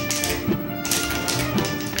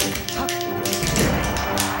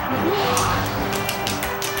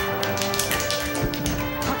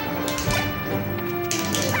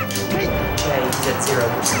 Yeah, he's at 0%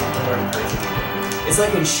 or improvement. It's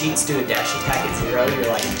like when Sheets do a dash attack at 0, you're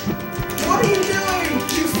like, what are you doing,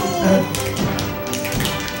 you fool?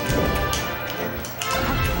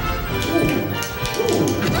 Ooh.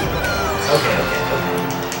 Okay.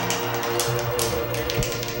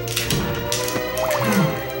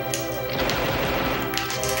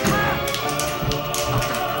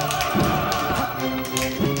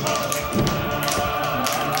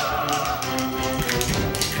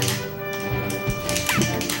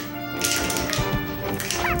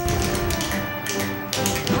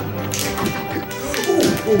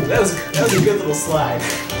 Ooh, that was a good little slide.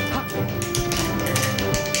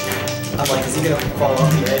 I'm like, is he gonna fall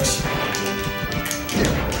off the edge?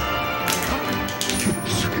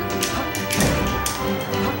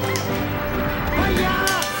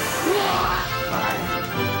 Alright.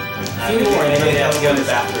 A few more and then I'm gonna have to go to the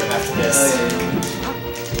bathroom after this.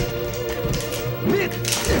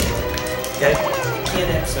 Okay? You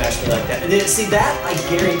can't smash me like that. See that? I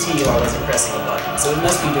guarantee you I wasn't pressing a button, so it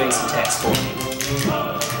must be doing some text for me.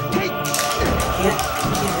 You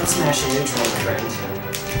can't smash a neutral, my friend.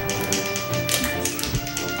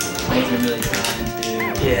 I wasn't really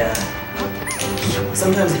trying to. Yeah.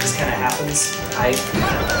 Sometimes it just kind of happens.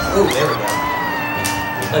 Oh, there we go.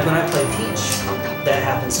 Like when I play Peach, that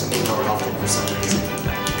happens to me more often for some reason.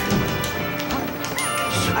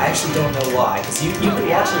 I actually don't know why, because you've been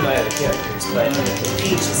watching my other characters, but with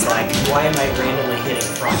Peach, it's like, why am I randomly hitting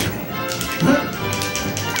front man?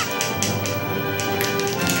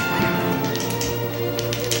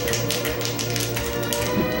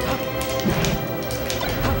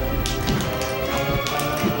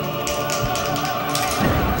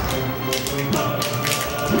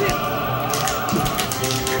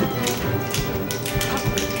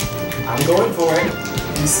 I'm going for it.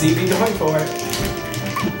 You see me going for it.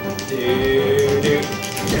 Do.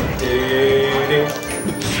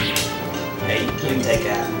 Hey, you can take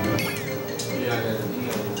that.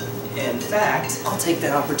 In fact, I'll take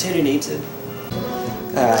that opportunity to...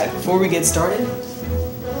 Alright, before we get started...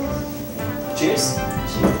 Cheers.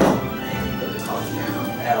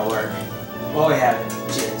 That'll work. While we have it,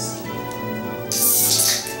 cheers.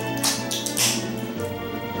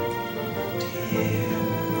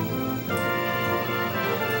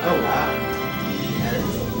 Oh wow. That is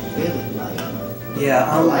really light. Yeah,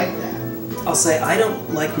 I like that. I'll say I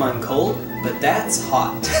don't like mine cold, but that's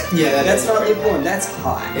hot. Yeah, that's not lukewarm. That's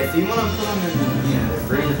hot. If you want to put them in the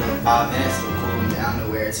freezer for 5 minutes, it'll cool them down to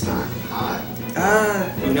where it's not hot.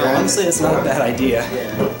 Honestly, it's not a bad idea.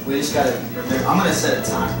 Yeah, we just gotta remember. I'm gonna set a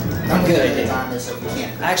timer. I'm Good gonna set idea. a timer so we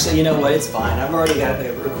can't. Actually, you know what? It's fine. I've already got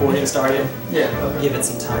the recording started. Yeah. Okay. Give it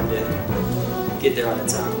some time to get there on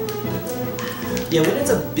its own. Yeah, when it's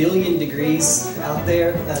a billion degrees out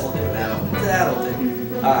there, that'll do it. That'll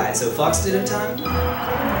do. Alright, so Fox ditto time? Do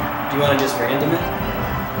you want to just random it?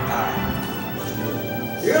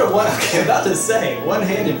 Alright. You're gonna one. Okay, I'm about to say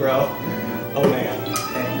one-handed, bro. Oh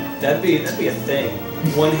man, that'd be a thing.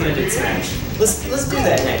 One-handed smash. Let's do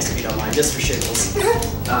that next if you don't mind, just for shiggles.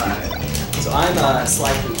 Alright. So I'm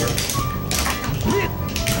Sly Cooper.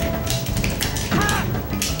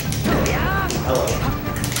 Hello.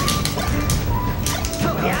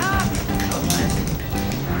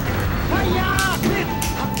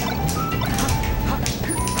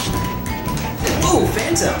 Ooh,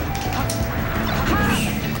 Phantom!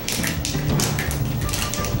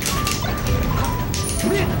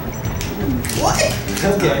 What?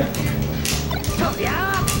 Okay.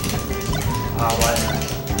 What?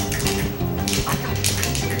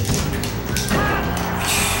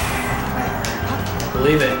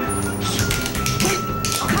 Believe it.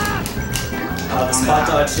 The spot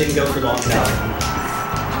dodge didn't go for long enough.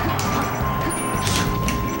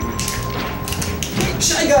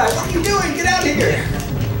 Shy Guy, what are you doing? Get out of here!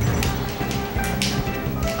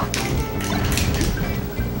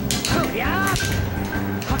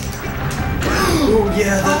 Oh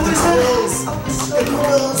yeah, the quills! The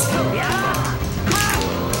quills!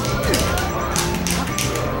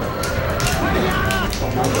 Oh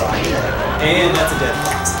my god. And that's a dead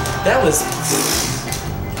fox. That was...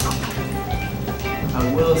 I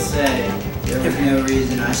will say, there was no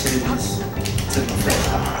reason I should have just took my first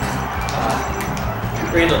off.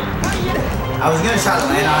 Randall. I was gonna try to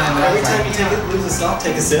land on him, but Every time you lose a stop,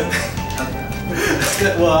 take a sip.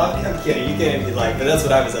 Okay. Well, I'm kidding. You can if you like, but that's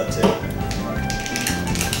what I was up to.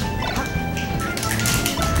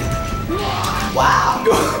 Wow!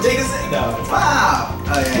 Take a sip. No. Wow!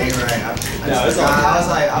 Oh yeah, you're right.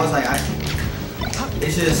 I was like,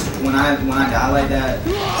 it's just when I die like that.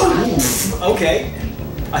 Ooh, okay.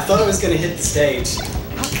 I thought I was gonna hit the stage.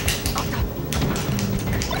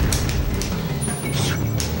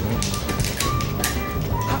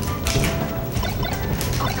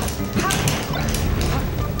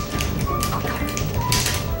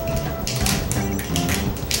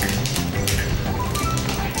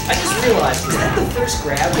 I just realized, is that the first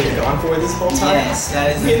grab we've gone for this whole time? Yes,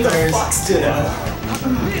 that is the In the first. Fox ditto.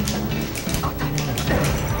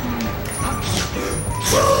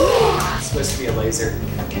 It's supposed to be a laser.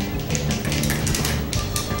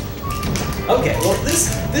 Okay, well this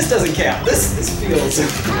doesn't count. This feels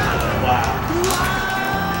wow.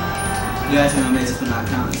 You guys gonna make this one not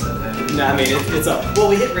count, it's okay. No, I mean it's up. Well,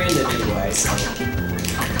 we hit random anyway, so.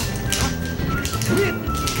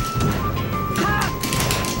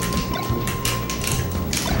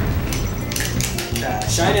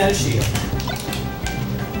 Shine out a shield.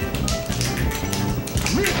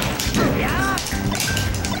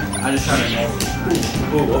 I just tried to nail it.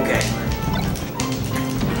 Ooh, okay.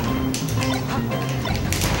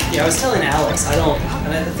 Yeah, I was telling Alex,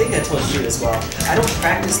 and I think I told you as well, I don't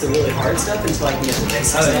practice the really hard stuff until I can get the basic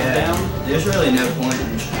stuff down. There's really no point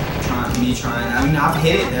in me trying. I mean, I've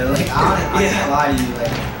hit it though. Like, I can't lie to you.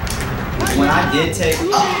 Like, when I did take...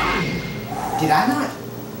 did I not?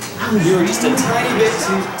 You were just a tiny bit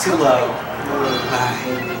too low.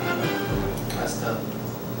 That's tough.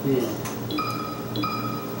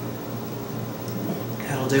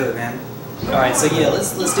 That'll do it, man. Alright, so yeah,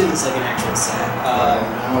 let's do this like an actual set.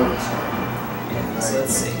 Yeah, so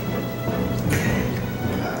let's see.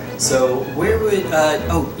 So where would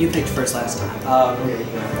oh, you picked first last time.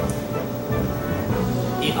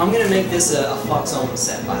 I'm gonna make this a Fox only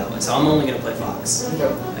set, by the way, so I'm only gonna play Fox.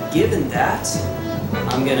 Given that,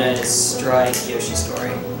 I'm gonna strike Yoshi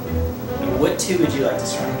Story. And what two would you like to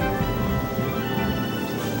strike?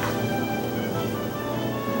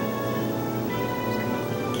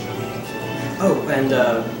 Oh, and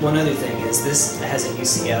one other thing is this has a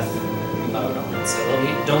UCF mode on it, so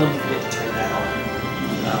don't let me forget to turn that on.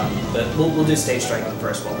 But we'll do stage striking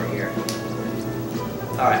first while we're here.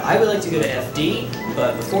 Alright, I would like to go to FD,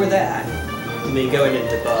 but before that, let me go into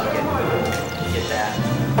debug and get that.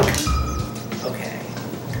 Okay.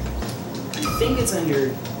 I think it's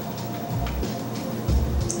under...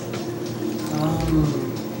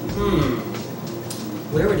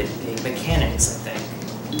 Where would it be? Mechanics, I think.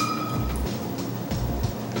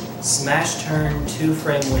 Smash turn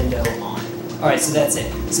 2-frame window on. Alright, so that's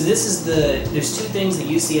it. So this is there's two things that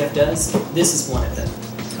UCF does. This is one of them.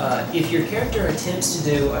 If your character attempts to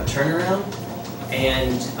do a turnaround,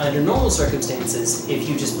 and under normal circumstances, if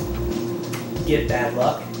you just get bad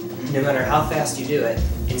luck, no matter how fast you do it,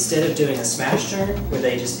 instead of doing a smash turn where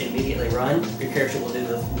they just immediately run, your character will do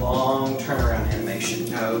the long turnaround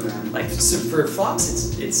animation. Oh, okay. Like so for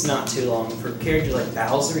Fox, it's not too long. For a character like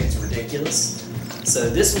Bowser, it's ridiculous. So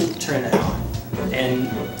this will turn that on. And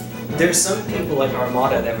there's some people like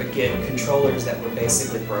Armada that would get controllers that were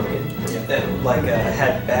basically broken, that like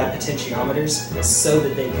had bad potentiometers, so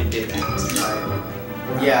that they could do that.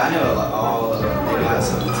 Right. Yeah, I know all of them. They got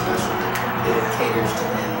something special that caters to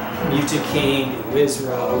them. Mewtwo King,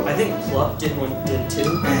 Wizro. I think Pluck did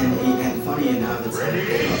too. And funny enough,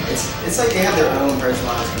 it's like they have their own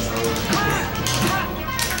personalized controller.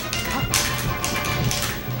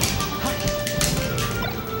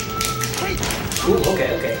 Ooh,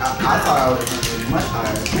 okay. I thought I would have done it much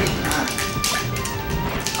higher.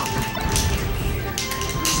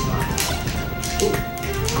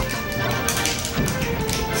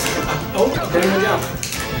 Oh, bring him jump.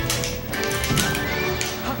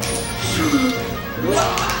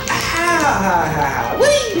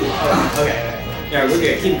 Whee! Okay. Yeah, we're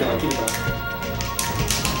good. Keep going.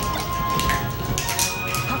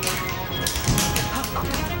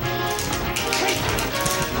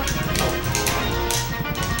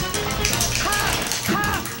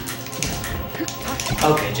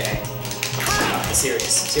 Okay, Jay.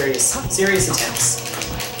 Serious attempts.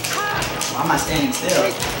 Why am I standing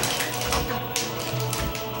still?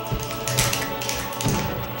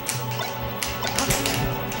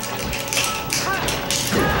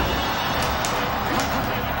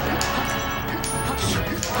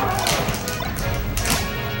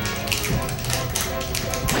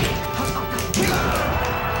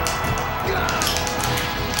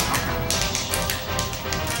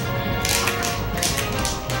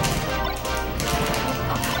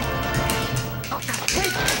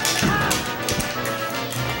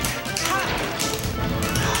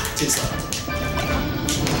 Too slow.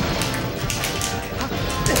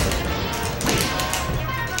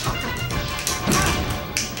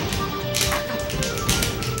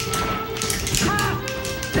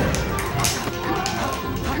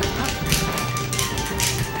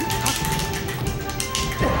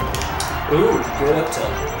 Ooh, good up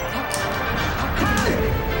tilt.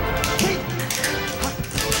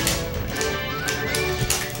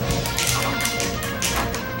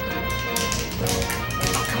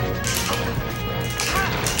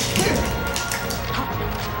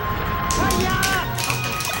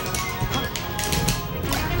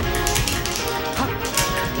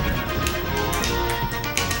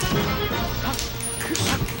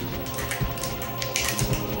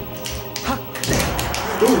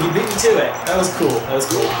 Ooh, you beat me to it. That was cool.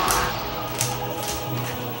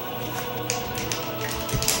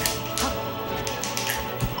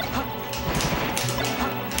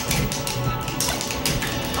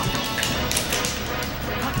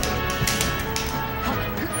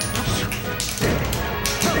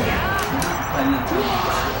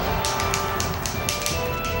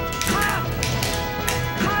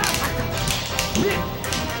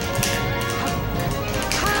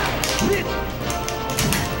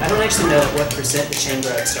 I don't actually know at what percent the chain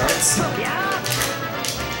grab starts.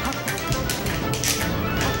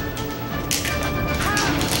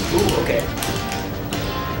 Ooh, okay.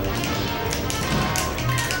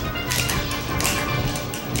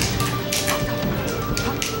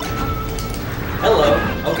 Hello.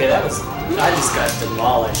 Okay, that was... I just got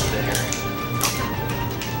demolished there.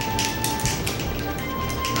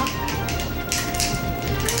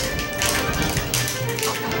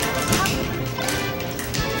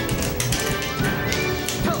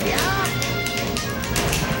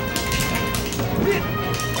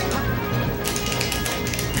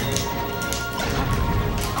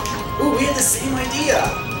 Ooh, we had the same idea!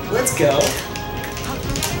 Let's go!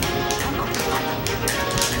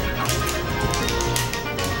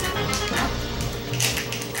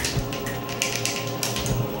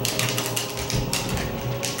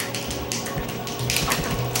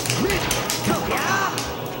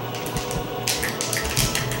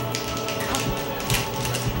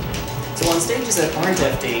 So on stages that aren't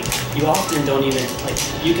FD, you often don't even, like,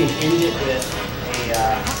 you can end it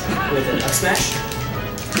with an up smash,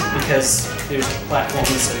 because there's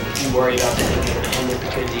platforms so you worry about that being able to end it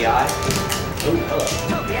with good DI. Oh, hello.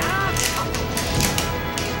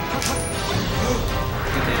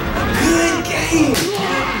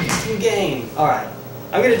 Good game! Alright,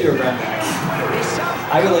 I'm gonna do a run back.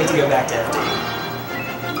 I would like to go back to FD.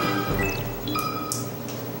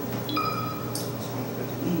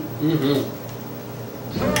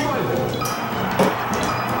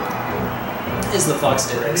 Is the Fox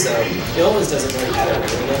did it, so it almost doesn't really matter where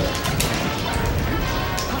we go.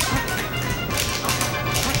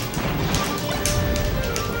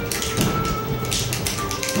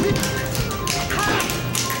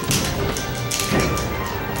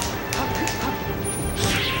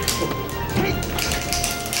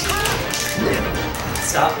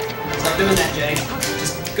 Stop doing that, Jay.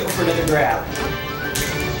 Just go for another grab.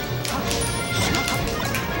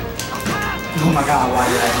 Oh my god, why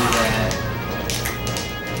did I do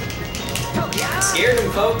that? Scared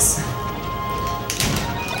him, folks.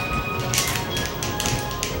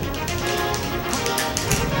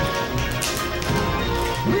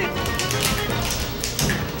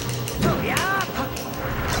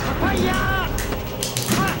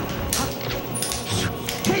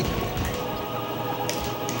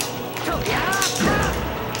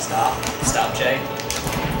 Stop, Jay.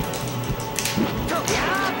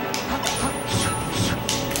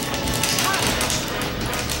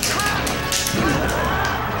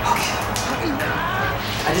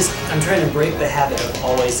 I'm trying to break the habit of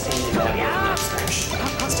always aiming that with an up smash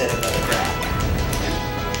instead of another grab.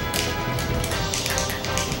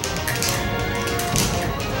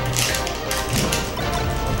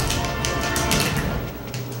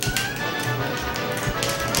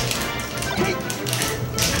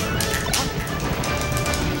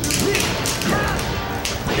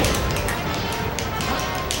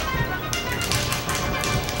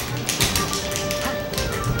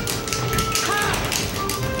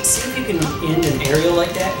 End an aerial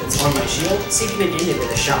like that that's on my shield, see if you can end it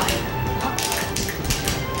with a shine.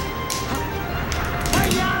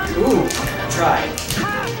 Ooh, I tried.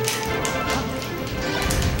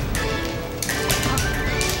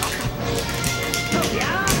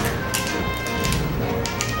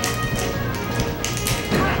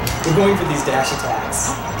 We're going for these dash attacks.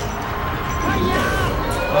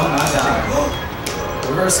 Oh my god.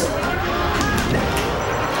 Reversal.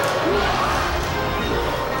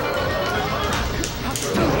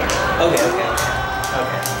 Okay.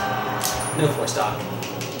 No force stop.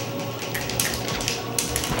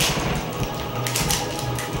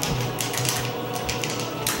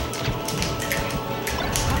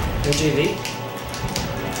 No JV.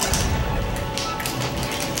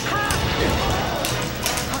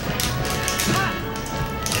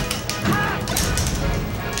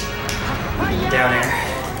 Down air.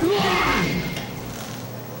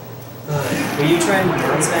 Were you trying to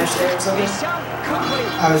down smash there or something?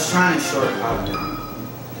 I was trying to short hop down.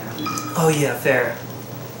 Oh yeah, fair.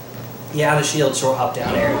 Yeah, the shield short hop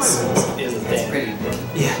down air is a thing. It's pretty good.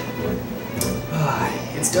 Yeah.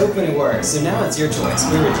 It's dope when it works. So now it's your choice.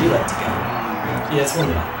 Where would you like to go? Yeah, it's one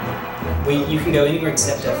more. You can go anywhere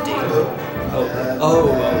except FD.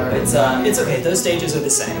 It's okay. Those stages are the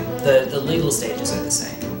same. The legal stages are the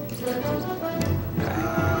same.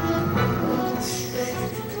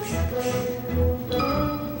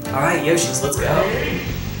 All right, Yoshis, let's go.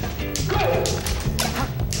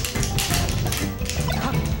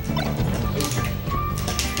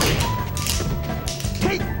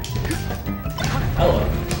 Hello.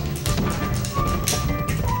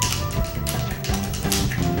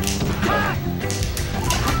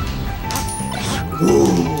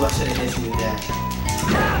 Ooh, I should have hit you with that.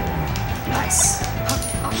 Nice.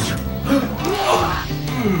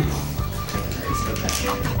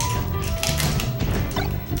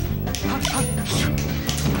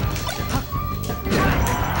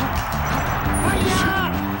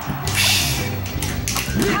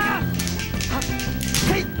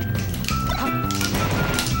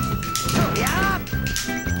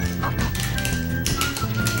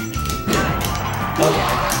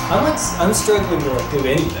 I'm struggling to like do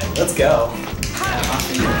anything. Let's go.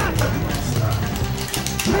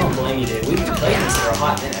 I don't blame you, dude. We've been playing this for a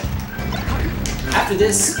hot minute. After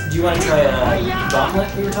this, do you want to try a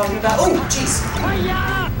Gauntlet we were talking about? Oh, jeez.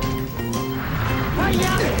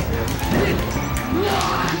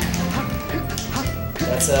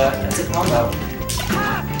 That's a combo.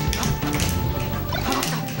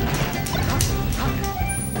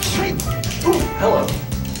 Ooh, hello.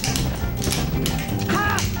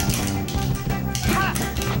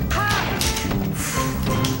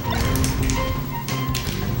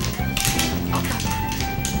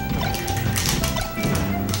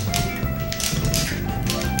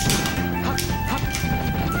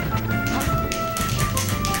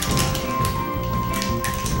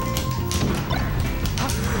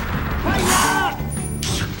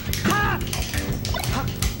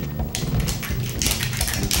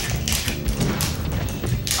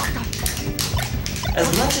 As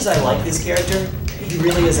much as I like this character, he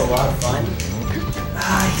really is a lot of fun.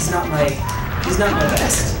 He's not my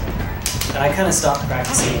best. And I kind of stopped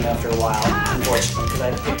practicing him after a while, unfortunately, because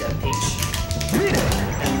I picked up Peach.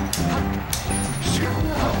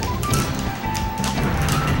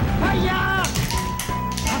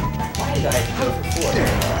 Why did I have to go for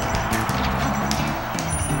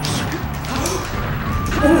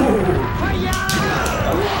 4? Ooh.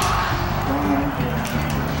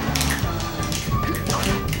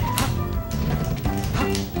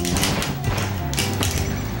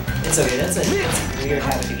 That's okay, that's a weird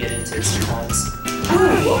habit to get into sometimes.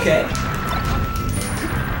 Ooh, okay.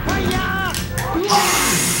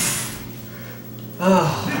 Oh.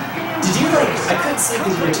 Did you like, I couldn't see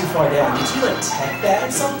because you were too far down. Did you like tech that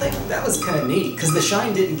or something? That was kind of neat, because the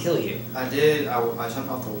shine didn't kill you. I did, I jumped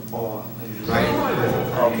off the wall. Right in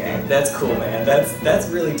the Okay, that's cool, man. That's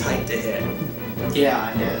really tight to hit. Yeah,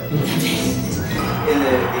 I did. In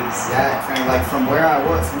the exact frame, like from where I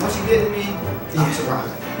was, from what you did to me, I'm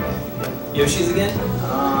surprised. Yoshi's again?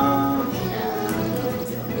 Yeah.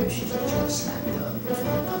 Yoshi's just snapped up.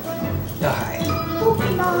 Alright.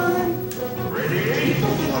 Pokemon! Ready?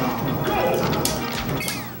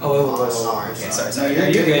 Oh, sorry. Okay, sorry. No,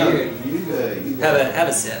 you're good. You good. Have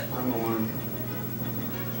a sip. I'm on.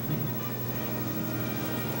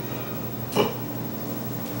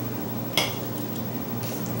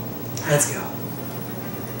 Let's go.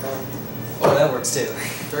 Oh, that works too.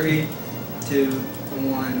 3, 2,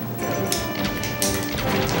 1.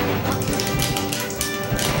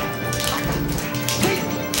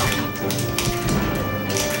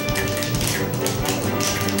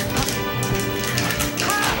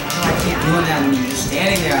 I keep doing that when you're just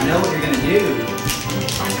standing there. I know what you're gonna do.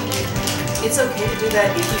 It's okay to do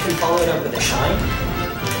that if you can follow it up with a shine,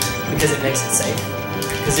 because it makes it safe.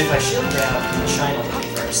 Because if I shield grab, the shine will hit me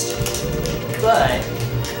first. But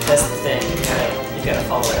that's the thing, you gotta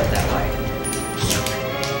follow it up that way.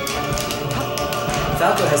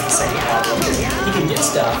 Falco has the same problem, because he can get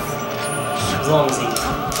stuff as long as he.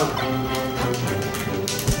 Oh.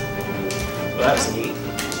 Well, that was neat.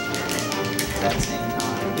 At the same time.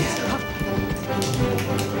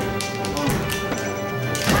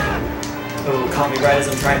 Oh, caught me right as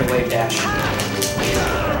I'm trying to wave dash.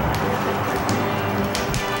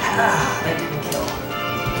 Ah, that didn't kill.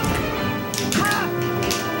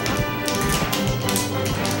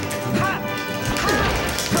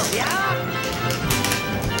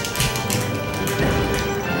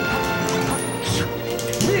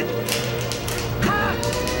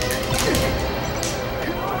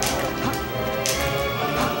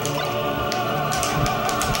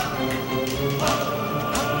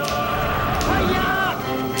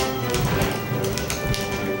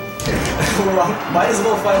 Might as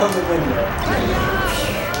well fight on the window.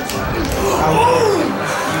 You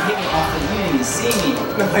hit me off the, you didn't even see me.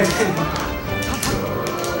 No, I didn't.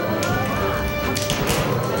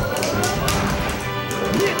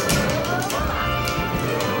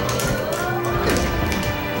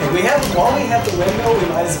 And while we have the window, we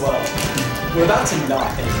might as well. We're about to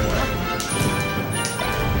knock anymore.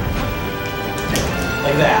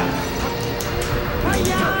 Like that.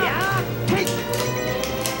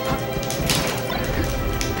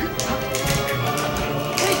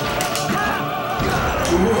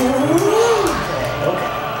 Okay.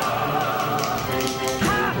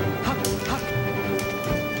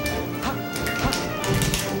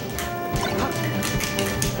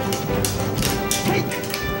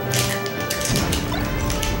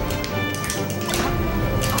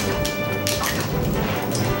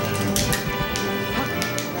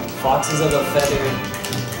 Foxes of the feathered.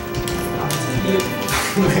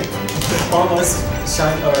 Almost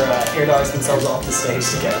shine or air dogs themselves off the stage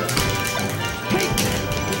together.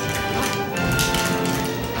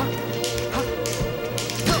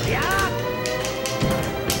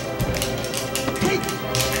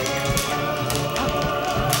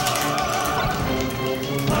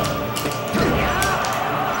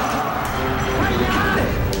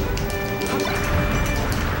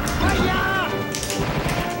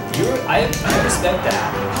 I respect that.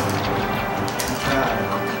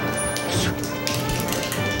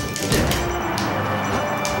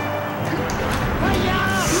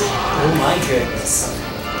 Oh my goodness.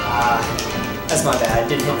 That's my bad.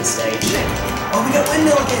 Didn't hit the stage. Oh, we got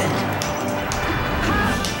windmill again.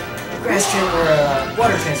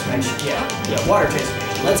 Water transformation. Yeah, water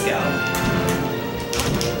transformation. Let's go.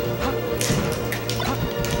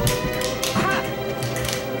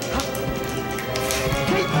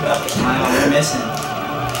 Wow, we're missing.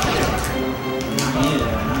 Not you,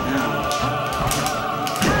 not now.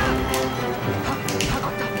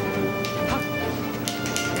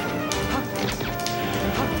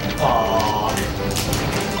 Aww.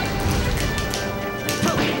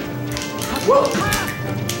 Whoa!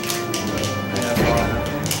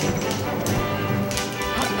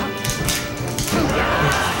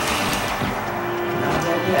 Not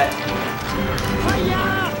dead yet.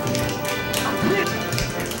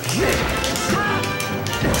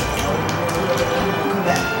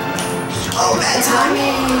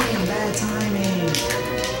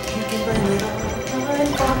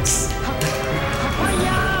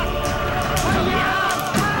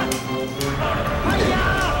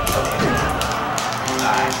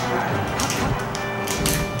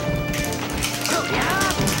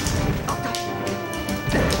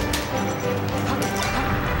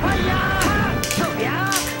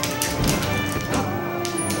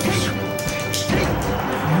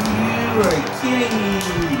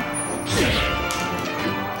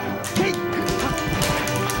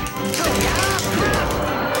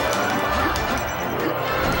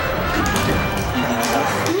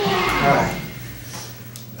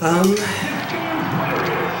 Mission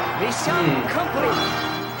complete.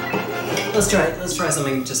 Let's try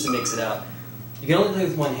something just to mix it up. You can only play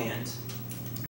with one hand.